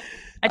material.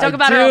 I talk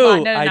about her a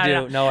lot. No, I do.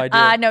 no. No,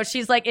 I do. No,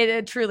 she's like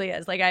it truly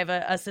is. Like I have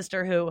a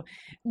sister who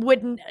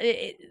wouldn't.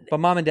 But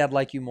mom and dad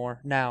like you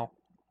more now.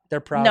 They're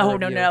proud. No.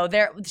 of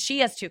you. She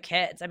has 2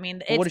 kids. I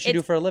mean, What does she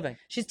do for a living?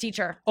 She's a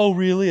teacher. Oh,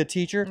 really? A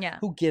teacher? Yeah.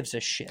 Who gives a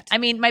shit? I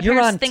mean, my You're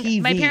parents on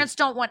think my TV. parents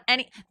don't want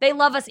any. They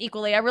love us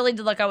equally. I really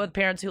did look out with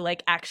parents who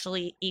like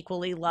actually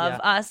equally love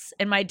Yeah. us.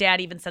 And my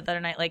dad even said the other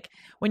night, like,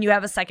 when you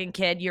have a second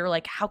kid, you're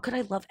like, how could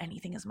I love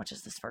anything as much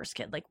as this first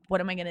kid? Like, what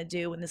am I gonna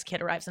do when this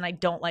kid arrives? And I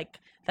don't like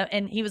that.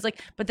 And he was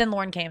like, but then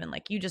Lauren came and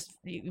like, you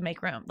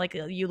make room. Like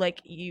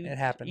you. It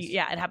happens.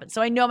 Yeah, it happens.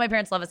 So I know my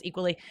parents love us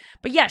equally.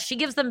 But yeah, she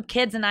gives them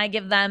kids, and I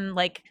give them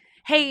like,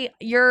 hey,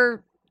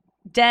 your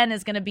den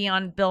is gonna be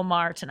on Bill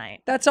Maher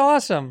tonight. That's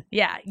awesome.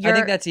 Yeah, I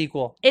think that's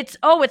equal. it's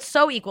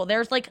so equal.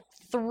 They're like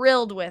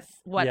thrilled with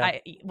what Yeah.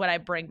 I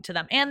bring to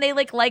them, and they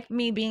like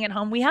me being at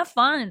home. We have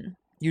fun.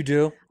 You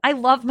do? I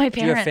love my Do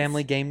parents. you have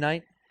family game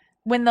night?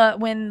 When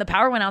the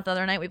power went out the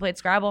other night, we played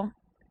Scrabble.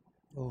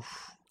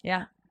 Oof.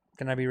 Yeah.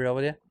 Can I be real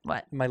with you?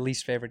 What? My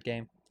least favorite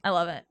game. I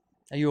love it.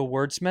 Are you a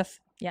wordsmith?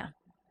 Yeah.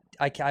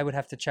 I would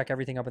have to check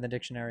everything up in the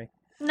dictionary.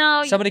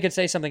 No. Somebody could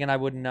say something and I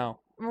wouldn't know.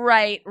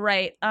 Right.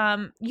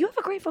 You have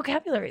a great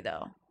vocabulary,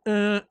 though.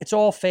 It's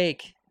all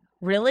fake.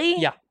 Really?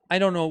 Yeah. I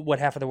don't know what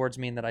half of the words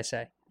mean that I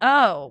say.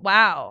 Oh,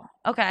 wow.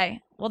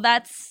 Okay. Well,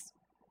 that's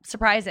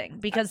surprising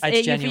because It's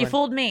you genuine.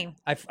 fooled me.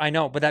 I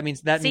know, but that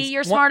means See,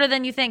 you're smarter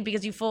than you think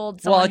because you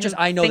fooled someone. Well, it's just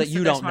who I know that thinks you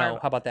they're don't smart. know.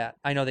 How about that?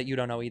 I know that you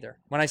don't know either.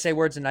 When I say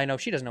words and I know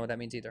she doesn't know what that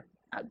means either.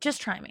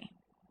 Just try me.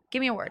 Give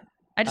me a word.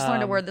 I just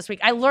learned a word this week.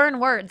 I learn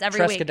words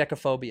every week.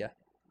 Triskaidekaphobia.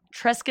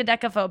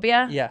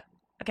 Triskaidekaphobia? Yeah.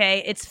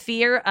 Okay, it's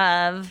fear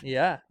of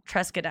Yeah.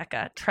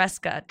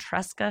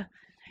 Treska.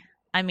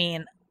 I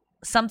mean,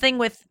 something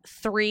with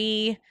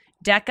 3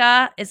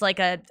 deca is like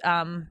a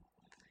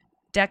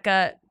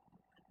deca.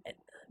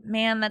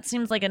 Man, that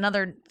seems like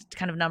another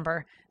kind of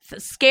number.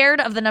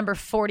 Scared of the number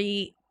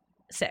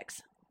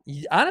 46.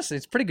 Honestly,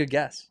 it's a pretty good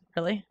guess.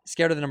 Really?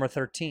 Scared of the number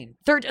 13.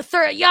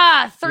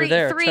 Yeah, You're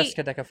there. 3.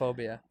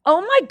 Triskaidekaphobia.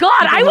 Oh my God,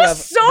 People I who was have-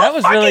 so that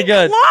was really fucking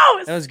good.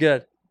 close. That was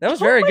good. That was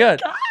very my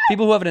good. God.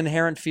 People who have an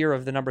inherent fear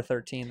of the number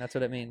 13. That's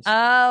what it means.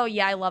 Oh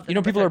yeah, I love. You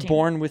know, people 13. are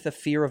born with a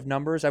fear of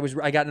numbers. I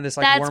got into this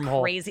like That's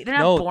wormhole. crazy. They're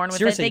not No, born with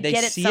seriously, it. They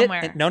get it see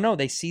somewhere. No,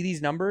 they see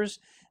these numbers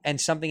and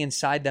something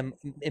inside them,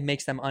 it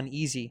makes them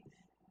uneasy.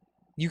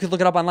 You could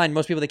look it up online.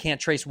 Most people, they can't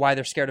trace why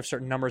they're scared of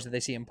certain numbers that they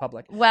see in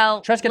public.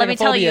 Well, let me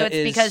tell you, Triskaidekaphobia it's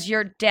is- because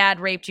your dad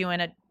raped you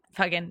in a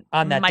fucking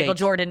On that Michael date.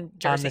 Jordan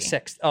jersey. On the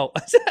 6th. Oh,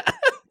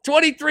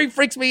 23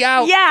 freaks me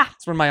out. Yeah.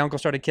 That's when my uncle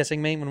started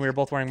kissing me when we were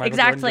both wearing Michael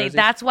Jordan Exactly. jerseys.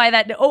 That's why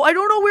that. Oh, I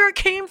don't know where it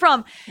came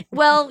from.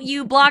 Well,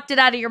 you blocked it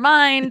out of your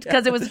mind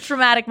because it was a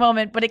traumatic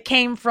moment, but it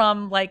came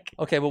from like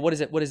Okay, well, what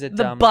is it? What is it?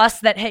 the bus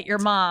that hit your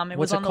mom. It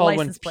What's was on it the called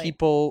license when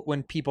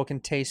plate. people can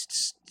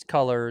taste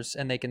colors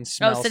and they can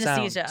smell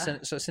synesthesia.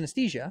 sound? So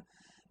synesthesia,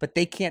 but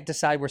they can't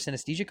decide where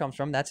synesthesia comes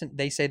from.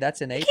 They say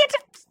that's innate.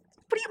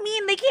 What do you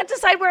mean? They can't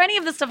decide where any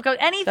of this stuff goes.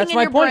 Anything That's in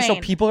my your point. brain.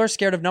 So people are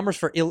scared of numbers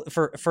for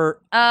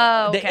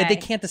Oh, okay. they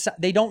can't decide.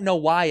 They don't know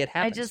why it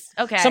happens.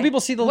 Okay. Some people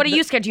see the. What are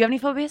you scared? Do you have any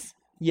phobias?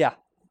 Yeah.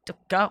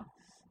 Go.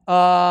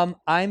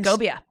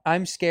 Phobia.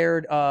 I'm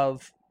scared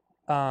of.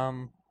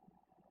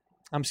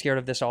 I'm scared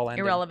of this all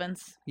ending.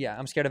 Irrelevance. Yeah,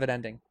 I'm scared of it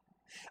ending.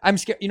 I'm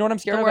scared. You know what I'm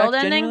scared The of? world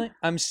Genuinely? ending?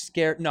 I'm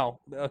scared. No,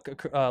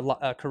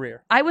 a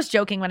career. I was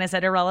joking when I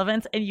said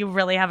irrelevance, and you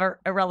really have a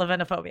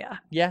irrelevant-ophobia.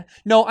 Yeah.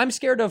 No, I'm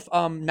scared of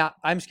not.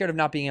 I'm scared of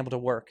not being able to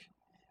work.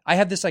 I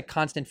have this like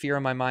constant fear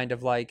in my mind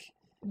of like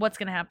What's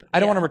gonna happen? I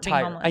don't Yeah, want to being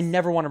retire. homeless. I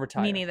never want to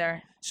retire. Me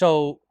neither.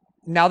 So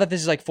now that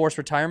this is like forced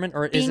retirement,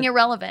 or is Being it?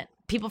 irrelevant.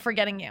 People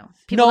forgetting you.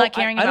 People No, not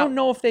caring I about. don't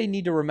know if they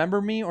need to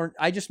remember me, or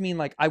I just mean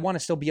like I want to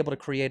still be able to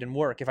create and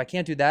work. If I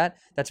can't do that,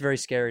 that's very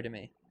scary to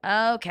me.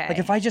 Okay. Like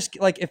if I just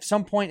like if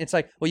some point it's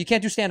like, well, you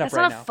can't do stand up That's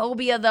right not a now.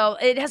 phobia though.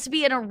 It has to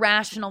be an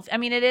irrational. I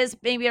mean, it is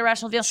maybe a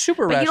rational feel.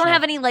 Super but you don't rational.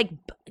 have any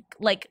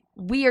like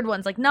weird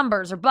ones like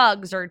numbers or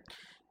bugs or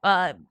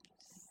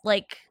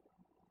like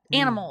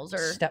animals or.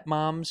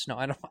 Stepmoms? No,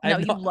 I don't. No, I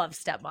you don't. love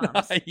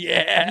stepmoms.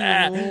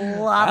 Yeah.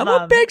 You love I'm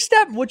them. a big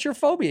step. What's your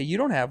phobia? You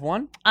don't have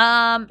one.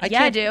 Yeah, I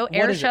can't- do. what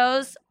Air is it?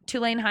 shows,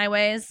 2-lane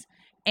highways,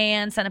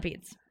 and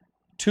centipedes.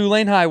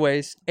 2-lane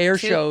highways, air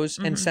Two- shows,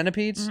 and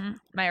centipedes.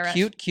 My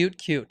arrest.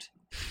 Cute.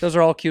 Those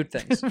are all cute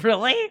things.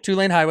 Really?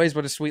 2-lane highways,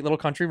 but a sweet little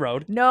country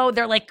road. No,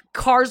 they're like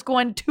cars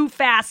going too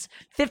fast,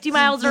 50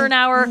 miles an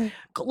hour,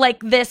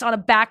 like this on a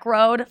back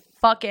road.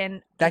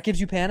 Fucking That gives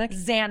you panic?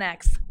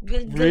 Xanax.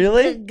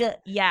 Really?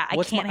 Yeah, I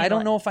can't. I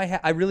don't know if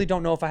I really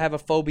don't know if I have a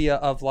phobia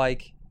of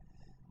like.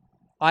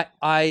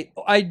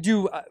 I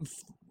do.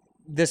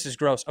 This is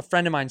gross. A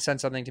friend of mine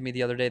sent something to me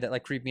the other day that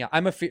like creeped me out.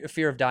 I'm a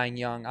fear of dying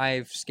young.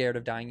 I'm scared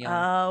of dying young.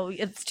 Oh,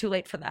 it's too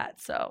late for that.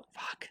 So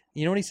Fuck.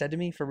 You know what he said to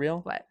me for real?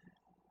 what?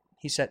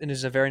 He said, and this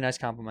is a very nice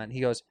compliment.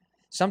 He goes,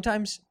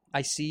 "Sometimes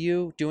I see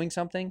you doing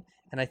something,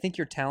 and I think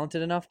you're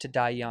talented enough to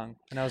die young."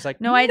 And I was like,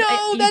 No, you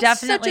that's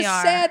definitely such a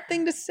are. sad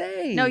thing to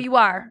say." No, you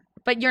are,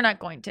 but you're not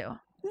going to.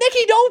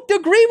 Nikki, don't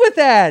agree with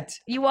that.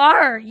 You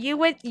are. You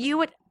would.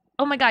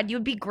 Oh my God, you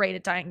would be great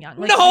at dying young.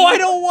 Like, No, I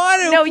don't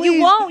want to. No, please.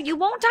 you won't. You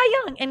won't die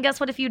young. And guess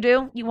what? If you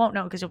do, you won't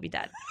know because you'll be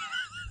dead.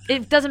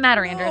 It doesn't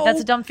matter, Andrew. No.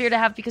 That's a dumb fear to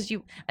have because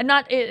you. And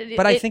not.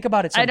 But I think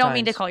about it I don't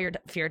mean to sometimes. call your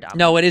fear dumb.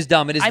 No, it is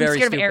dumb. It is I'm very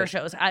scared stupid. of air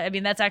shows. I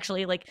mean, that's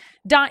actually like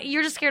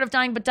you're just scared of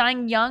dying, but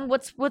dying young.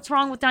 What's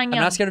wrong with dying young?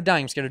 I'm not scared of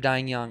dying. I'm scared of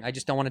dying young. I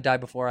just don't want to die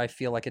before I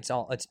feel like it's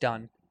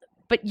done.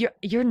 But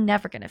you're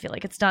never gonna feel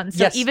like it's done.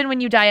 So Yes. even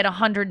when you die at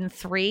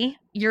 103,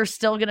 you're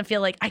still gonna feel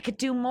like I could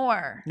do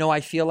more. No, I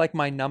feel like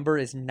my number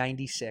is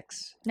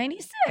 96.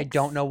 96. I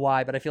don't know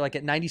why, but I feel like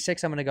at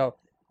 96, I'm going to go,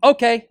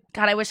 okay.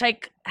 God, I wish I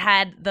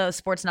had the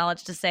sports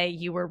knowledge to say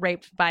you were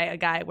raped by a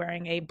guy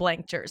wearing a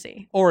blank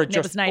jersey. Or And it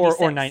was just,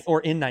 96. or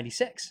in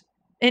 96.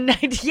 In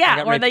 90, I yeah,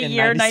 got or raped the in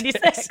year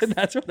 96.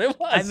 That's what it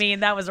was. I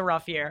mean, that was a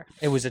rough year.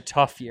 it was a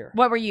tough year.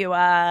 What were you?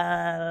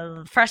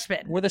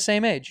 Freshman? We're the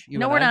same age. You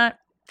No, and we're I. not.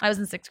 I was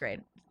in 6th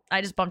grade.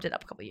 I just bumped it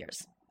up a couple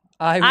years.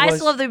 I I was,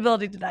 still have the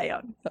ability to die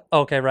young.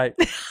 okay, right.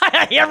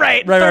 You're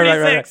right. Right.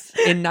 36.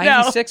 In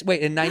 96,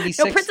 wait, in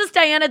 96, No, Princess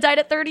Diana died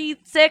at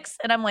 36,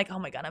 and I'm like, oh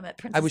my God, I'm at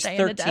Princess I was Diana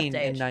 13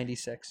 death in age.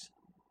 96.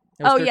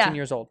 I was Oh, 13 yeah.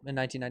 years old in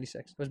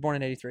 1996. I was born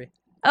in 83.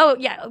 Oh,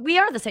 yeah. We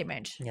are the same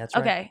age. Yeah, that's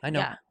right. Okay. I know.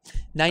 Yeah.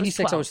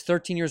 96, I 12. was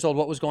 13 years old.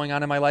 What was going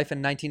on in my life in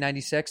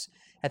 1996?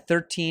 At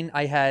 13,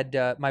 I had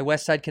my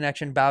West Side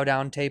Connection Bow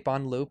Down tape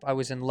on loop. I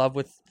was in love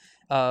with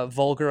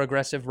vulgar,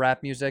 aggressive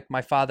rap music.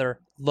 My father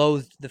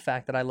loathed the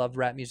fact that I loved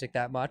rap music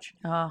that much.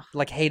 Oh.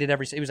 Like hated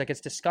he was like, it's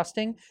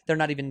disgusting. They're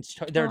not even,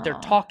 they're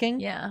talking.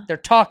 Yeah. They're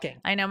talking.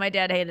 I know my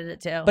dad hated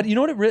it too. But you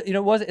know what it really, you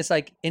know what it was? It's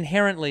like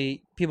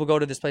inherently people go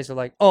to this place, they're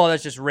like, oh,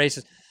 that's just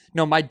racist.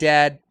 No, my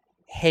dad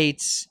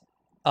hates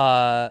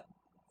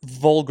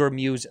vulgar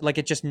music. Like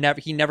it just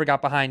he never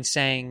got behind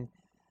saying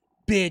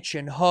bitch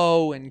and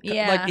hoe and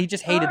like he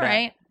just hated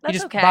that. That's he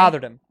just okay.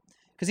 bothered him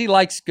because he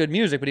likes good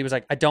music, but he was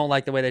like, I don't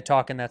like the way they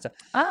talk and that's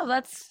Oh,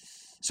 that's.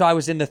 So I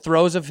was in the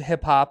throes of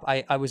hip hop.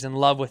 I was in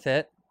love with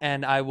it,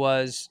 and I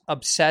was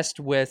obsessed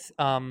with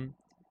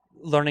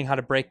learning how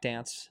to break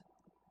dance.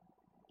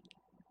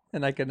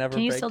 And I could never.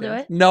 Can you break still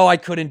dance. do it? No, I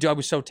couldn't do. I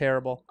was so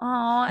terrible.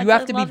 Oh, You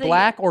have to be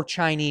black or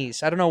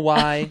Chinese. I don't know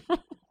why.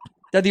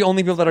 They're the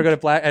only people that are good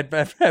at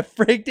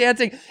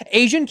breakdancing.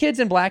 Asian kids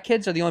and black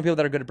kids are the only people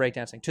that are good at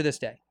breakdancing to this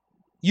day.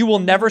 You will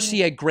never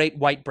see a great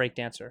white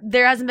breakdancer.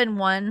 There hasn't been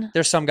one.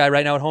 There's some guy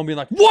right now at home being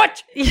like,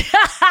 what?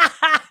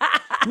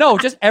 No,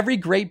 just every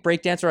great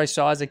breakdancer I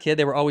saw as a kid,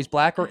 they were always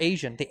black or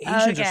Asian. The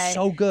Asians are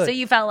so good. So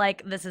you felt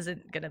like this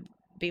isn't going to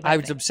be my I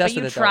was thing. obsessed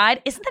but with it, you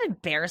tried. Isn't that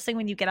embarrassing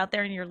when you get out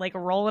there and you're like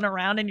rolling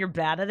around and you're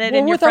bad at it Well,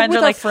 and your with our- friends with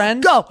are our like,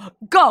 friends.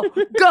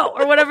 go,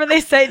 or whatever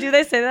they say. Do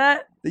they say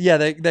that? Yeah,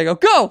 they go,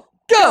 go.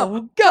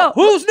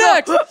 Who's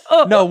next?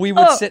 No, we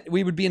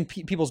would be in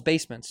people's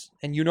basements,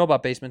 and you know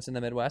about basements in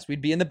the Midwest.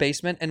 We'd be in the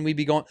basement, and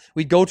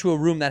we'd go to a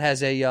room that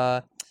has a,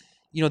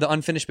 the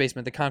unfinished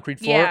basement, the concrete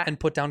floor, and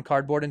put down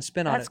cardboard and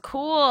spin on it. That's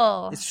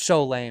cool. It's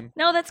so lame.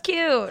 No, that's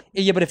cute.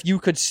 Yeah, but if you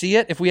could see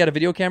it, if we had a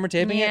video camera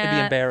taping it, it'd be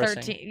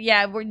embarrassing. 13.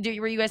 Yeah, were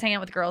you guys hanging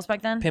out with girls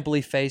back then?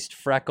 Pimply faced,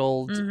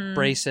 freckled,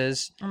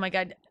 braces. Oh my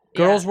god.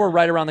 Girls were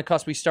right around the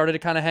cusp. We started to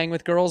kind of hang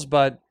with girls,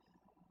 but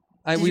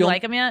Did you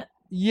like them yet?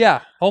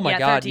 Yeah. Oh my Yeah,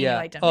 god. 13 you Yeah.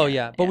 liked him, Oh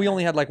yeah, yeah. But we yeah.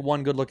 only had like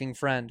one good-looking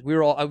friend. We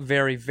were all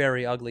very,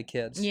 very ugly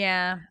kids.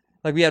 Yeah.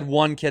 Like we had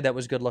one kid that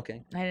was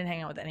good-looking. I didn't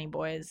hang out with any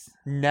boys.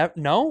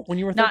 No, when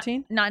you were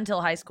 13. Not until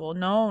high school.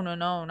 No,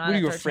 not. Were at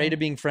you 13. afraid of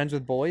being friends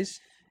with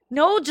boys?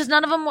 No, just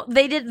none of them.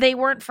 They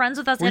weren't friends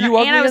with us. Were and, you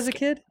and ugly I was as a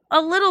kid?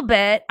 A little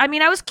bit. I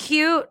mean, I was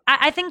cute.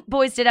 I think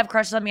boys did have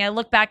crushes on me. I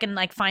look back and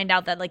like find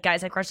out that like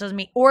guys had crushes on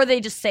me, or they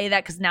just say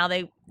that because now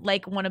they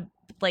like want to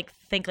like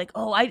think like,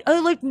 oh, I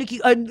like Nikki.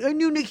 I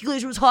knew Nikki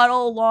Glaser was hot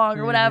all along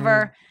or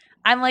whatever.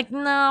 I'm like,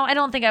 no, I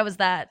don't think I was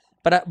that.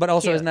 But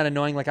also, cute. isn't that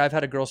annoying? Like I've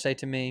had a girl say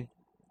to me,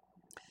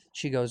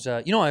 she goes,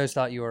 I always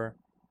thought you were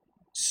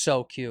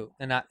so cute,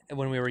 and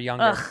when we were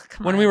younger, Ugh,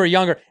 come on. we were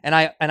younger, and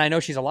I know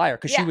she's a liar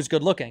because she Yeah. was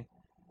good looking.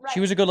 Right. She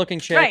was a good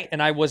looking chick, Right.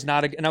 and I was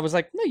not. And I was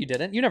like, no, you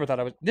didn't. You never thought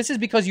I was. This is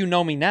because you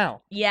know me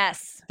now.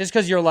 Yes. Just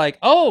because you're like,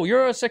 oh,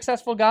 you're a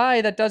successful guy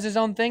that does his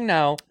own thing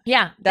now.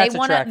 Yeah. That's they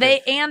want to.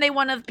 attractive. They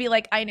want to be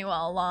like, I knew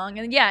all along,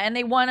 and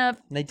they want to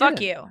They fuck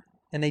didn't. you.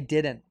 And they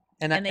didn't.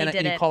 And they you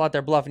didn't. call out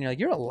their bluff, and you're like,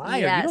 you're a liar.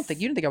 You Yes.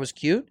 didn't think I was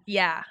cute?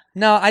 Yeah.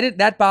 No, I didn't.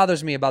 That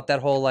bothers me about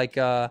that whole like,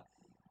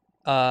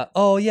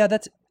 oh yeah,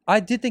 I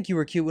did think you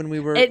were cute when we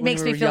were. It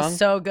makes we me were feel young.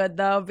 so good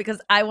though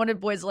because I wanted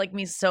boys to like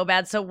me so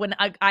bad. So when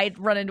I'd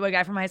run into a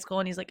guy from high school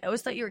and he's like, I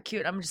always thought you were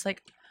cute. I'm just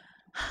like,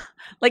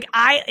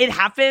 it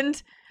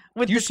happened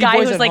with Do you this see guy who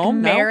boys was at like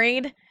home now?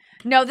 married.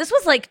 No, this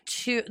was like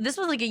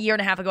a year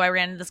and a half ago. I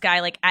ran into this guy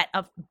like at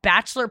a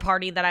bachelor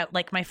party that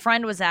my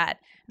friend was at,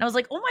 and I was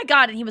like, oh my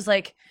god, and he was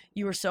like,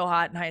 you were so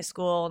hot in high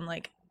school, and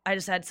like I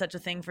just had such a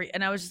thing for you,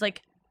 and I was just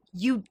like,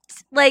 you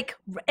like,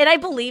 and I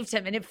believed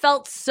him, and it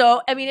felt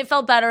so. I mean, it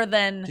felt better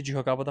than Did you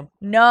hook up with him?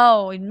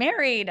 no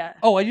married.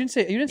 Oh, you didn't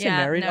say Yeah,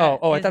 married. no,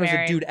 I he's thought it was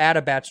married. a dude at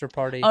a bachelor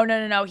party. Oh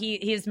no.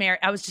 He's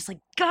married. I was just like,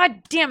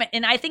 God damn it.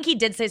 And I think he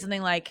did say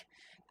something like,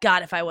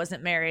 God, if I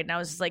wasn't married. And I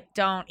was just like,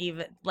 don't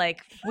even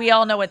like we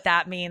all know what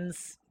that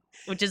means.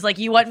 Which is like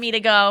you want me to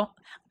go,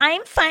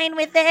 I'm fine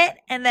with it.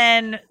 And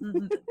then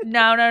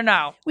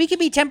no. We could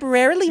be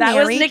temporarily That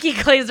married. was Nikki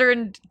Glaser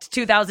in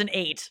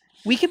 2008.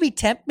 We could be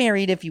temp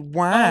married if you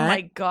want. Oh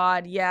my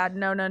God. Yeah,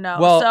 no.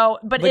 Well,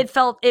 but but-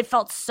 it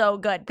felt so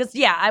good. Because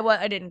yeah,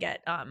 I didn't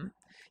get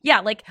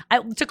like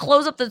to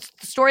close up the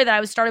story that I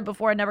was started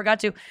before I never got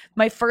to.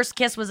 My first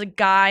kiss was a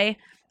guy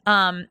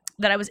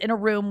that I was in a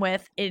room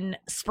with in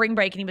spring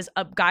break, and he was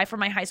a guy from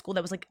my high school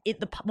that was like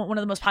one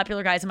of the most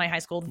popular guys in my high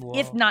school,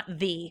 if not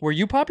the. Were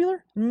you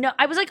popular? No,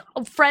 I was like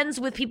friends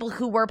with people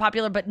who were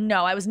popular, but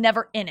no, I was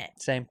never in it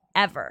Same.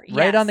 ever.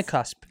 Right Yes. on the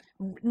cusp.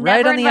 Never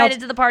Right on the invited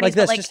outs- to the parties, like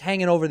this, but like just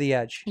hanging over the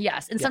edge.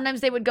 yes, and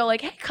sometimes they would go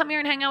like, "Hey, come here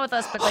and hang out with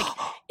us," but like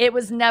it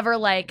was never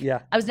like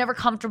Yeah. I was never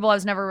comfortable. I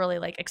was never really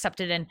like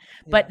accepted in.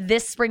 But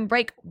this spring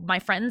break, my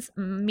friends,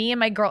 me and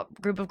my group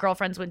of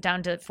girlfriends went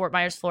down to Fort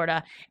Myers,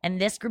 Florida, and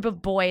this group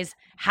of boys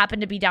happened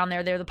to be down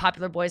there. They were the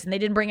popular boys, and they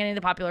didn't bring any of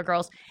the popular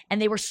girls,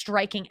 and they were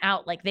striking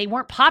out. Like they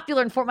weren't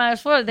popular in Fort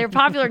Myers, Florida. They were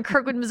popular in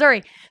Kirkwood,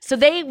 Missouri. So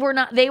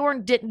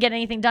didn't get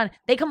anything done.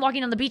 They come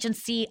walking on the beach and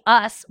see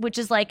us, which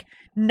is like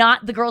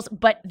not the girls,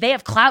 but they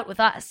have clout with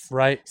us.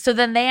 Right. So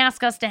then they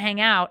ask us to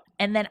hang out.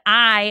 And then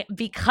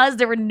because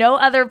there were no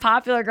other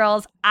popular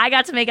girls, I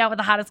got to make out with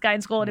the hottest guy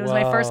in school. And it was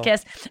my first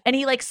kiss. And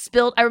he like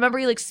I remember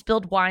he like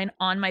spilled wine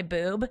on my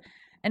boob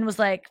and was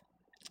like,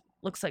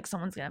 looks like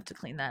someone's going to have to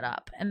clean that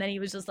up. And then he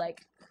was just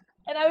like,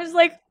 and I was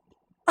like,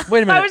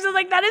 wait a minute. I was just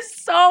like, that is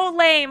so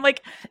lame.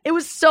 Like, it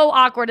was so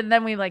awkward. And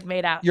then we like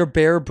made out. Your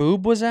bare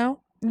boob was out?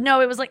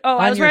 No, it was like,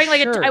 I was wearing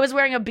like shirt. I was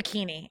wearing a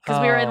bikini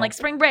because we were in like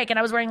spring break, and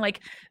I was wearing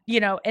like,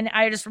 and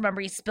I just remember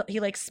he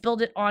like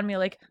spilled it on me,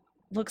 like,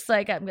 looks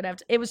like I'm gonna have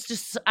to. It was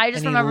just, I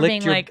just remember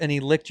being like, and he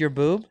licked your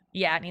boob.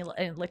 Yeah, and he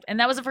licked, and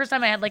that was the first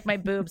time I had like my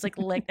boobs like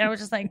licked, and I was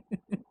just like,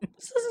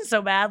 this isn't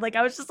so bad. Like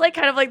I was just like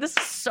kind of like, this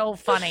is so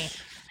funny,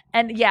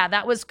 and yeah,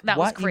 that was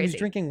crazy. He was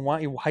drinking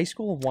wine, high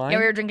school wine. Yeah,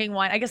 we were drinking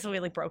wine. I guess we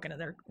like broke into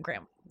their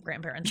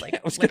grandparents like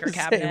gonna liquor say,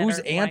 cabinet whose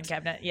or aunt? wine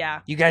cabinet.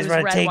 Yeah, You guys It was want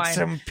to red take wine.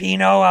 some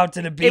Pinot out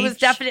to the beach? It was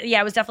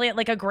definitely at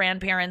like a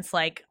grandparents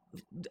like.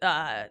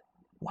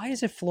 Why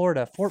is it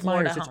Florida? Fort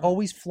Florida Myers. It's home.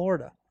 always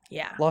Florida.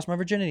 Yeah. Lost my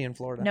virginity in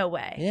Florida. No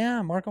way.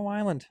 Yeah, Marco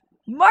Island.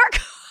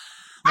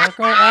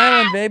 Marco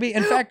Island, baby.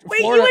 In fact, Wait,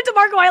 Florida. you went to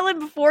Marco Island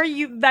before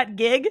that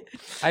gig?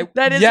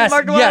 That is yes,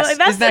 Marco yes. Island.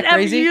 That's Isn't that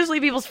crazy? usually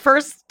people's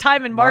first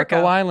time in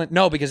Marco. Island.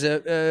 No, because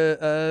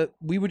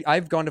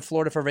I've gone to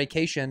Florida for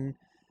vacation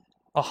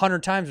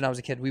 100 times when I was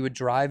a kid. We would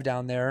drive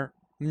down there.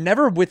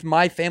 Never with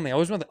my family.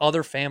 Always with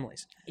other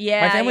families.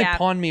 Yeah, my family yeah.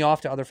 pawned me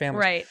off to other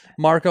families. Right.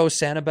 Marco,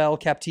 Sanibel,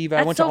 Captiva. I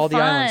That's went so to all the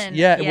fun. islands.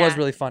 Yeah, it Yeah. was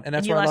really fun, and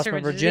that's You where I lost your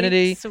my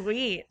virginity.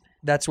 Sweet.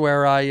 That's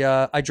where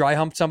I dry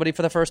humped somebody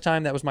for the first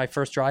time. That was my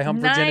first dry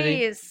hump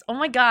virginity. Nice. Oh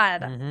my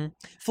God.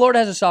 Florida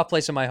has a soft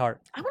place in my heart.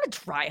 I want to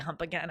dry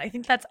hump again. I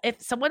think that's,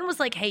 if someone was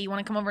like, hey, you want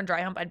to come over and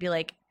dry hump? I'd be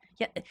like,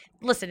 yeah,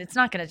 listen, it's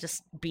not going to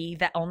just be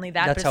that only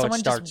that. That's but how if it someone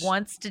starts. just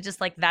wants to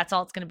just like, that's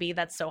all it's going to be.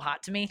 That's so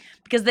hot to me.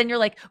 Because then you're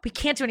like, we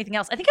can't do anything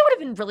else. I think I would have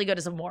been really good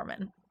as a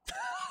Mormon.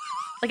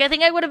 Like, I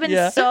think I would have been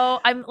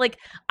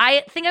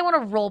I think I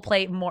want to role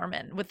play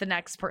Mormon with the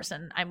next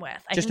person I'm with.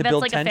 I Just think to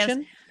build like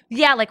tension?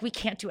 Yeah, like we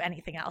can't do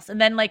anything else.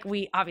 And then like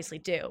we obviously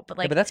do. But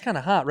like, Yeah, but that's kind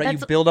of hot, right? You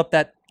that's- build up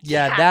that,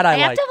 that I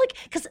have like. to have like,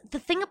 because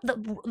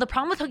the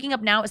problem with hooking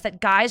up now is that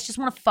guys just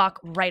want to fuck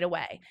right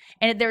away.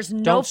 And there's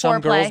no Don't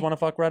some foreplay. girls want to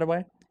fuck right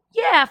away?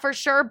 Yeah, for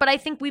sure. But I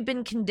think we've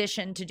been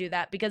conditioned to do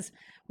that because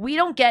we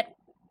don't get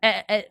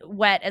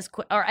wet as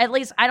quick, or at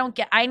least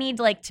I need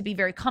like to be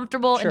very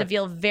comfortable and to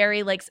feel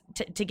very like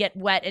to get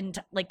wet. And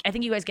like, I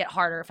think you guys get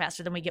harder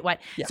faster than we get wet.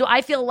 Yeah. So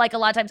I feel like a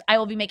lot of times I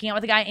will be making out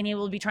with a guy and he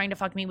will be trying to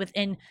fuck me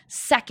within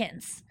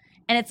seconds.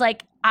 And it's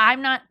like,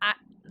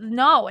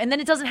 no. And then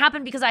it doesn't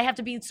happen because I have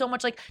to be so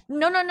much like,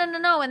 no.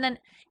 And then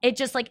it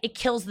just like, it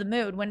kills the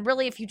mood when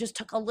really, if you just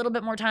took a little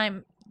bit more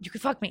time, you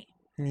could fuck me.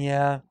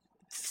 Yeah.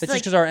 It's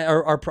like- just because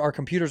our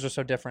computers are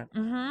so different,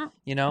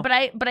 you know? But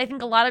I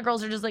think a lot of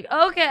girls are just like,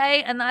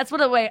 okay. And that's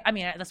that's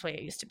the way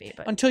it used to be.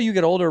 But Until you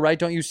get older, right?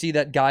 Don't you see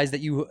that guys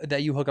that you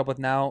hook up with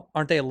now,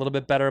 aren't they a little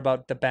bit better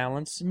about the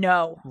balance?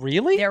 no,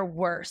 Really? they're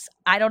worse.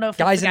 I don't know if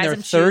Guys it's the in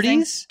guys their I'm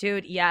choosing. 30s?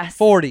 Dude, yes.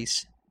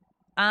 40s.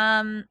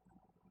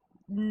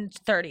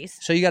 30s.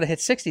 So you got to hit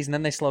 60s and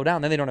then they slow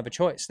down. Then they don't have a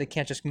choice. They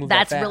can't just move that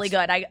That's fast. really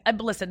good. I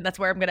listen. That's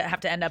where I'm gonna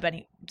have to end up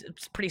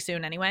pretty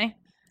soon anyway.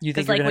 You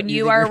think Because like you're when gonna-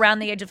 you think are you're- around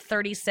the age of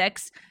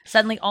 36,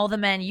 suddenly all the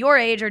men your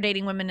age are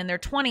dating women in their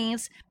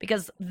 20s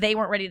because they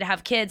weren't ready to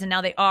have kids and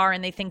now they are,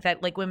 and they think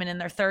that like women in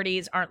their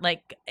 30s aren't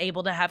like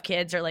able to have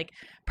kids, or like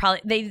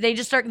probably they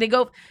just start, they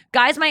go,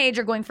 guys my age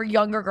are going for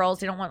younger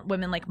girls. They don't want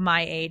women like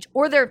my age,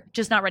 or they're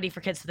just not ready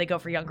for kids, so they go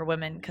for younger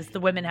women because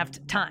the women have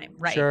time,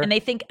 right? Sure. And they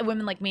think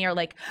women like me are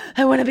like,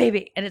 I want a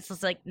baby, and it's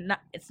just like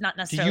it's not Do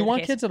necessarily you the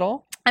want case. kids at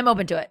all? I'm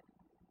open to it.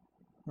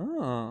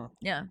 Oh.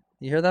 Yeah.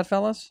 You hear that,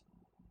 fellas?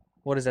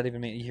 What does that even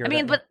mean? You hear I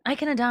mean, that? but I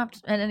can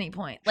adopt at any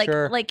point. Like,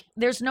 Sure. like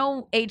there's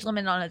no age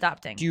limit on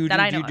adopting. Do you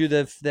that I know do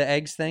of. the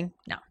eggs thing?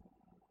 No.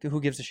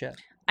 Who gives a shit?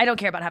 I don't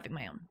care about having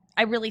my own.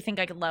 I really think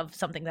I could love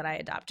something that I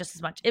adopt just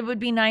as much. It would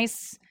be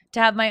nice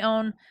to have my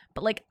own,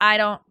 but like I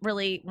don't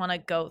really want to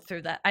go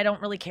through that. I don't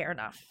really care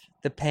enough.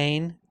 The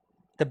pain,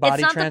 the body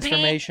It's not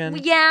transformation. The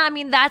pain. Yeah, I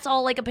mean that's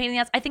all like a pain in the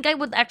ass. I think I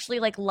would actually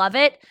like love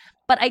it,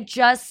 but I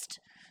just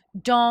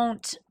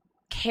don't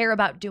care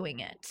about doing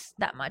it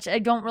that much. I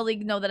don't really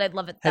know that I'd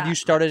love it. Have that you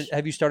started? much.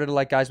 Have you started to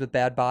like guys with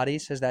bad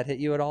bodies? Has that hit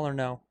you at all, or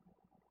no?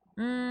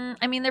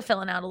 I mean, they're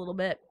filling out a little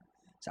bit.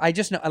 I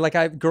just know, like,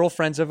 I have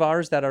girlfriends of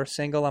ours that are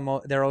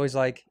single. They're always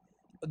like,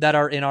 that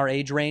are in our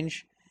age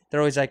range. They're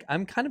always like,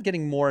 I'm kind of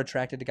getting more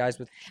attracted to guys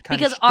with kind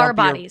Because of our dumpier-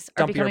 bodies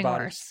are dumpier becoming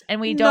bodies. worse, and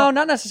we No, don't.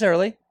 not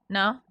necessarily.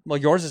 No. Well,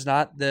 yours is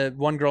not. The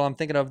one girl I'm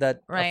thinking of,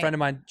 that a Right. friend of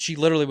mine, she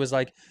literally was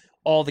like,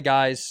 all the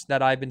guys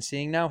that I've been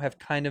seeing now have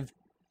kind of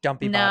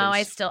dumpy No,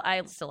 bodies.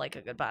 I still like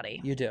a good body.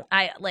 You do.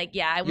 I like,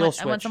 yeah. I You'll want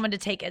switch. someone to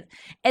take it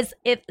as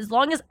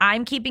long as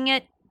I'm keeping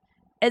it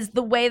as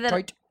the way that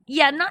Tight.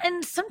 Yeah, not,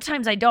 and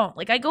sometimes I don't.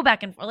 Like I go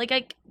back and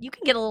like you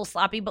can get a little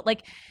sloppy, but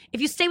like if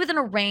you stay within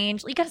a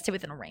range, you got to stay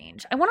within a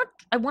range. I want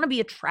to be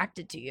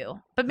attracted to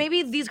you, but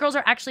maybe these girls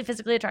are actually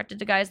physically attracted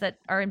to guys that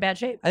are in bad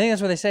shape. I think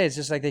that's what they say. It's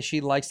just like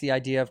she likes the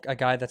idea of a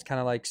guy that's kind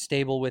of like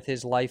stable with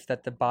his life,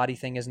 that the body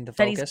thing isn't the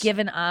focus. That he's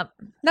given up.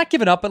 Not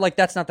given up, but like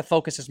that's not the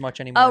focus as much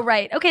anymore. Oh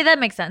right, okay, that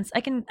makes sense.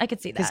 I could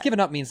see Because that. given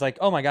up means like,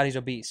 oh my god, he's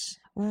obese.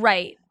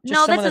 Right. Just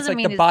No, that someone that's doesn't like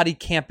mean the body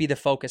can't be the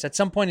focus. At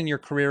some point in your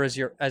career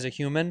as a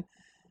human,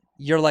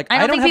 you're like, I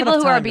don't think have people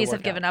enough who are time to obese work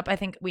have given out. up. I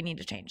think we need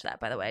to change that.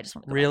 By the way, I just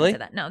want to go Really?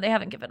 back and say that. No, they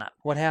haven't given up.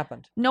 What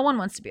happened? No one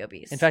wants to be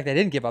obese. In fact, they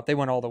didn't give up. They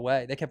went all the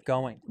way. They kept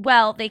going.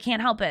 Well, they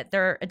can't help it.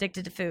 They're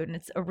addicted to food, and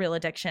it's a real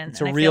addiction.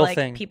 It's a and real I feel like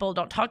thing. People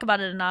don't talk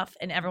about it enough,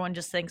 and everyone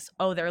just thinks,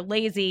 oh, they're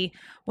lazy,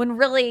 when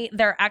really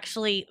they're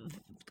actually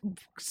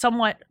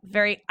somewhat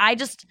very.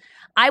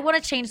 I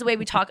want to change the way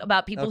we talk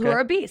about people who Okay. are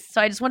obese.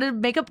 So I just wanted to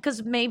make up,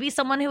 because maybe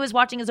someone who is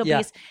watching is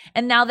obese,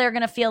 and now they're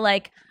gonna feel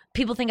like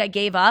people think I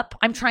gave up.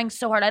 I'm trying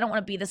so hard. I don't want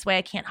to be this way.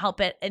 I can't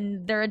help it.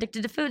 And they're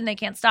addicted to food and they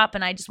can't stop.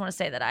 And I just want to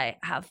say that I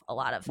have a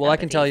lot of Well, I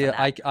can empathy tell for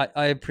you, that.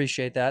 I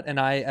appreciate that, and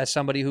I, as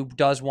somebody who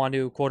does want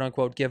to quote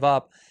unquote give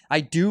up, I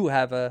do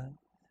have a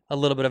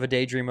little bit of a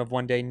daydream of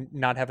one day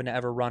not having to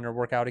ever run or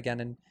work out again,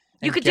 and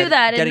You could do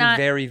that and getting not-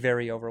 very,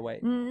 very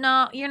overweight.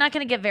 No, you're not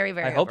going to get very,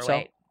 very I hope so.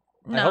 overweight.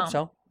 No. I hope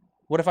so.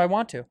 What if I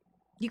want to?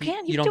 You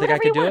can. You You don't can do think I whatever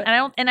could you do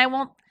want. it? And I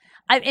won't.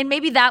 And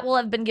maybe that will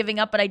have been giving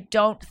up, but I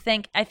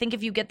think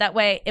if you get that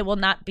way, it will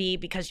not be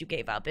because you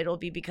gave up. It'll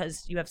be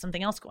because you have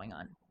something else going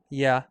on.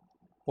 Yeah,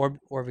 or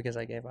because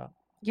I gave up.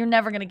 You're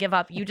never going to give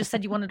up. You just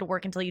said you wanted to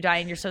work until you die,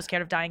 and you're so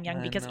scared of dying young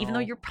I because even though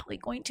know. you're probably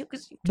going to.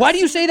 Why do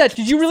you say that?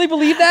 Did you really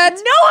believe that?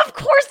 No, of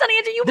course not,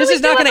 Andrew. You This really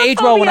is not do going to have a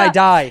age well when I phobia.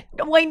 die.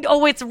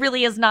 Oh, it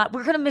really is not.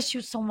 We're going to miss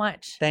you so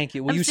much. Thank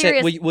you. Will I'm you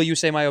serious. say will you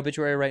say my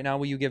obituary right now?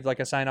 Will you give like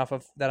a sign off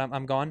of that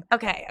I'm gone?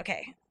 Okay.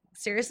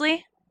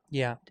 Seriously?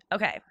 Yeah.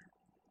 Okay.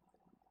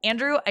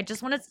 Andrew, I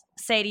just want to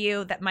say to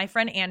you that my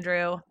friend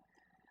Andrew,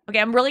 okay,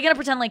 I'm really going to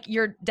pretend like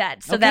you're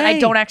dead so that I Okay.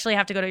 don't actually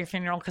have to go to your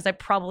funeral because I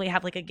probably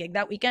have like a gig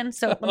that weekend.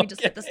 So let me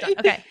just get this done.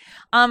 Okay.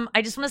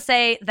 I just want to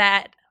say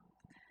that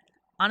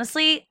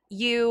honestly,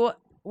 you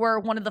were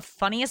one of the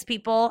funniest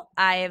people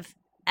I've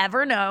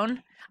ever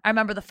known. I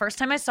remember the first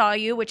time I saw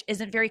you, which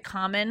isn't very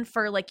common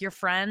for like your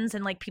friends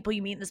and like people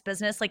you meet in this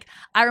business. Like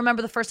I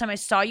remember the first time I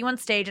saw you on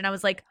stage and I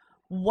was like,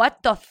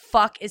 what the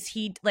fuck is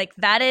he like?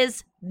 That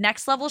is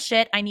next level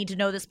shit. I need to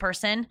know this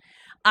person.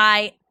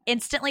 I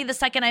instantly, the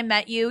second I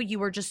met you, you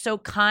were just so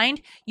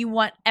kind. You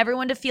want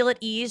everyone to feel at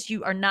ease. He's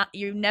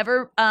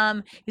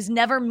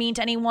never mean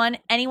to anyone.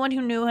 Anyone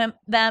who knew him,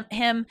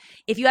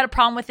 if you had a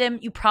problem with him,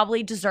 you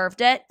probably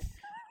deserved it.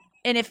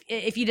 And if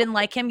you didn't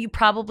like him, you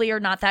probably are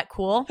not that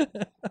cool.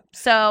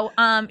 So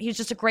he's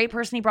just a great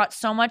person. He brought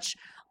so much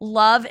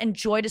love and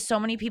joy to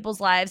so many people's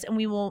lives, and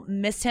we will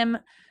miss him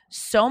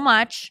so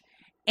much.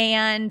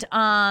 And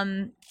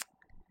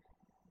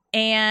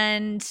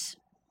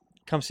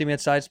Come see me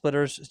at Side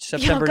Splitters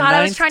September 9th. oh God,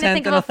 I was trying to 10th,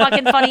 think of a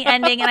fucking funny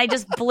ending, and I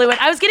just blew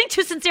it. I was getting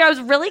too sincere. I was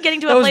really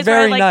getting to a That was place where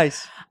very I like.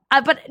 nice.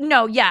 But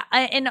no, yeah,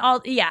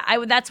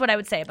 that's what I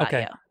would say about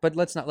Okay, you. but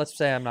let's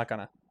say I'm not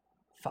gonna.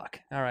 Fuck.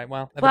 All right.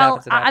 Well, if it Well,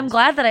 happens, it I'm happens.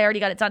 glad that I already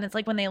got it done. It's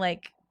like when they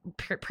like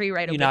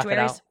pre-write You knock it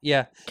obituaries. out.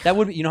 Yeah, that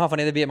would be. You know how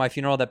funny that'd be at my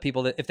funeral. That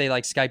people, that if they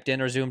like Skyped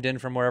in or Zoomed in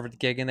from wherever the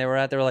gig and they were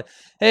at, they were like,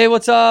 "Hey,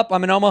 what's up?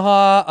 I'm in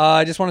Omaha.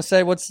 I just want to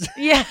say, what's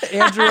Yeah,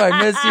 Andrew?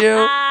 I miss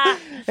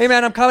you. Hey,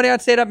 man, I'm coming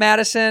out Stayed Up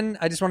Madison.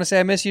 I just want to say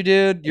I miss you,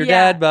 dude. You're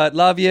Yeah. dead, but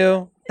love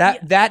you."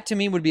 That to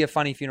me would be a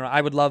funny funeral. I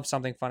would love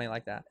something funny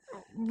like that.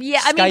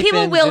 Yeah, I mean, Skype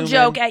people in, will Zoom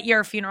joke in. at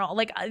your funeral.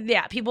 Like,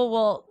 people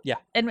will. Yeah.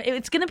 And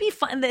it's gonna be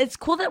fun. It's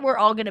cool that we're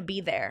all gonna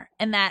be there,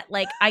 and that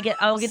like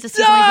I'll get to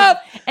see Stop! so many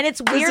people. And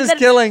it's weird This is that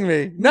killing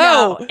me.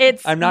 No,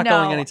 it's I'm not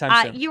going no,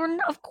 anytime soon.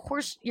 Of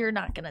course, you're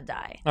not gonna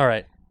die. All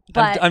right.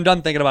 But I'm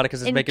done thinking about it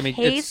because it's in making me.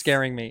 case It's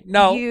scaring me.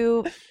 No.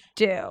 you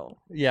do.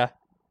 Yeah.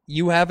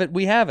 You have it.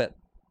 We have it.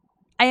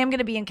 I am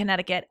gonna be in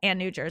Connecticut and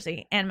New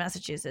Jersey and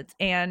Massachusetts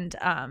and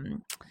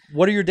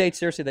What are your dates,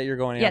 seriously, that you're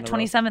going on the road?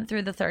 27th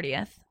through the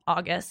 30th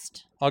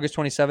August. August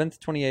 27th,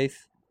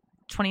 28th.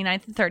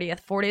 29th and 30th,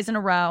 4 days in a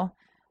row.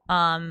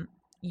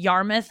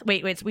 Yarmouth.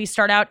 Wait. So we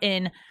start out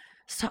in.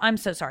 I'm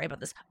so sorry about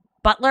this.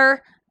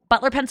 Butler,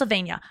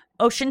 Pennsylvania.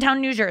 Oceantown,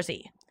 New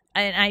Jersey.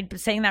 And I'm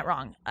saying that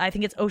wrong. I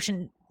think it's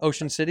Ocean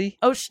City?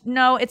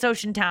 No, it's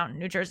Oceantown,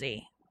 New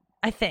Jersey.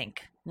 I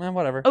think.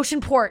 Whatever.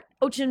 Oceanport,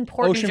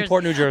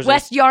 New Jersey.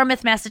 West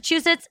Yarmouth,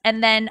 Massachusetts,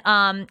 and then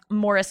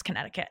Morris,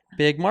 Connecticut.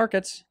 Big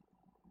markets.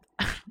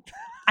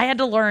 I had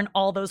to learn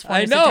all those 4 I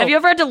cities. know. Have you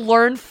ever had to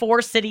learn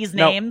 4 cities'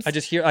 names?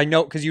 No, I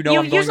know because you know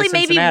I'm going usually to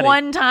maybe Cincinnati.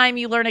 one time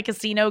you learn a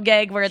casino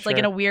gig where it's like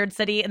in a Sure. weird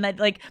city, and then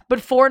like,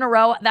 but 4 in a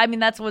row. I mean,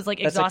 that was like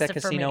That's like exhaustive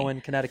that for me. casino in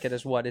Connecticut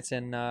is what? It's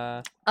in, you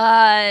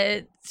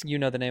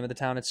know the name of the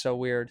town. It's so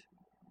weird.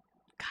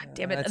 God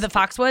damn it, that's the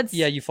Foxwoods.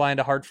 Yeah, you fly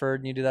into Hartford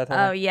and you do that whole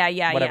Oh thing.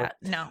 yeah. Whatever.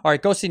 No. All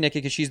right, go see Nikki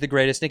because she's the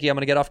greatest. Nikki, I'm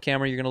going to get off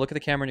camera. You're going to look at the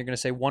camera and you're going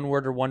to say one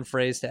word or one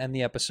phrase to end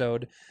the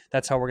episode.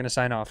 That's how we're going to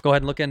sign off. Go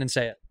ahead and look in and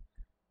say it.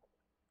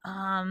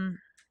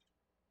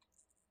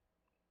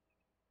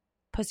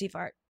 Pussy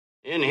fart.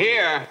 In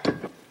here,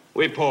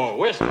 we pour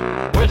whiskey,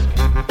 whiskey,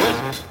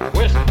 whiskey,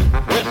 whiskey,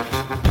 whiskey.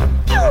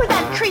 You were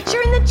that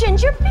creature in the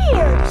ginger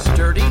beard.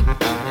 Sturdy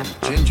and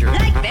ginger.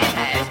 Like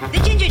vampires, the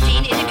ginger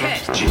gene is a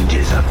curse.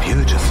 Gingers are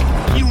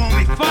beautiful. You owe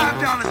me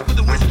 $5 for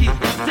the whiskey and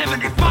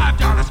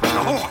 $75 for the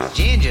horse.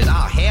 Gingers?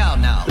 Oh, hell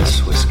no.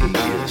 This whiskey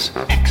is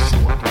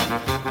excellent.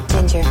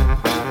 Ginger.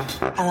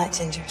 I like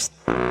gingers.